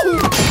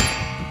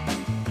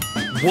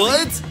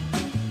 What?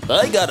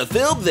 I gotta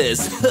film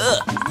this.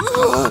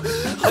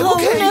 I'm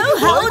okay. No,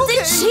 how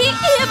did she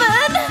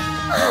even?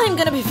 I'm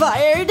gonna be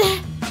fired.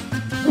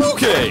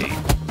 Okay.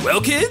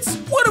 Well, kids,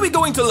 what are we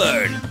going to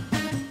learn?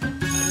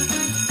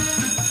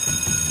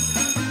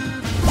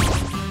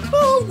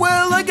 Oh,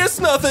 well, I guess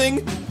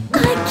nothing.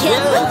 I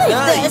can't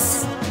believe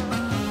this.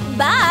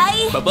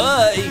 Bye.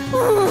 Bye-bye.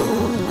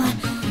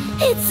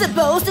 It's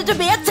supposed to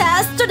be a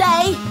test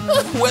today.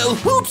 Well,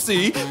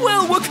 oopsie.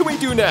 Well, what can we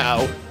do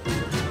now?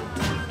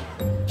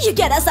 You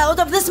get us out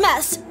of this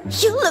mess.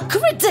 You look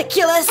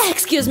ridiculous.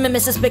 Excuse me,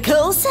 Mrs.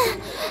 Pickles.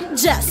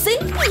 Jessie,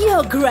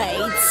 you're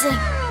great.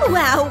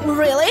 Wow,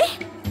 really?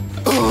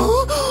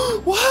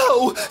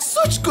 Wow,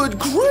 such good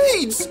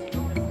grades.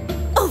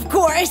 Of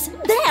course,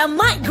 they are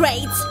my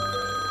grades.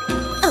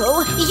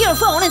 Oh, your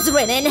phone is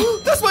ringing.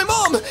 That's my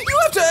mom. You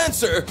have to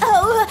answer.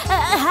 Oh,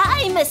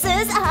 hi,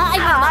 Mrs. Hi,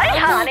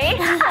 honey.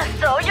 I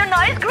saw your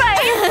nice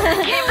grades.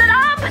 Keep it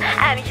up,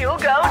 and you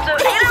go to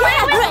Italy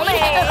with me.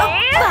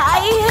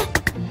 Bye.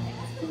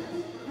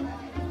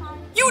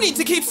 You need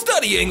to keep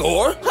studying,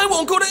 or I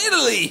won't go to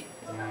Italy.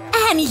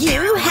 And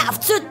you have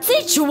to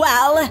teach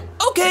well.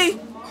 Okay,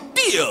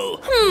 deal.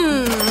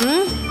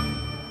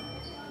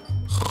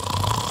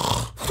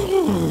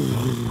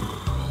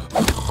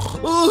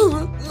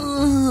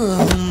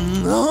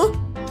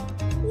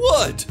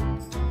 What?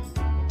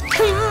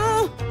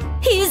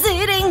 He's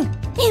eating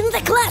in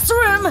the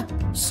classroom.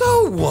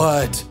 So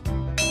what?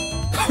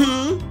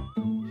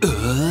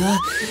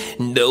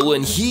 No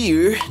one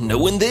here, no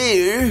one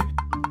there.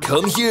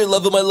 Come here,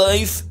 love of my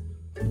life.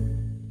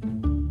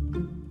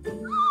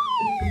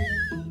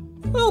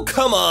 Oh,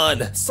 come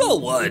on. So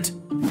what?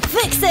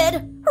 Fix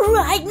it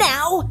right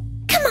now.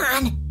 Come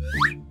on.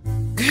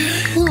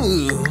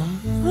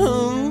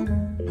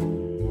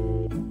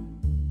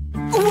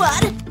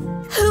 What?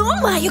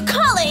 Whom are you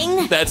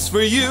calling? That's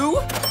for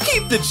you.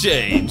 Keep the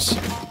change.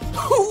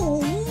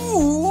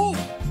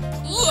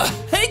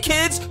 Hey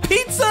kids,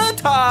 pizza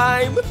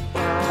time!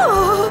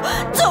 Oh,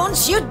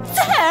 don't you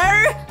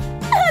dare!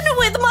 And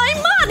with my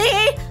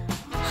money!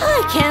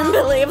 I can't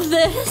believe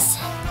this.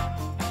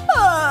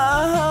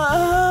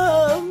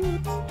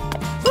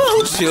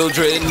 Oh,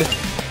 children.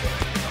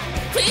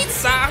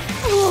 Pizza!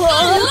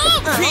 I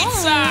love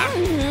pizza!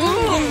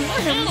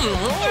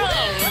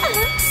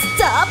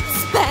 Stop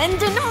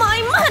spending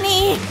my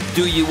money!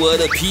 Do you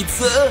want a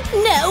pizza?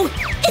 No,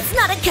 it's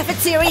not a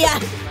cafeteria.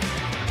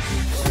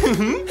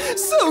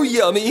 So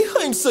yummy.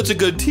 I'm such a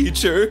good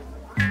teacher.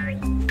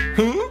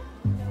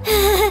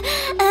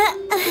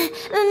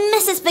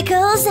 Mrs.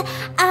 Pickles,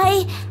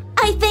 I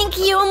think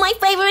you're my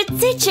favorite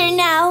teacher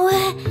now.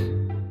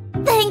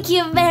 Thank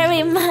you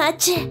very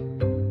much.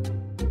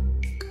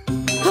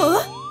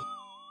 Huh?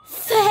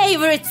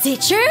 Favorite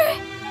teacher?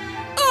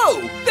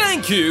 Oh,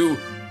 thank you,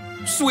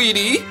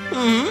 sweetie.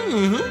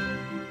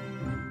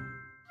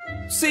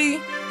 See,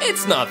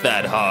 it's not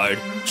that hard.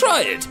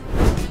 Try it.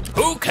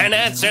 Who can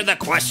answer the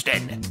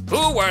question?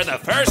 Who were the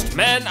first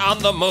men on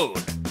the moon?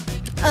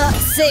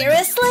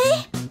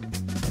 Seriously?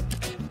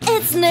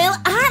 It's Neil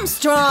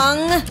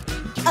Armstrong.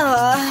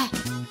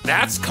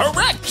 That's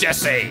correct,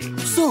 Jesse.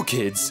 So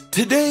kids,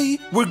 today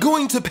we're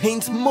going to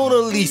paint Mona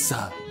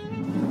Lisa.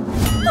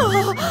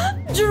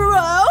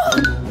 Draw?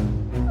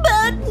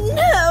 But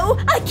no,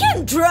 I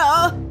can't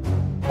draw.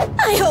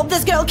 I hope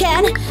this girl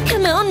can.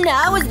 Come on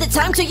now, is the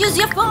time to use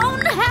your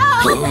phone.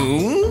 Help!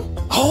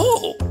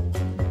 Oh!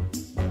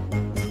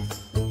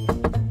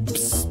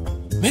 Psst.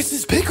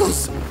 Mrs.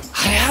 Pickles,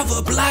 I have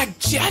a black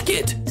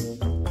jacket.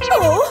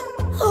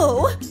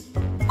 Oh,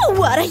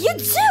 what are you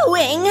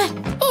doing?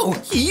 Oh,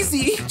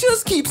 easy.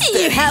 Just keep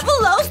steady. You have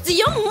lost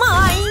your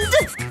mind.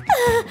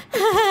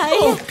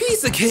 Oh,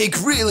 piece of cake,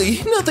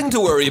 really. Nothing to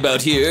worry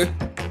about here.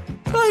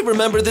 I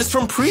remember this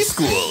from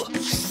preschool.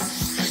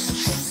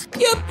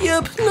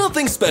 Yep,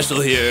 nothing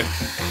special here.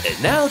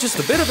 And now just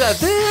a bit of that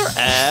there,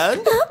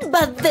 and...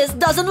 But this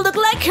doesn't look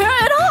like her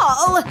at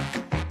all.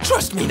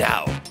 Trust me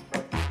now.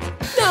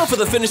 Now for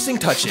the finishing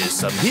touches.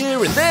 Some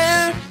here and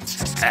there.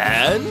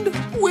 And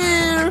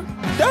we're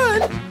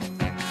done.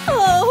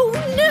 Oh,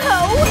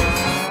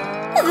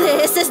 no.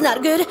 This is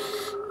not good.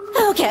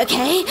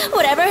 Okay,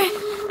 whatever.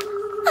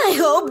 I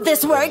hope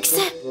this works.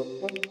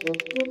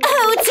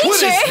 Oh,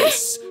 teacher! What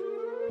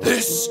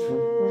is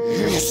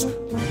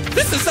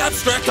this is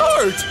abstract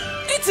art!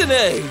 It's an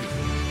A!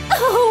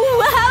 Oh,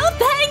 wow,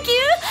 thank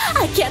you!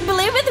 I can't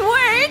believe it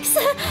works!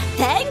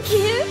 Thank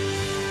you!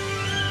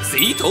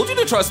 See, told you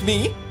to trust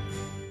me!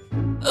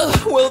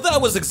 Well,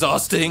 that was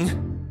exhausting.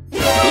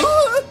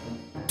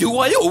 Do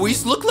I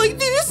always look like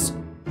this?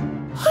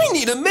 I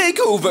need a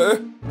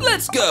makeover!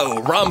 Let's go!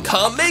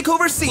 Rom-com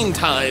makeover scene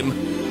time!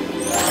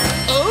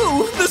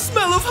 Oh, the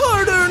smell of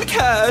hard-earned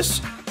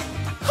cash!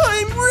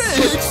 I'm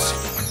rich!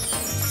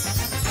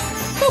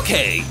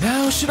 Okay,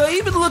 now should I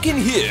even look in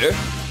here?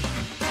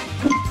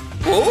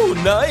 Oh,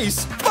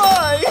 nice!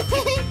 Bye!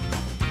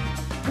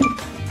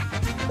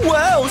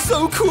 Wow,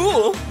 so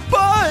cool!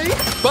 Bye!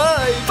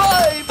 Bye,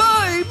 bye,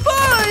 bye,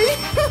 bye!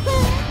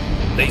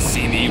 They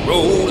see me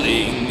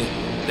rolling,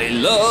 they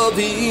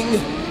loving,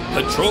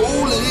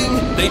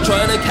 patrolling, they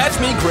trying to catch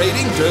me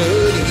grading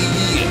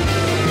dirty.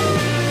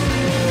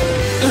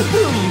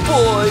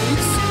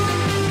 Boys!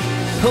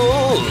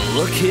 Oh,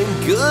 looking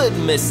good,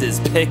 Mrs.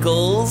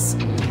 Pickles.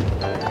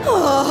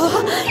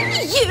 Oh,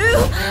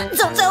 you!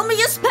 Don't tell me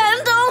you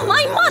spent all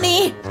my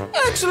money!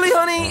 Actually,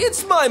 honey,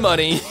 it's my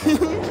money.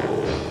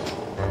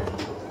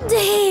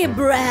 Deep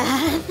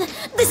breath.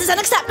 This is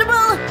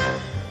unacceptable.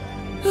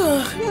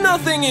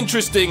 Nothing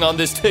interesting on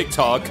this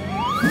TikTok.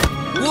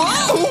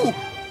 Whoa!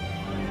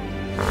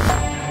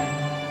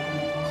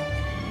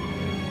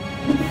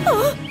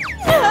 Oh,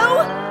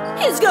 no!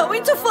 He's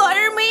going to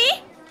fire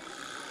me?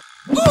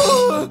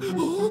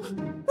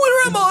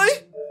 Where am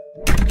I?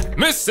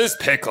 Mrs.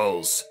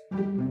 Pickles,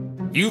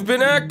 you've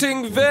been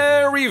acting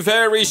very,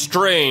 very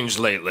strange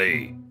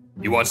lately.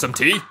 You want some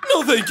tea?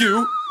 No, thank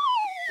you.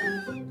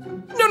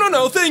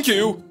 No, thank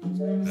you.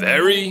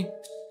 Very,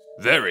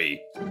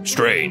 very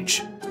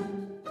strange.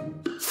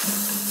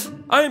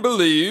 I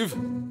believe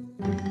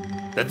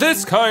that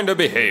this kind of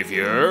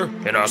behavior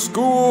in our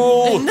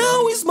school... And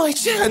now is my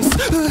chance.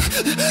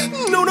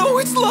 No,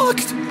 it's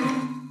locked.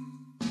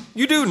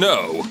 You do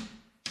know.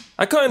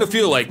 I kind of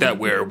feel like that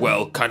we're,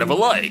 well, kind of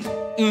alike.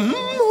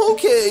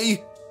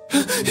 Okay.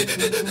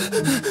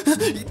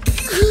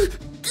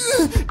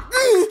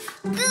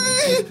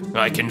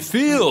 I can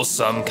feel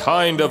some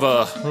kind of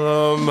a,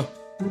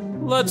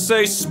 let's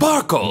say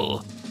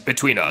sparkle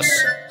between us.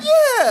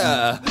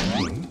 Yeah.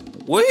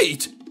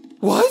 Wait,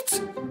 what?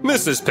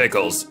 Mrs.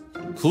 Pickles,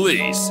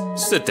 please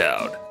sit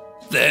down.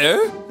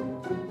 There?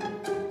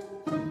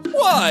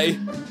 Why?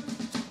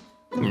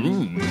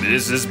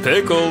 Mrs.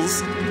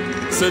 Pickles,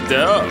 sit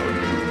down.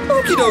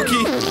 Okie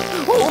dokie.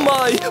 Oh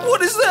my,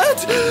 what is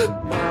that?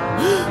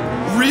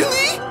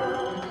 Really?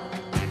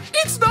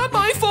 It's not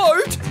my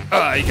fault.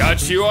 I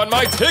got you on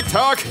my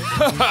TikTok.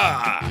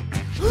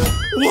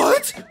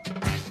 What?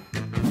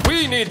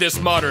 We need this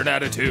modern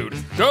attitude.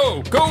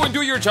 Go and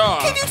do your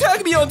job. Can you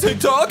tag me on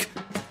TikTok?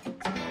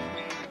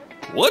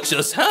 What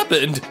just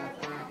happened?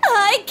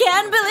 I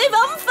can't believe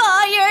I'm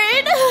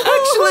fired!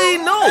 Actually,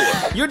 no!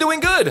 You're doing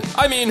good!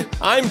 I mean,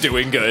 I'm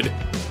doing good.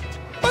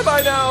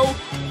 Bye-bye now!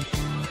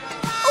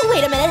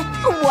 Wait a minute,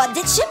 what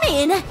did she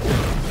mean?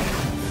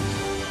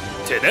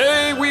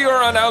 Today we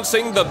are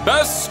announcing the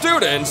best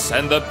students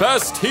and the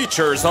best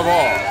teachers of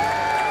all.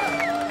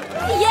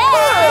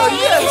 Yay!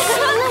 Yes!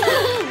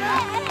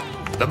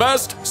 The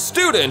best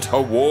student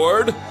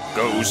award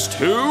goes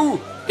to...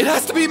 It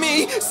has to be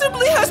me!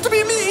 Simply has to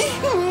be me!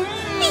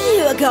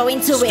 You're going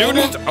to win.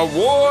 Student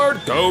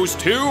award goes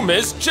to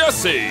Miss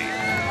Jessie.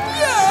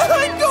 Yeah,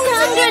 I'm going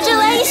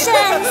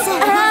Congratulations!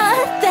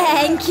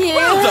 Thank you.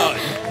 Well done.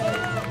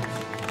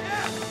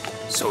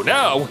 So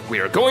now we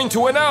are going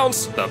to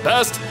announce the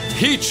best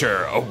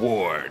teacher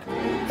award.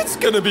 It's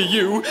gonna be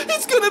you!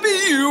 It's gonna be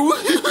you!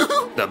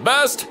 The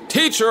best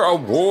teacher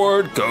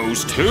award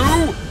goes to...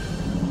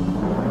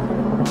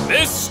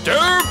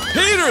 Mr.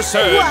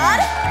 Peterson!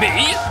 What?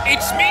 Me?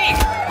 It's me!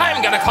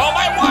 I'm gonna call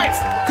my wife!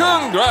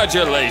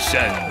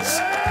 Congratulations!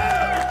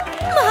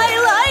 My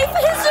life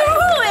is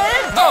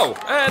ruined! Oh,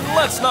 and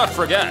let's not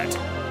forget,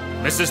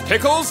 Mrs.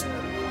 Pickles,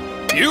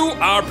 you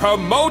are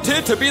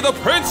promoted to be the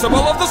principal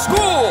of the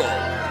school!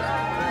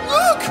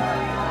 Look!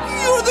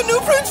 You're the new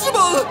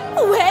principal!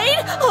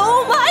 Wait,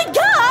 oh my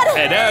god!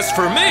 And as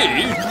for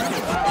me,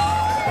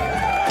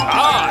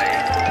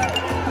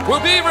 I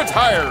will be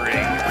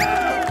retiring.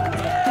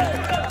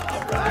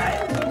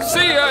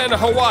 See ya in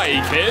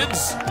Hawaii,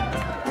 kids!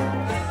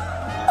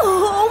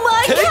 Oh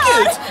my Take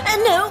god! it!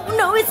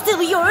 No, it's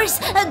still yours.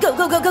 Go.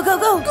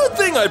 Good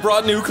thing I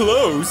brought new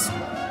clothes.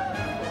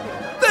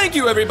 Thank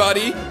you,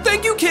 everybody.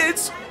 Thank you,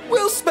 kids.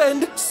 We'll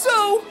spend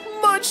so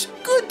much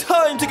good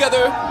time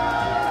together.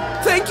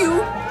 Thank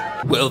you.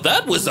 Well,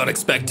 that was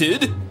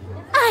unexpected.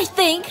 I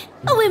think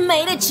we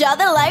made each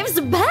other's lives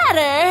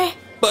better.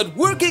 But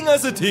working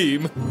as a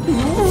team.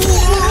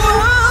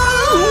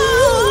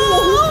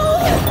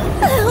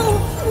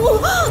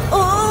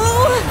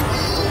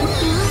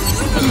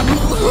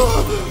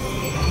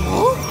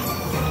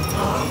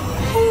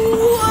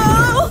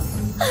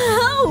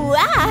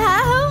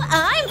 Wow,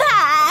 I'm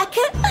back!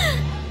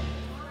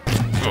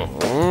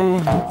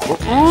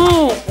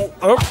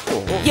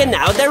 You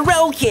know the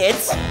role,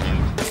 kids.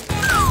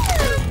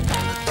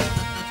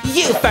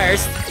 You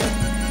first.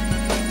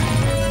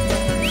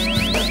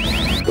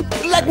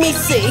 Let me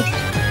see.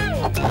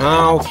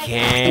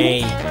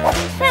 Okay.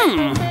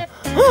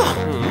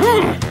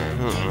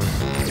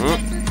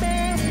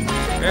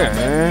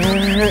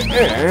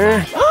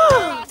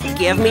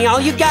 Give me all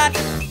you got.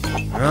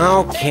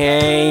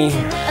 Okay.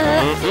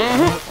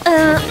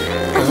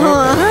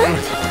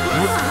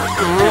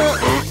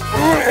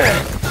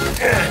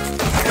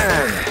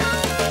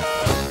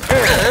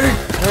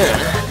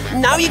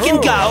 Now you can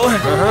go.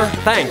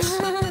 Thanks.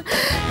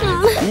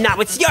 Now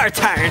it's your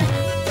turn.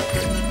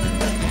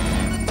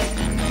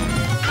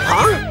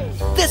 Huh?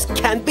 This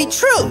can't be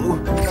true.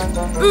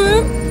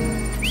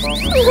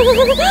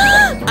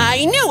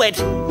 I knew it.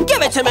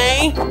 Give it to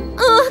me.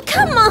 Oh,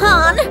 come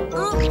on.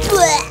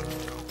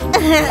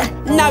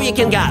 Now you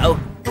can go.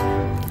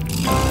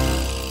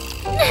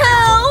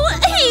 No,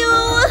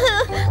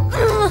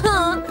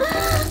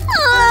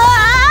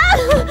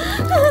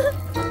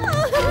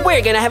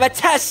 We're gonna have a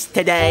test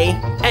today,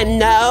 and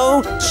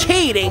no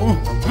cheating.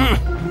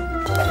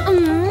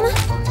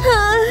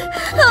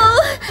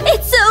 Oh,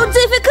 it's so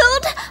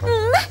difficult.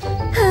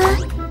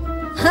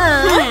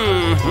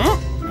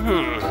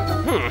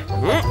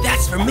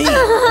 That's for me.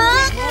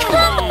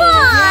 Come on.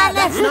 Yeah,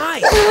 that's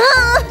nice.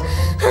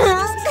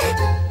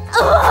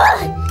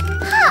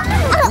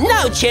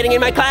 No cheating in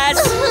my class.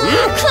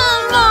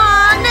 Come on.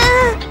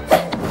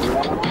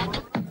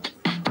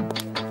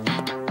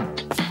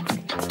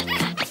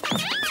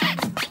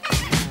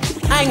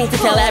 I need to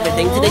tell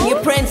everything to the new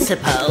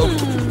principal.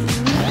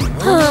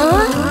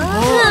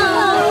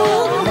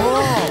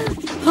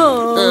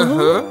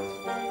 Oh,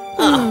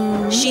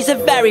 she's a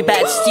very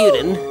bad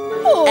student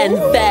and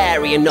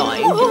very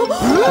annoying.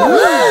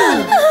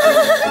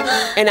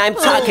 And I'm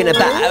talking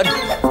about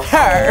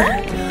her.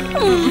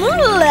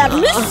 Let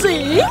me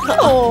see.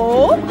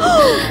 Oh.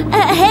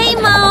 Hey,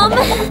 Mom.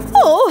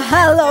 Oh,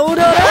 hello,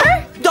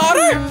 daughter.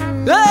 Daughter?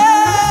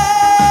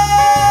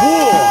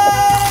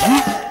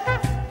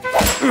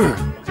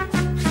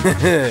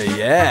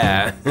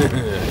 Yeah.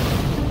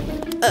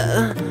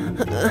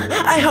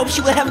 I hope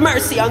she will have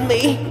mercy on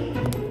me.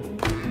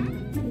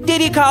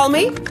 Did you call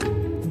me?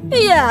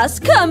 Yes,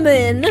 come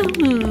in.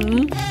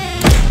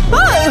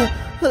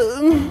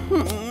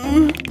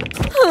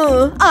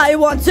 I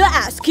want to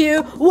ask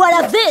you, what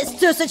are these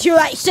two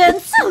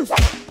situations?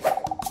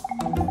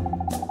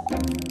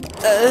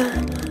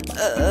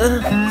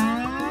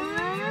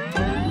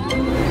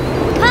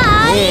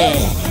 Hi.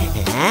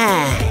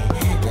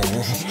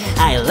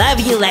 I love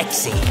you,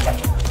 Lexi.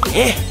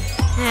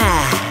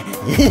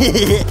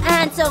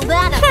 And so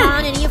Vanna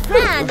and your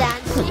friend,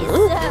 and she's so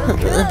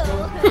cool.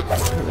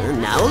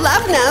 No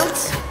love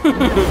notes.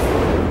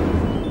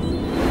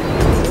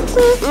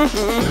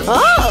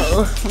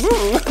 Oh.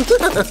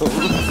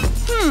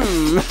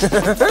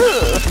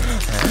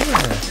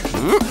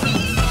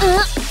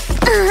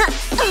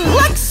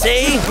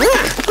 Lexi.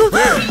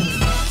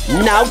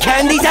 No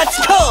candies at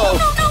school.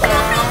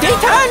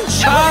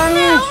 Detention.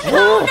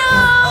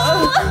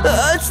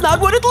 It's not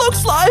what it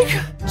looks like.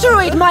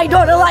 Treat my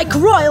daughter like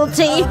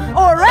royalty,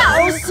 or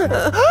else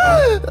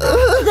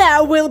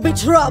there will be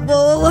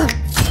trouble.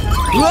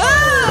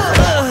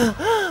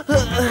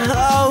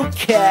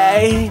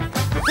 Okay.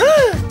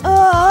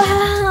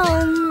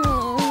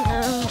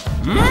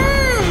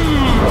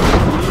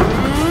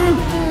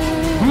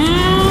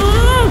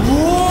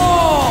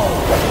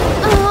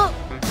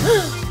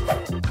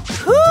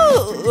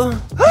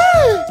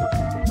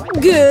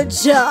 Good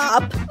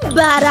job,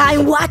 but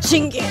I'm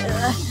watching you.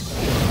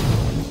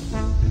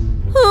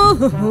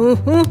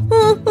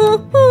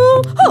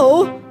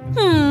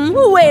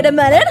 Wait a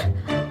minute.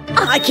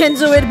 I can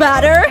do it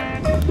better.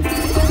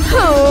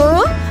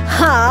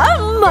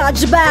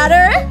 Much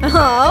better.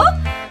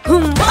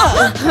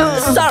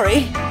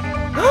 Sorry.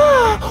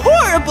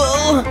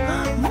 Horrible.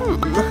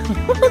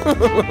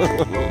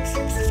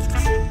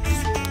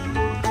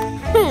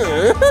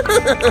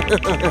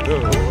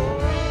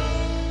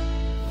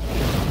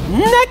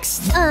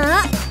 Next.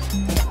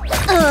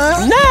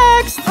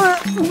 Next.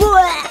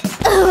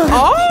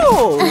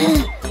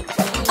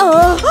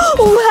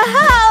 Oh,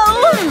 wow.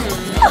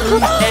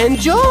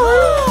 Enjoy.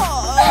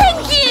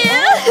 Thank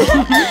you.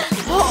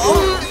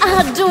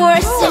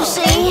 Adore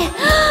sushi.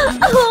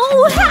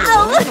 Oh,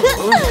 wow.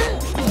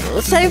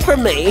 Same for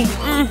me.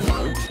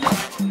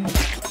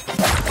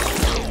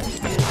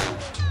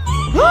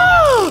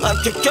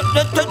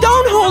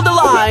 Don't hold the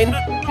line.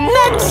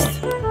 Next.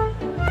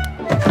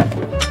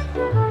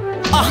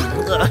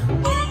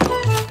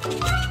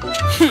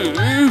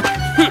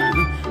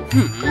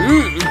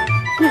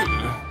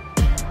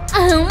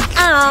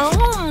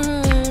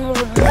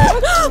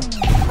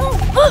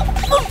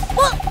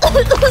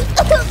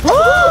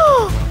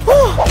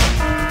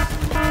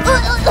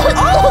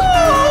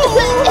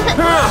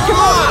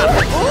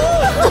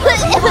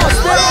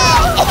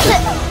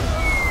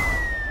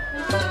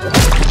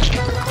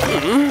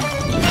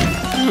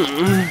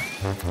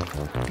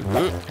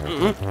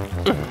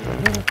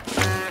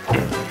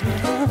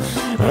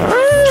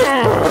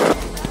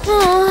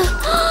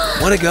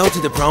 Want to go to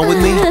the prom with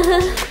me?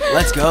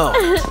 Let's go.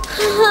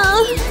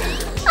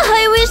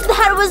 I wish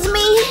that was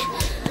me.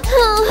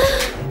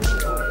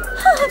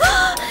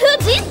 Who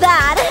did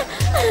that?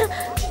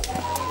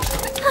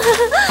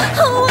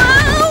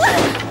 Wow!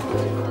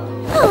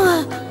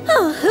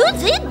 Who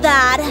did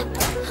that?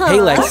 Hey,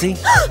 Lexi.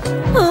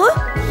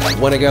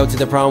 Want to go to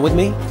the prom with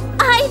me?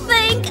 I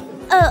think...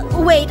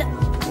 wait.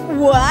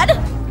 What?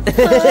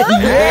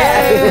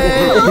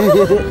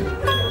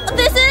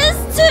 This is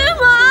too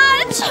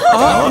much!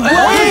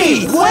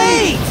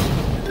 Wait!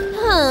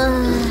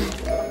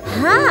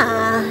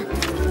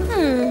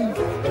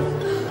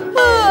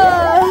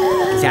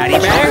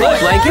 Teddy bear?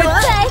 Blanket?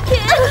 Take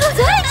it!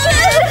 Take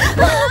it!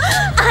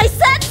 I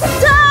said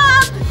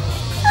stop!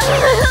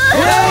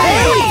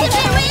 Hey!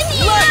 Leave me!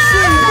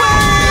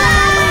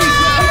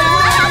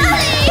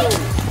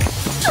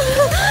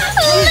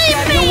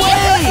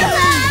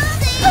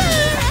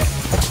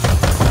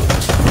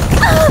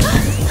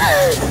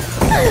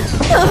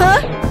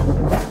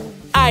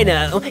 I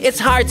know, it's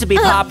hard to be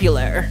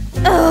popular.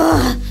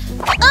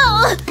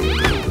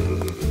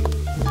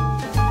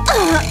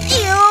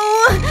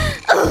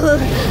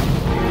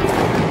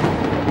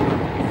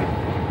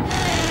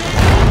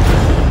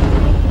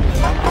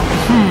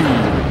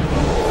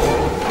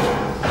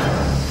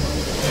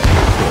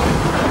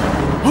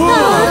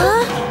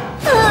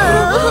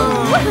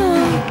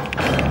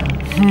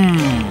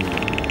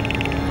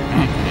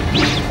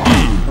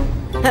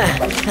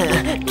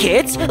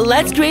 Kids,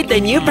 let's greet the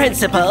new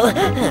principal.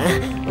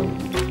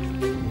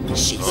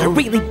 She's a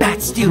really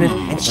bad student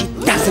and she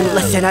doesn't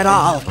listen at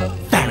all.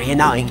 Very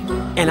annoying.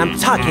 And I'm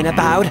talking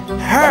about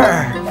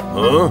her.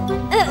 Huh?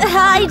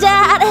 Hi,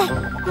 Dad.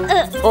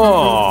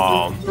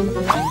 Oh.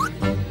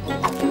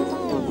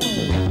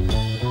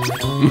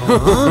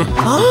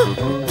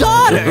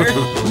 Daughter!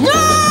 No!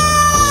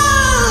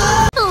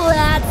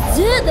 Let's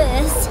do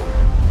this.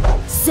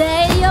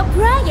 Say your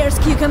prayers,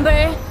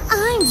 Cucumber.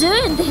 I'm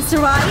doing this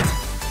right.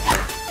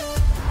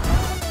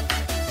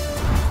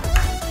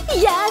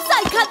 Yes,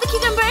 I got the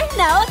cucumber.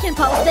 Now I can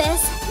post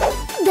this.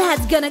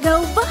 That's gonna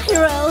go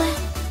viral.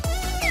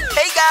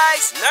 Hey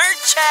guys, nerd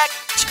check!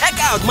 Check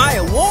out my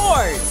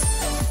awards!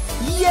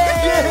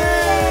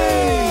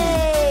 Yay!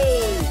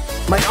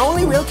 My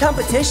only real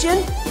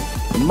competition?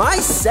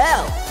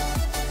 Myself!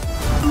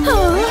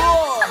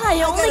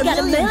 I only got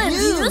a million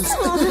views.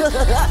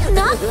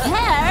 Not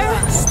fair.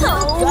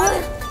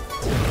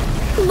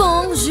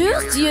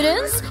 Bonjour,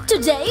 students.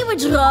 Today we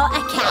draw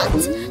a cat.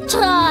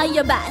 Try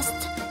your best.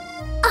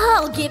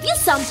 I'll give you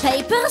some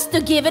papers to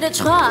give it a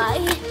try.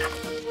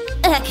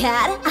 A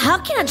cat? How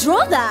can I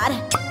draw that?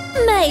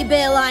 Maybe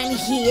a line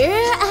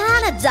here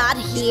and a dot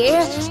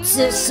here,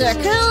 2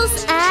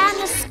 circles and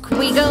a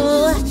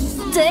squiggle.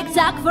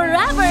 Tick-tock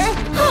forever.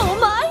 Oh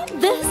my,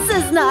 this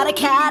is not a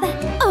cat.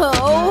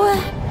 Oh.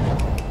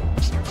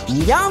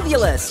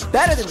 Yumulous!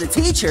 Better than the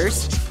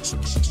teachers.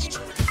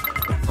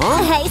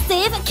 Huh? Hey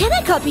Steve, can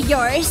I copy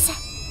yours?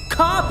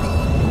 Copy?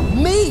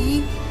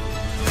 Me?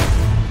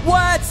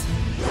 What?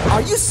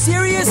 Are you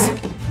serious?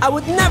 I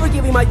would never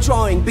give you my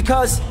drawing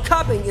because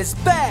copying is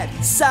bad,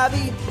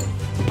 savvy?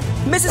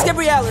 Mrs.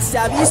 Gabriella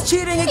Savvy is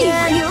cheating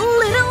again! You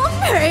little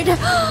nerd!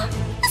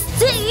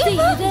 Steve,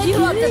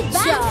 you are the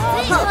best!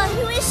 I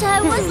wish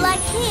I was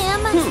like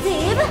him.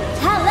 Steve,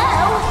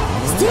 hello?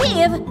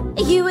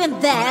 Steve, you in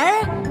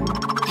there?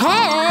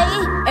 Hey,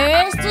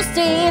 here's to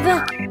Steve.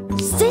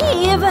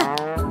 Steve!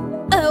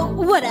 Oh,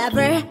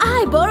 whatever.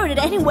 I borrowed it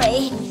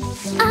anyway.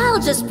 I'll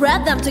just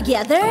spread them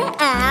together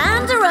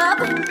and rub.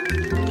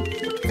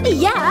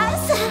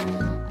 Yes!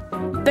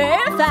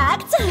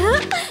 Perfect!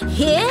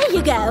 Here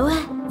you go.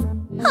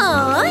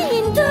 Oh,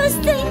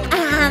 interesting.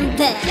 And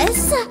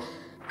this?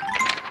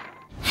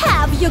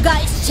 Have you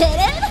guys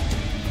cheated?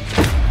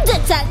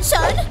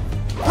 Detention!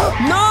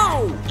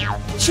 No!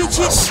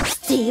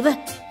 Steve,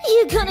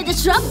 you're gonna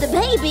disrupt the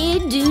baby.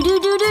 Do.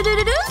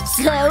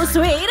 So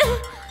sweet.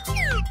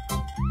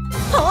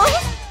 Oh,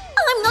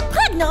 I'm not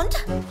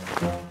pregnant.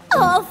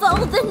 Oh,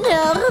 for the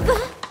nerve.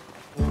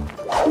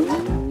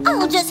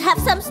 I'll just have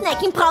some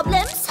snacking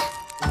problems.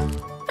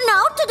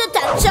 Now to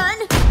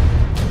detention.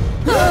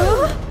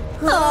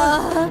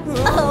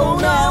 Oh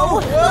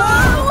no!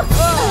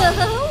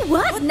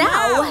 What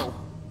now?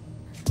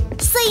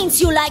 Since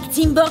you like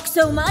teamwork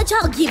so much,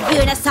 I'll give you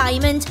an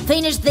assignment.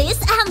 Finish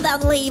this and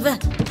then leave.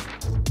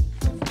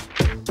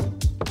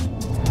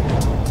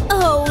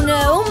 Oh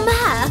no,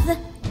 math!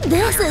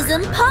 This is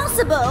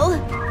impossible!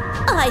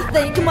 I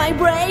think my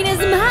brain is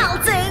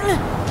melting!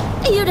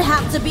 You'd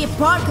have to be a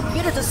smart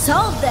computer to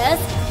solve this,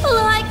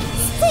 like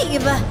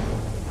Steve!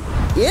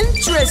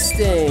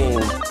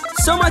 Interesting!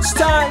 So much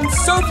time,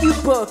 so few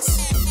books!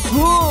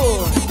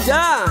 Ooh,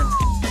 done!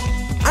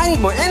 I need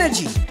more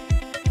energy!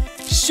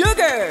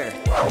 Sugar!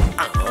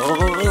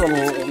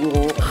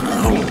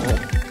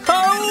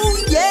 Oh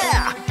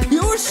yeah!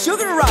 Pure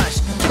sugar rush!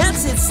 Can't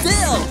sit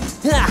still!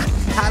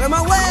 Out of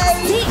my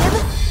way!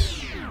 Steve!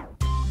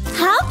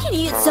 How can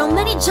you eat so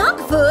many junk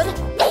food?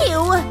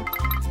 Ew!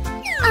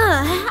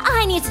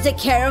 I need to take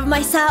care of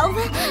myself.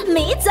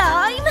 Me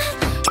time!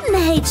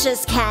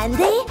 Nature's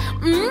candy.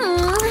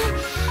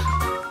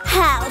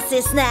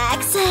 Healthy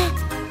snacks.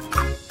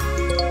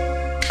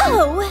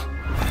 Oh!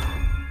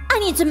 I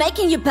need to make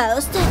a new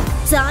post.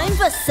 Time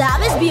for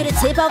Savvy's beauty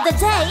tip of the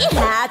day.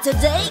 Hair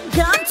today,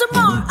 gone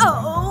tomorrow.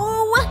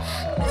 Oh!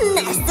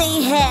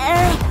 Nasty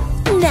hair.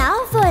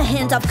 Now for a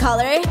hint of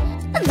color.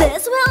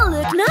 This will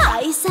look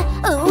nice.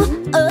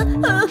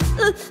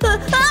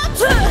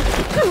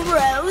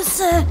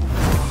 Gross.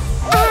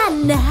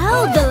 And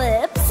now the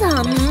lips.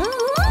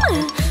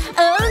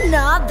 Oh,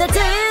 not the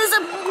tears.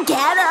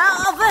 Get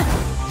off.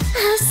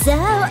 So,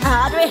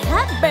 Audrey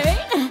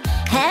Hepburn.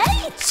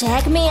 Hey,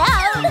 Check me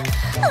out!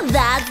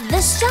 That's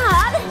the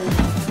shot!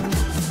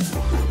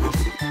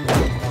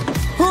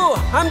 Ooh,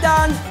 I'm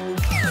done!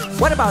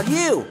 What about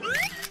you?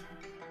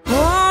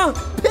 Oh,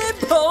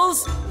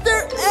 pimples!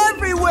 They're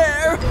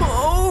everywhere!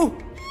 Oh!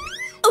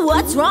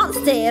 What's wrong,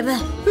 Steve?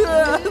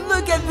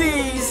 Look at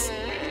these!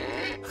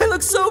 I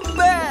look so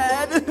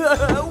bad!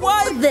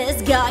 Why?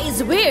 This guy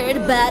is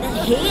weird, but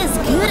he is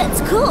good at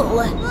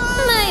school.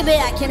 Maybe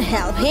I can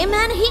help him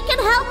and he can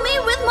help me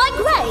with my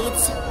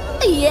grades.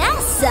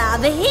 Yes,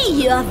 Savvy,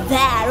 you're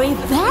very,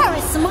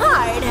 very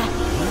smart.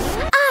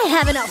 I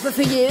have an offer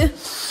for you.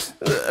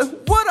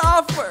 What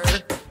offer?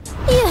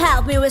 You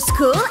help me with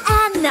school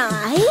and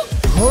I...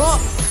 Oh,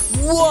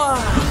 wow!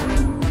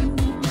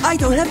 I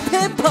don't have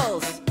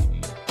pimples!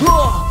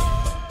 Whoa!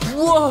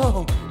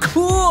 Whoa!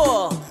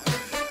 Cool!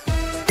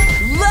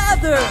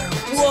 Leather!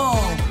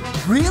 Whoa!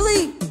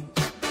 Really?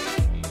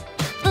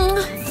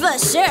 For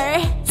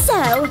sure.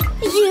 So,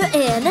 you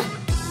in?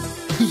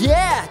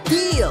 Yeah,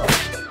 deal!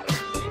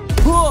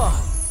 Whoa!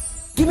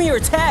 Give me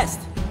your test!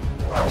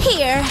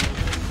 Here.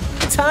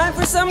 Time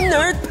for some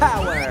nerd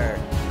power!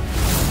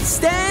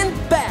 Stand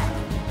back!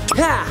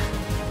 Ha!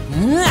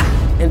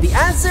 And the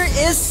answer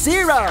is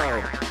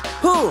 0!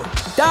 Whew!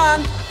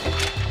 Done!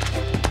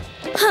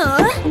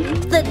 Huh?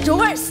 The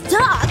door's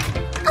stuck!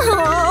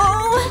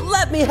 Oh!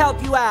 Let me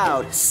help you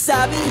out,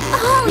 Sabi!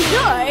 All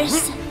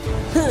yours!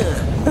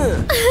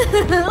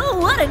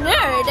 What a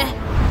nerd!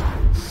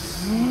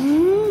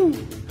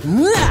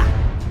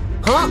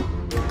 Huh?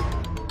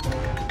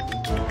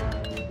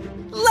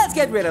 Let's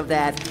get rid of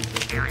that.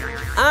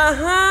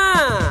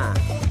 Aha!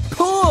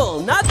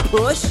 Pull, not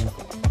push.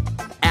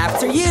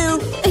 After you.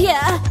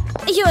 Yeah,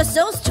 you are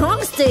so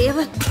strong, Steve.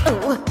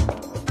 Oh.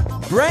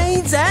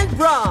 Brains and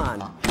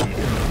brawn.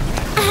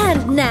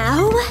 And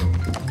now?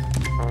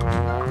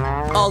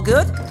 All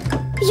good?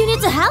 You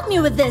need to help me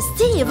with this,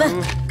 Steve.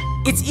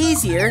 It's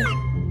easier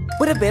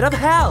with a bit of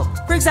help.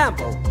 For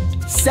example,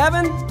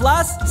 7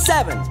 plus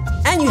 7.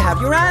 And you have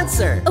your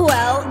answer.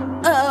 Well,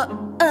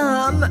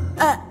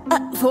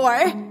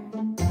 4.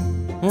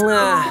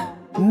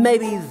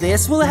 Maybe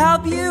this will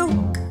help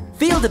you?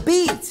 Feel the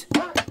beat.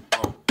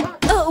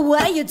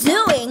 What are you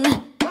doing?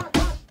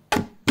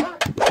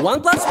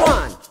 1 plus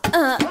 1.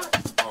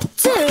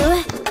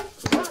 2.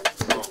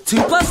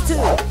 2 plus 2.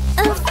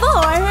 4.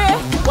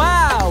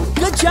 Wow,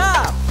 good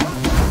job.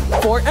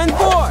 4 and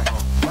 4.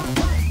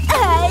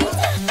 8.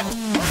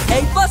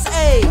 8 plus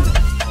 8.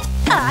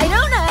 I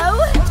don't know.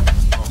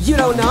 You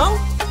don't know?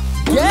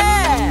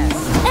 Yes!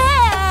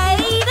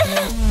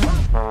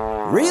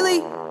 8.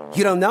 Really?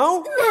 You don't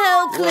know?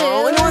 No clue.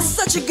 Oh, and it was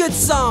such a good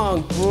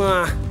song.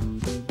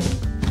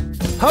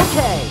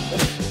 Okay.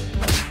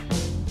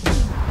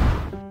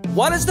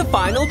 What is the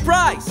final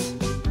price?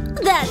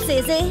 That's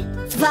easy.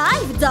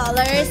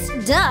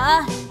 $5.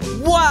 Duh.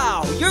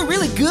 Wow, you're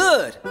really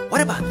good.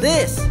 What about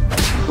this?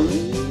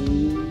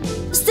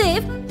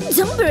 Steve,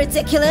 don't be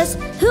ridiculous.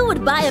 Who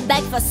would buy a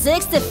bag for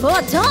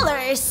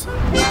 $64?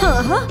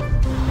 Huh?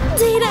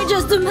 Did I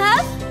just do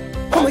math?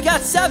 Oh my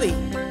god, Sabi!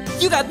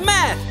 You got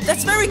math!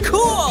 That's very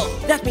cool!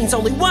 That means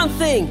only one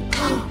thing.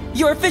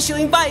 You're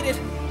officially invited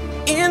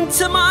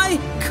into my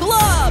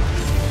club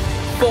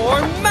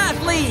for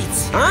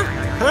mathletes! Huh?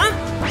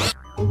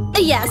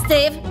 Yeah,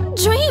 Steve.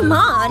 Dream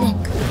on!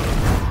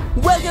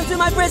 Welcome to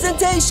my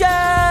presentation!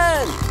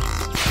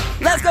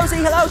 Let's go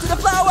say hello to the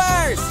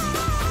flowers!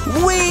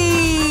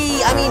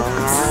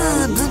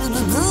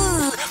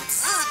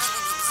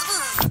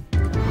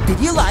 Did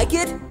you like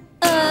it?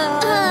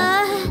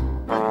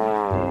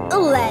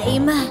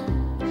 Lame.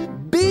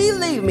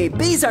 Believe me,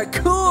 bees are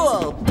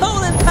cool!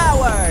 Poland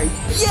power!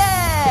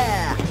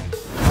 Yeah!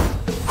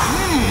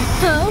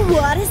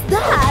 What is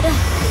that?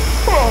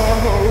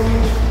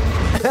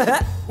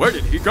 Where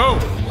did he go?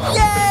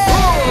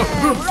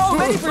 Yeah! We're all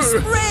ready for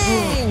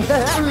spring!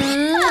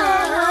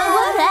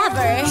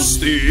 Whatever.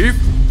 Steve?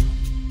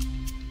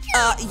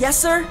 Yes,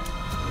 sir?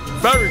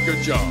 Very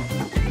good job.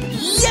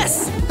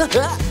 Yes!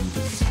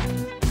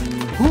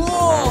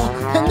 Whoa!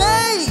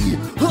 Hey!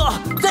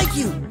 Thank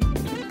you!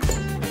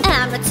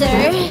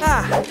 Amateur.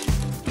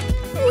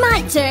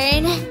 My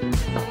turn.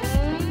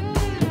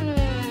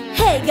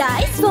 Hey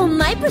guys, for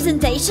my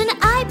presentation,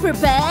 I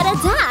prepared a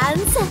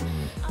dance.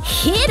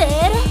 Hit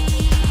it!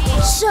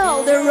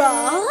 Shoulder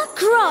roll,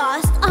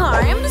 crossed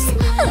arms,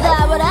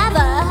 that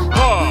whatever.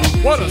 Oh,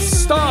 what a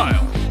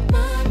style!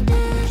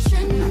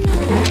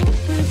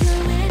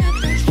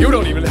 You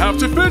don't even have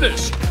to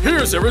finish.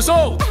 Here's the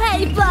result.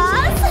 Hey,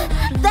 boss!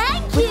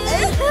 Thank you!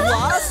 Hey,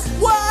 boss?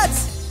 What?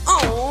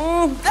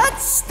 Oh, that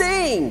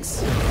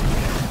stinks!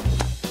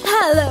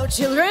 Hello,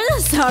 children.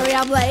 Sorry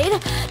I'm late.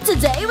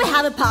 Today we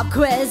have a pop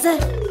quiz.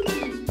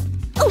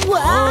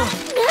 What?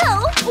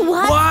 No!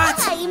 What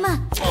time?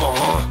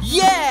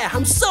 Yeah,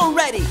 I'm so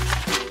ready!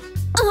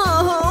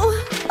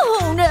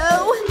 Oh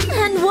no!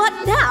 And what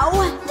now?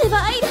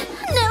 Divide?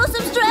 No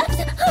subtract?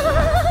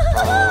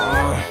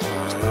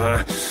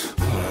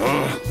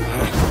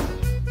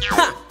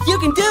 Ha! You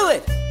can do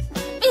it!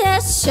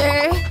 Yes,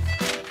 sure.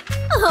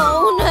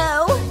 Oh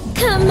no!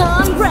 Come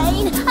on,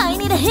 brain! I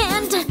need need a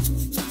hand.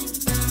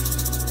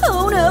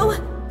 Oh no.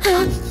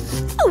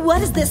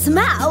 What is this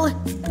smell?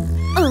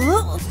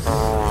 Oh.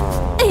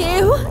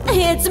 Ew,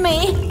 it's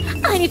me.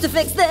 I need to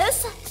fix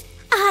this.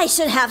 I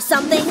should have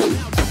something.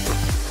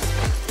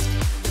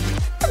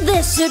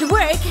 This should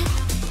work.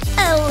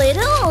 A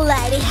little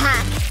lady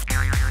hack.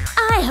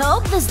 I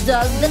hope this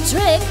does the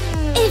trick.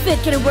 If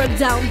it can work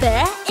down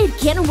there, it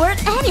can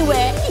work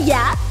anywhere.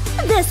 Yeah,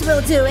 this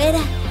will do it.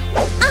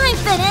 I'm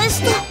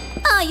finished.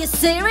 Are you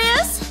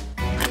serious?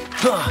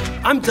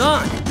 I'm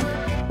done.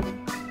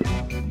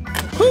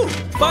 Whew,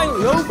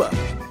 finally over.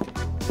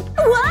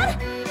 What?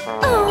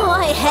 Oh,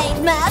 I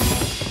hate math.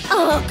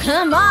 Oh,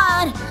 come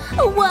on.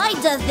 Why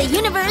does the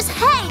universe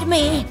hate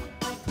me?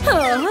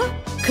 Oh,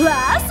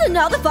 class,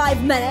 another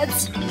 5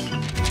 minutes.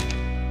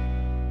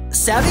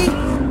 Savvy?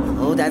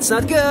 Oh, that's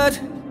not good.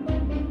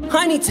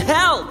 I need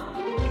help.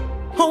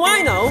 Oh,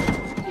 I know.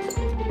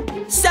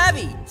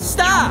 Savvy,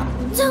 stop.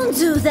 Don't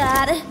do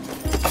that.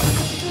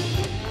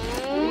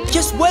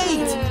 Just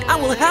wait. I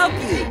will help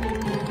you.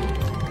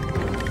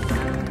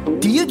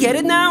 Do you get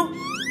it now?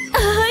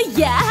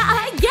 Yeah,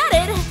 I get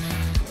it.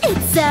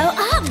 It's so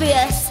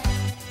obvious.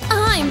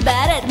 I'm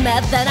better at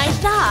math than I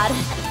thought.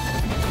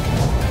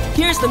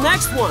 Here's the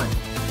next one.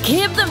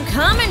 Keep them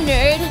coming,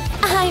 nerd.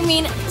 I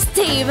mean,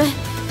 Steve.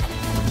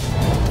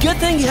 Good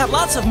thing you have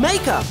lots of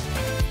makeup.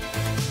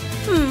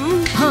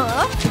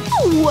 Huh?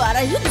 What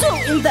are you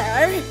doing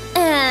there?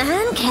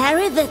 And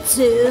carry the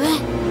 2.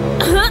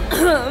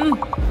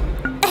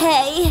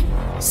 Hey,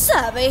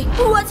 Savvy,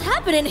 what's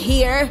happening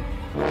here?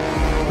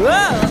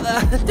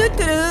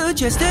 Whoa,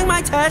 just doing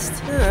my test.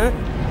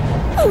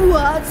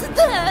 What's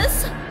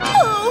this?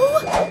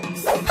 Oh,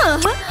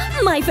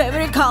 my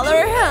favorite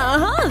color.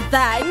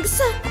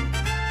 Thanks.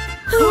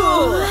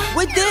 Ooh,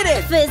 we did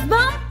it. Fist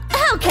bump?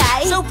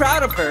 Okay. So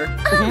proud of her.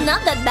 I'm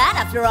not that bad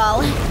after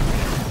all.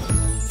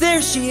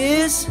 There she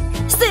is.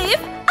 Steve,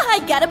 I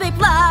got a B+.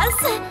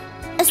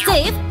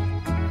 Steve,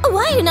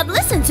 why you not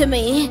listen to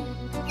me?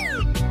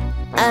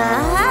 A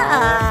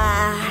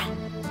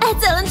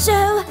talent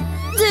show.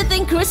 Do you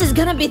think Chris is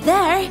gonna be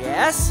there?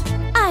 Yes.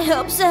 I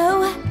hope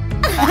so.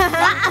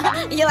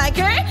 You like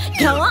her?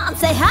 Go on,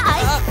 say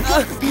hi.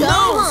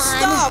 No,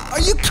 stop! Are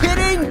you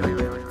kidding?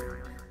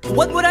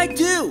 What would I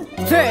do?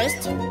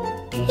 First,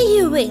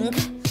 you wink.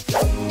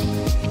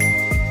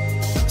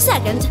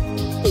 Second,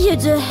 you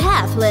do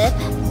half lip.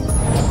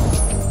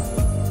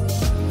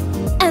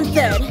 And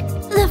third,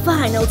 the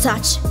final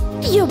touch.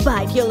 You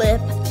bite your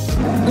lip.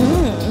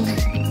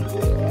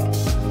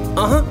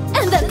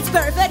 And then it's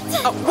perfect.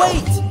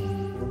 Wait!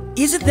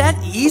 Is it that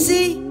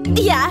easy?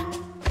 Yeah.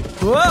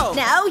 Whoa!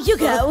 Now you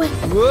go.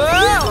 Whoa!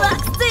 Good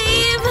luck,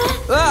 Steve!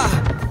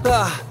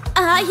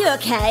 Are you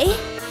okay?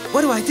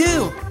 What do I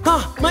do?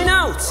 My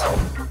notes!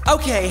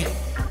 Okay.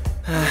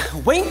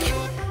 Wink.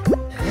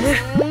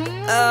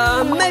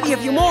 Maybe a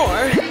few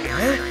more.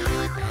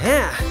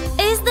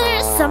 Is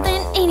there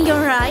something in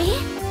your eye?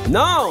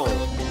 No!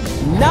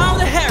 Now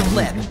the hair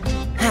flip.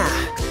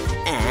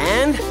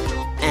 And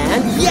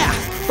yeah!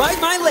 Bite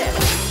my lip.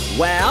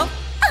 Well?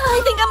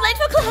 I think I'm late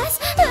for class.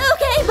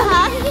 Okay,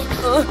 bye.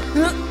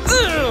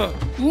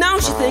 Now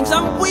she thinks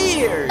I'm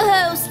weird.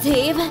 Oh,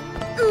 Steve.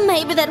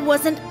 Maybe that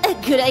wasn't a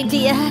good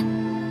idea.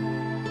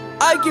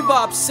 I give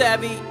up,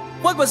 Savvy.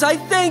 What was I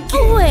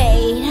thinking?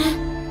 Wait.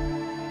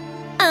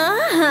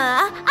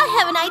 I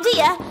have an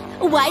idea.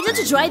 Why don't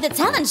you try the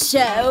talent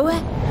show?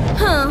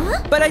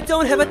 Huh? But I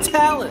don't have a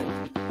talent.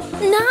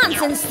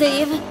 Nonsense,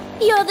 Steve.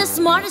 You're the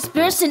smartest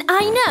person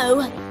I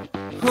know.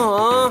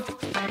 Huh?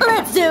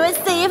 Let's do it,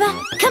 Steve.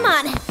 Come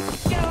on.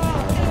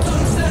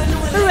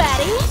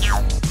 Ready?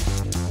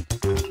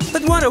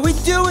 But what are we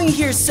doing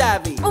here,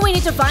 Savvy? We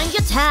need to find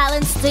your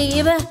talent,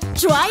 Steve.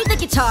 Try the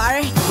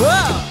guitar.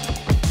 Whoa!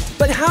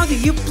 But how do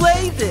you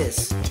play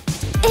this?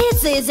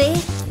 It's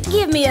easy.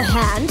 Give me a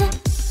hand.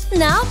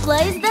 Now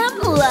place them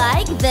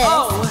like this.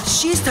 Oh,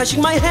 she's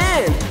touching my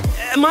hand.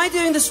 Am I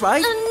doing this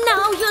right?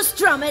 Now you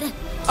strum it.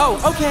 Oh,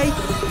 okay.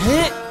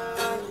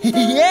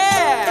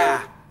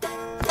 Yeah!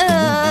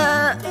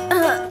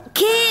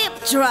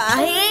 Keep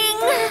trying.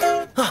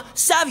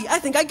 Savvy, I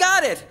think I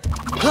got it.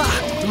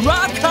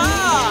 Rock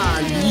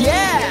on!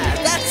 Yeah,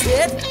 that's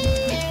it.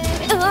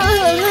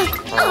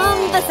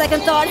 The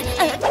second thought.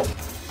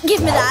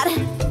 Give me that.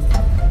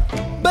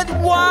 But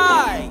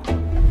why?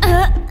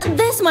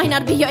 This might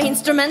not be your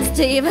instrument,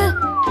 Steve.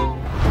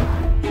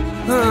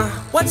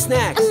 What's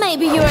next?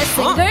 Maybe you're a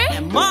singer?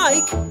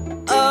 Mike?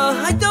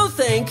 I don't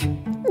think.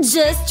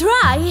 Just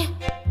try.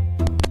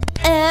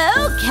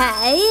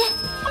 Okay.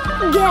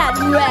 Get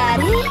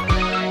ready.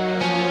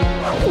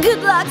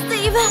 Good luck,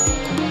 Steve.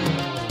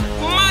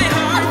 My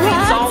heart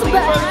beats only for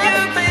you,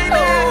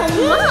 baby.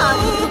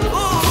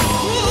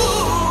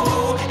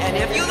 And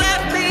if you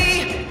left me...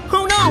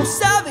 Oh no,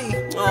 Savvy!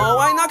 Oh,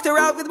 I knocked her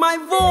out with my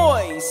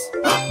voice.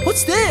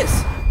 What's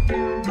this?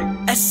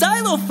 A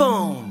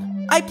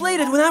xylophone. I played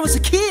it when I was a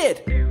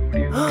kid.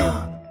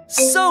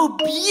 So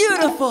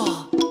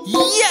beautiful.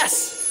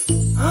 Yes!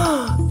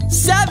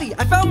 Savvy,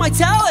 I found my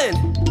talent.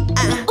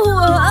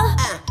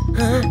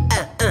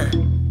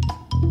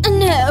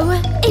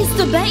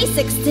 the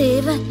basics,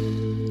 Steve.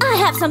 I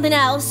have something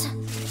else.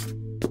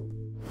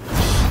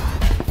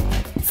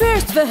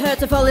 First, for her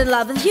to fall in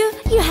love with you,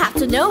 you have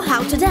to know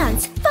how to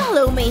dance.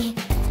 Follow me.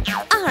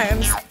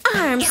 Arms,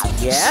 arms.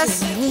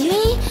 Yes?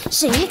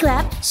 Shimmy,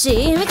 clap,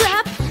 shimmy,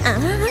 clap.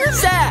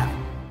 Sam!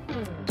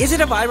 Is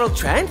it a viral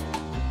trend?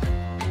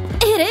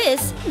 It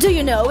is. Do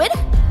you know it?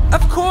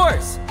 Of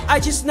course! I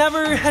just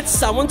never had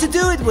someone to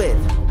do it with.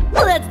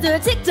 Let's do a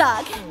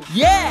TikTok.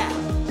 Yeah!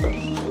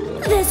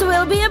 This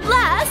will be a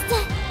blast.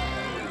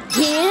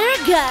 Here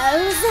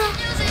goes.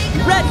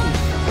 Ready!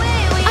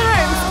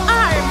 Arms,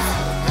 arms.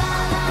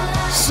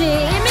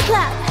 Shimmy,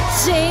 clap,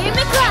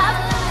 shimmy, clap.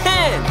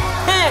 Hand,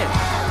 hand.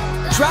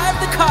 Drive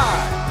the car.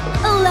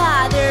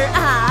 Ladder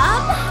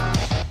up.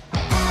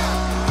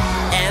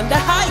 And the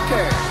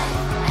hiker.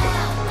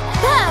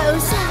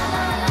 Pose.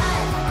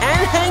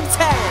 And hang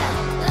ten.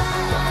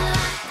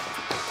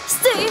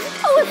 Steve,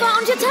 we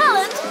found your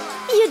talent.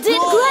 You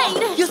did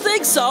great. You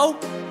think so?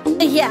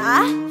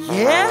 Yeah.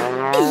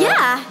 Yeah?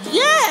 Yeah.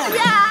 Yeah!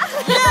 Yeah.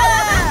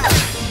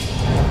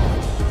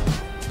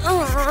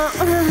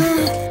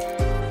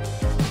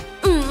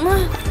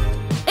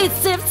 It's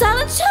Steve's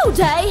talent show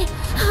day.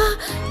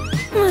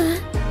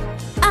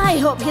 I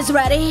hope he's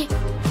ready.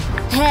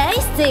 Hey,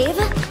 Steve.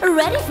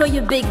 Ready for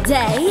your big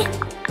day?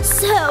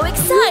 So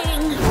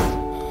exciting.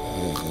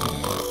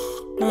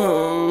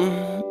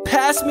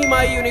 Pass me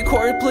my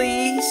unicorn,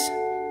 please.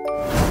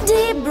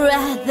 Deep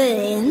breath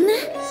in.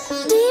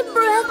 Deep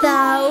breath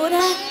out.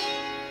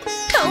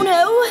 Oh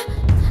no.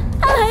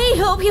 I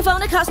hope you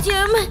found a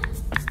costume.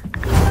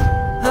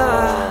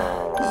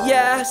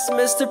 Yes,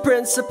 Mr.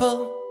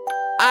 Principal.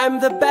 I'm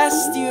the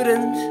best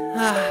student.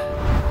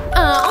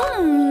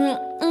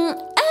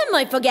 Am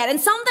I forgetting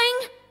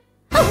something?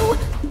 Oh,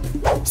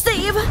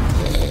 Steve.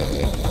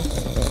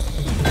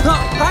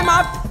 I'm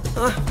up.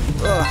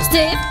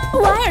 Steve,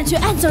 why aren't you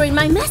answering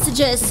my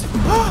messages?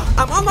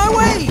 I'm on my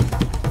way.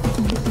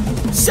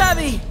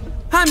 Savvy,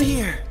 I'm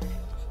here.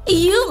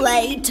 You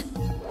late.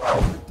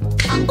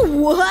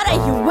 What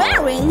are you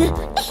wearing?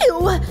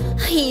 Ew.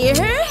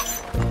 Here.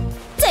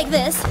 Take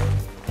this.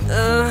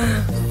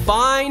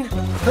 Fine.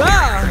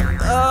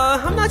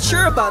 I'm not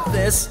sure about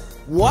this.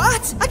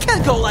 What? I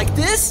can't go like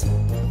this.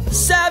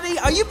 Savvy,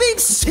 are you being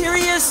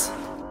serious?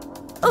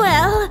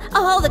 Well,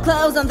 all the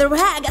clothes on the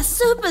rack are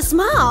super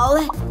small.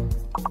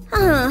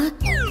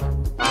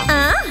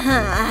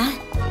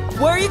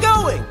 Where are you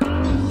going?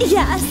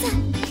 Yes.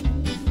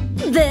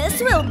 This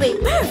will be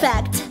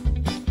perfect.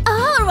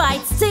 All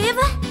right, Steve.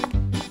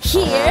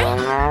 Here.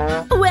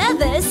 Wear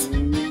this.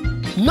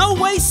 No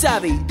way,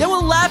 Savvy. They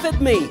will laugh at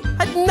me.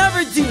 I'd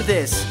never do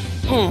this.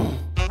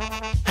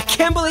 I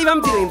can't believe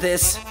I'm doing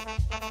this.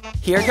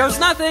 Here goes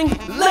nothing.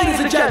 Ladies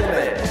and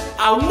gentlemen,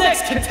 our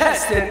next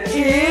contestant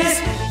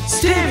is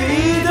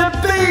Stevie the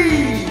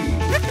Bee.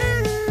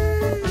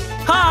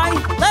 Hi,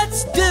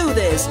 let's do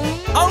this.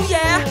 Oh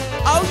yeah,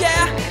 oh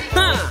yeah,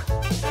 huh.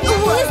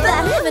 Is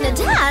that even a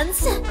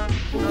dance?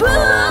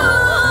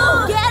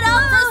 Boo! Get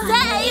off the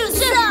stage,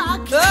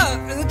 Chuck!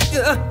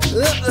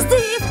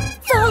 Steve,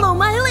 follow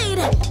my lead.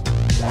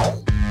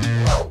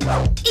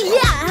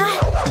 Yeah.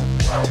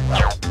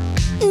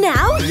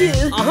 Now you.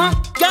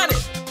 Got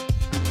it.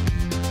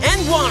 And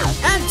 1,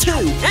 and 2,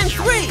 and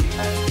 3.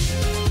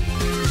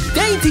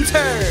 Dainty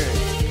turn.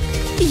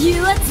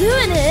 You are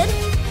doing it.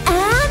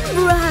 And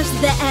brush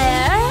the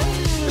air.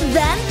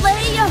 Then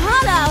play your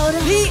heart out.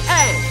 The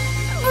end.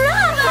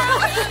 Bravo!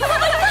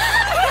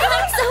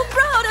 I'm so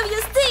proud of you,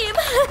 Steve.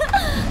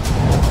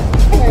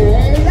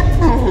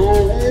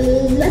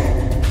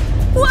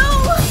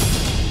 Whoa!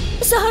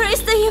 Sorry,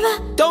 Steve.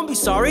 Don't be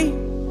sorry.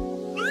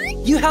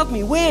 You helped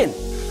me win.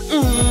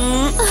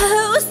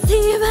 Oh,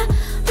 Steve.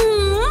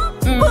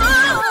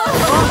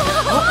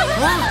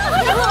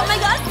 Oh my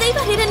God, Steve,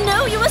 I didn't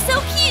know you were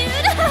so cute.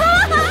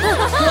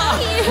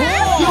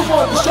 You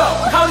won the show.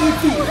 How do you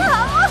feel?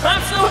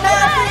 I'm so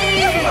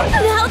happy.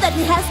 Now that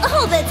he has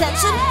all the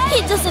attention,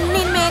 he doesn't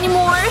need me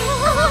anymore.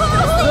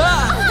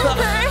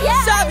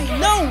 Savvy,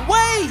 no,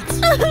 wait!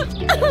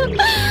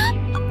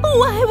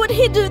 Why would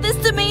he do this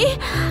to me?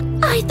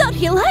 I thought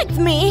he liked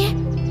me.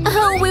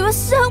 Oh, we were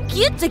so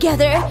cute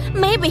together.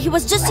 Maybe he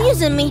was just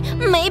using me.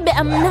 Maybe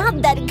I'm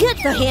not that good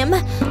for him.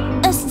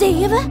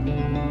 Steve?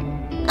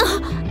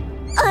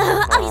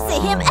 I see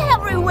him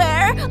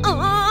everywhere.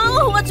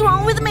 What's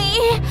wrong with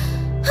me?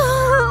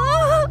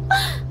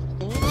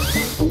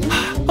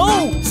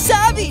 Oh,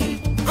 Savvy!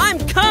 I'm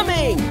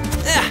coming!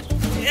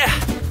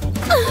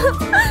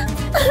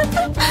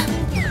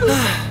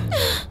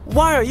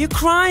 Why are you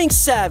crying,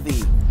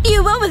 Savvy?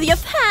 You were with your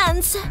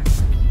fans.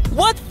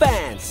 What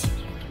fans?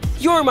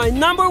 You're my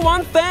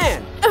 #1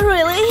 fan.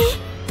 Really?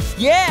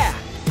 Yeah!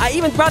 I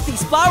even brought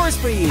these flowers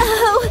for you.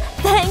 Oh,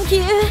 thank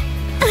you.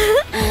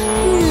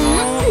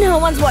 No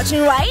one's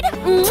watching, right?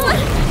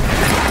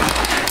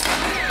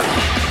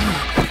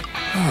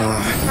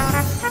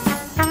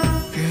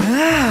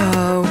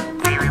 Wow.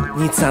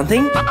 Need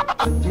something?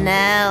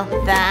 No,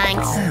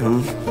 thanks.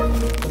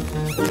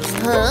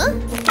 Huh?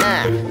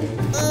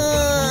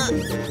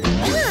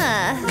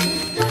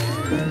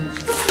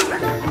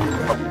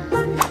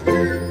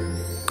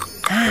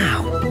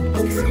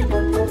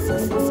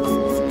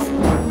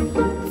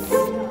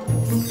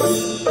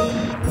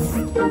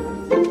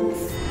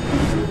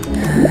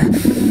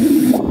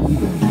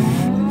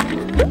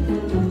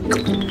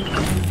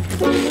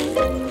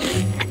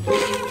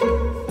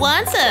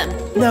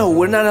 No,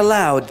 we're not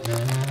allowed.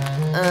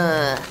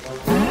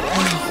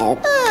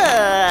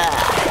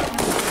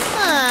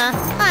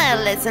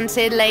 I'll listen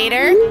to it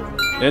later.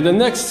 And the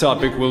next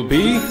topic will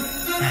be...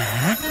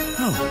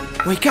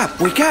 Oh, wake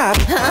up, wake up!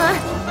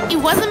 It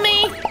wasn't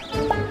me.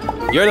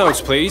 Your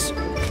notes, please.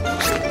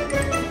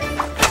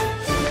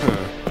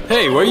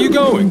 Hey, where are you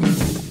going?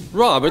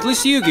 Rob, at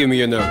least you give me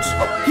your notes.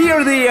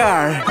 Here they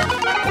are!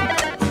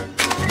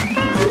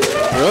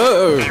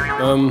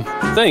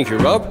 Thank you,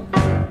 Rob.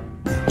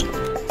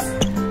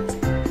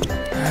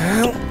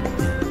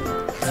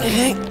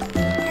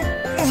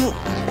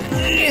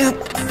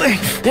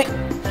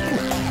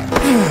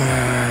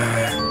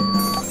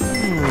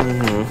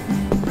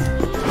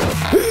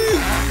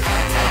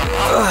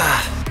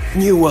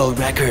 New world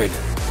record.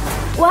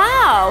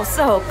 Wow,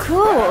 so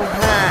cool.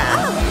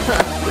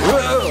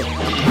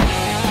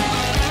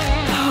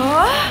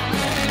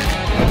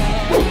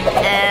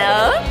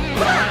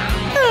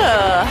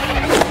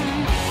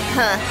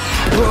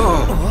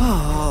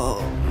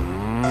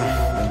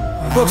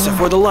 Books are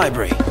for the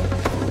library.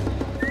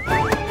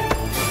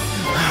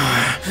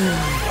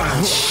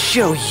 I'll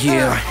show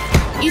you.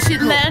 You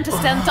should learn to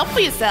stand up for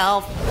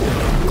yourself.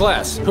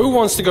 Class, who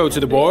wants to go to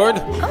the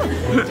board?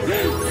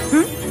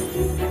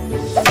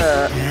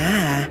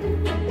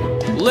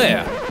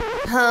 Leia.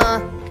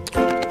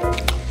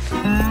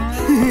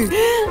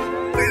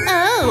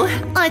 Oh,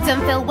 I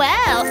don't feel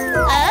well.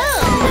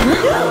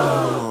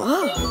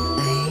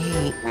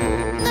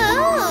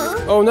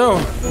 Oh no.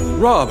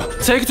 Rob,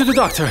 take it to the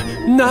doctor.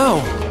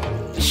 Now.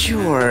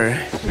 Sure.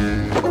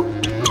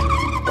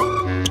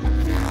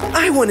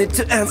 I wanted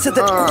to answer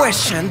that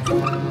question.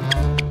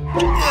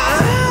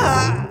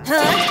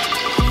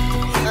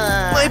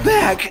 My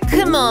back.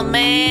 Come on,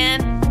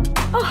 man.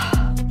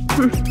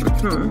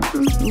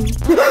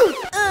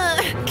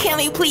 Can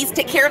you please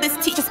take care of this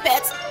teacher's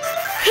pet?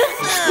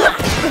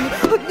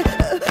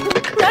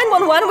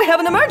 911, we have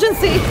an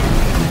emergency.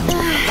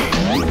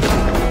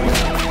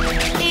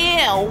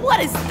 Ew, what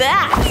is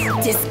that?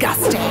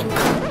 Disgusting.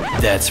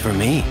 That's for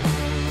me.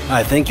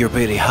 I think you're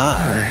pretty hot.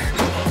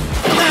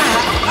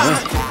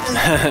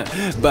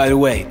 By the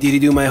way, did you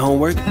do my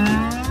homework?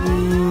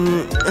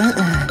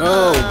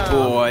 Oh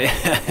boy.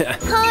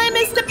 Hi,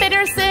 Mr.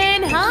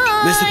 Peterson.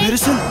 Hi. Mr.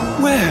 Peterson?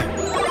 Where?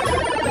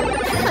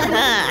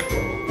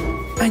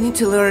 I need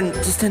to learn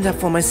to stand up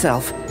for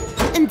myself.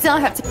 And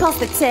don't have to pass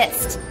the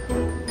test.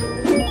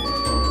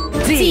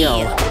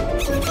 Deal.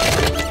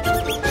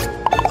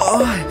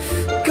 Oh,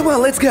 come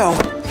on, let's go.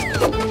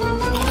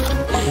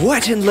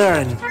 Watch and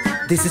learn.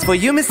 This is for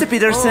you, Mr.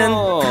 Peterson.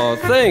 Oh,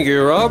 thank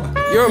you, Rob.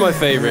 You're my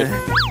favorite.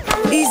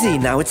 Easy,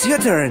 now it's your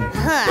turn.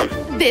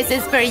 This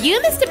is for you,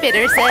 Mr.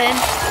 Peterson.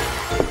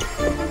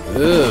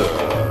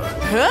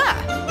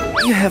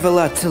 You have a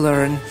lot to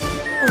learn.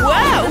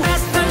 Wow.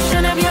 Best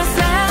version of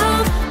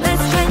yourself.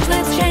 Let's change,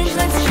 let's change,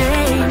 let's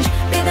change.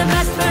 Be the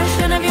best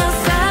version of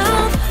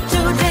yourself.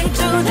 Today,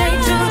 today,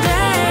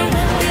 today.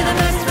 Be the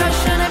best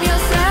version of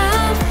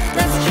yourself.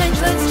 Let's change,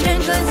 let's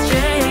change, let's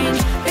change.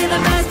 Be the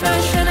best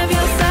version of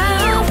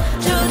yourself.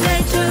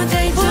 Today,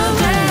 today,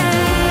 today.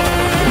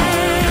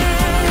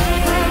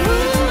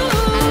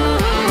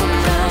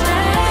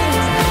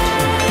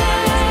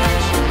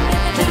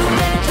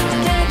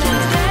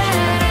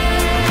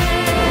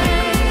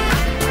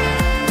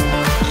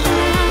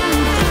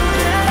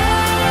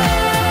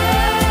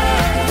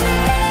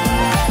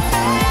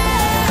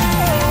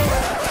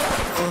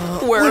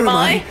 Where am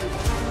I?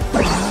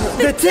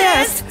 The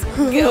test!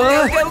 Go,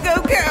 go, go, go,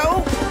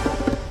 go!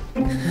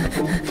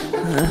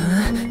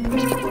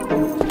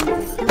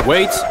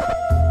 Wait.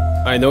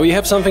 I know you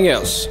have something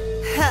else.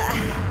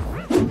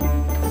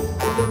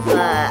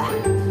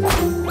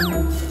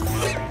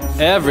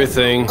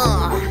 Everything.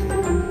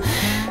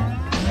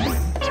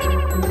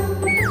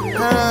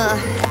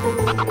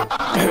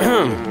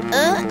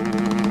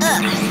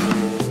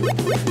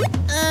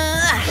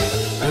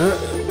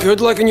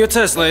 Good luck in your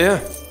test, Leia.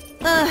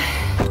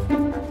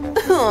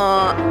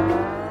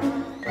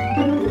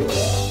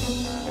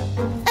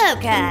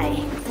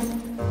 Okay.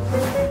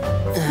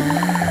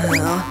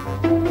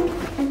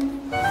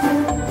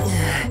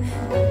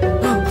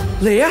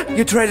 Leia,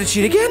 you tried to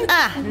cheat again?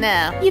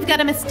 No. You've got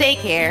a mistake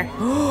here.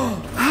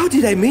 How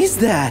did I miss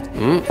that?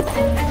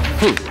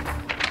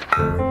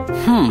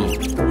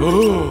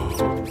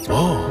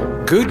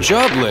 Oh, good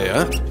job,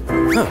 Leia.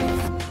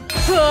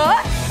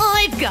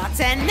 I've got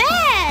an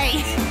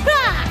A!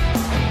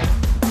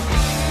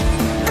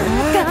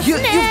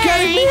 You've got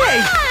an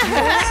A!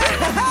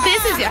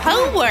 This is your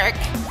homework.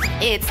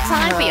 It's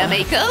time for your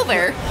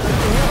makeover.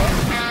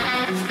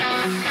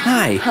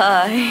 Hi.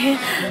 Hi.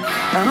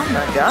 Oh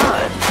my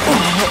god.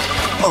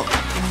 Oh,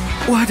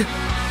 what?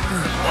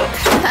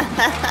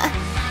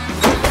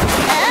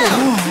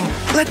 Oh,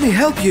 let me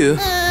help you.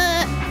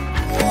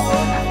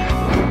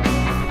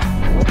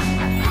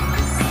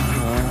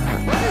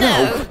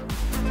 No.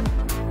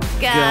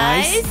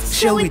 Guys,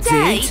 shall we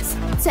date?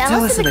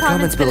 Tell us in the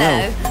comments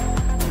below.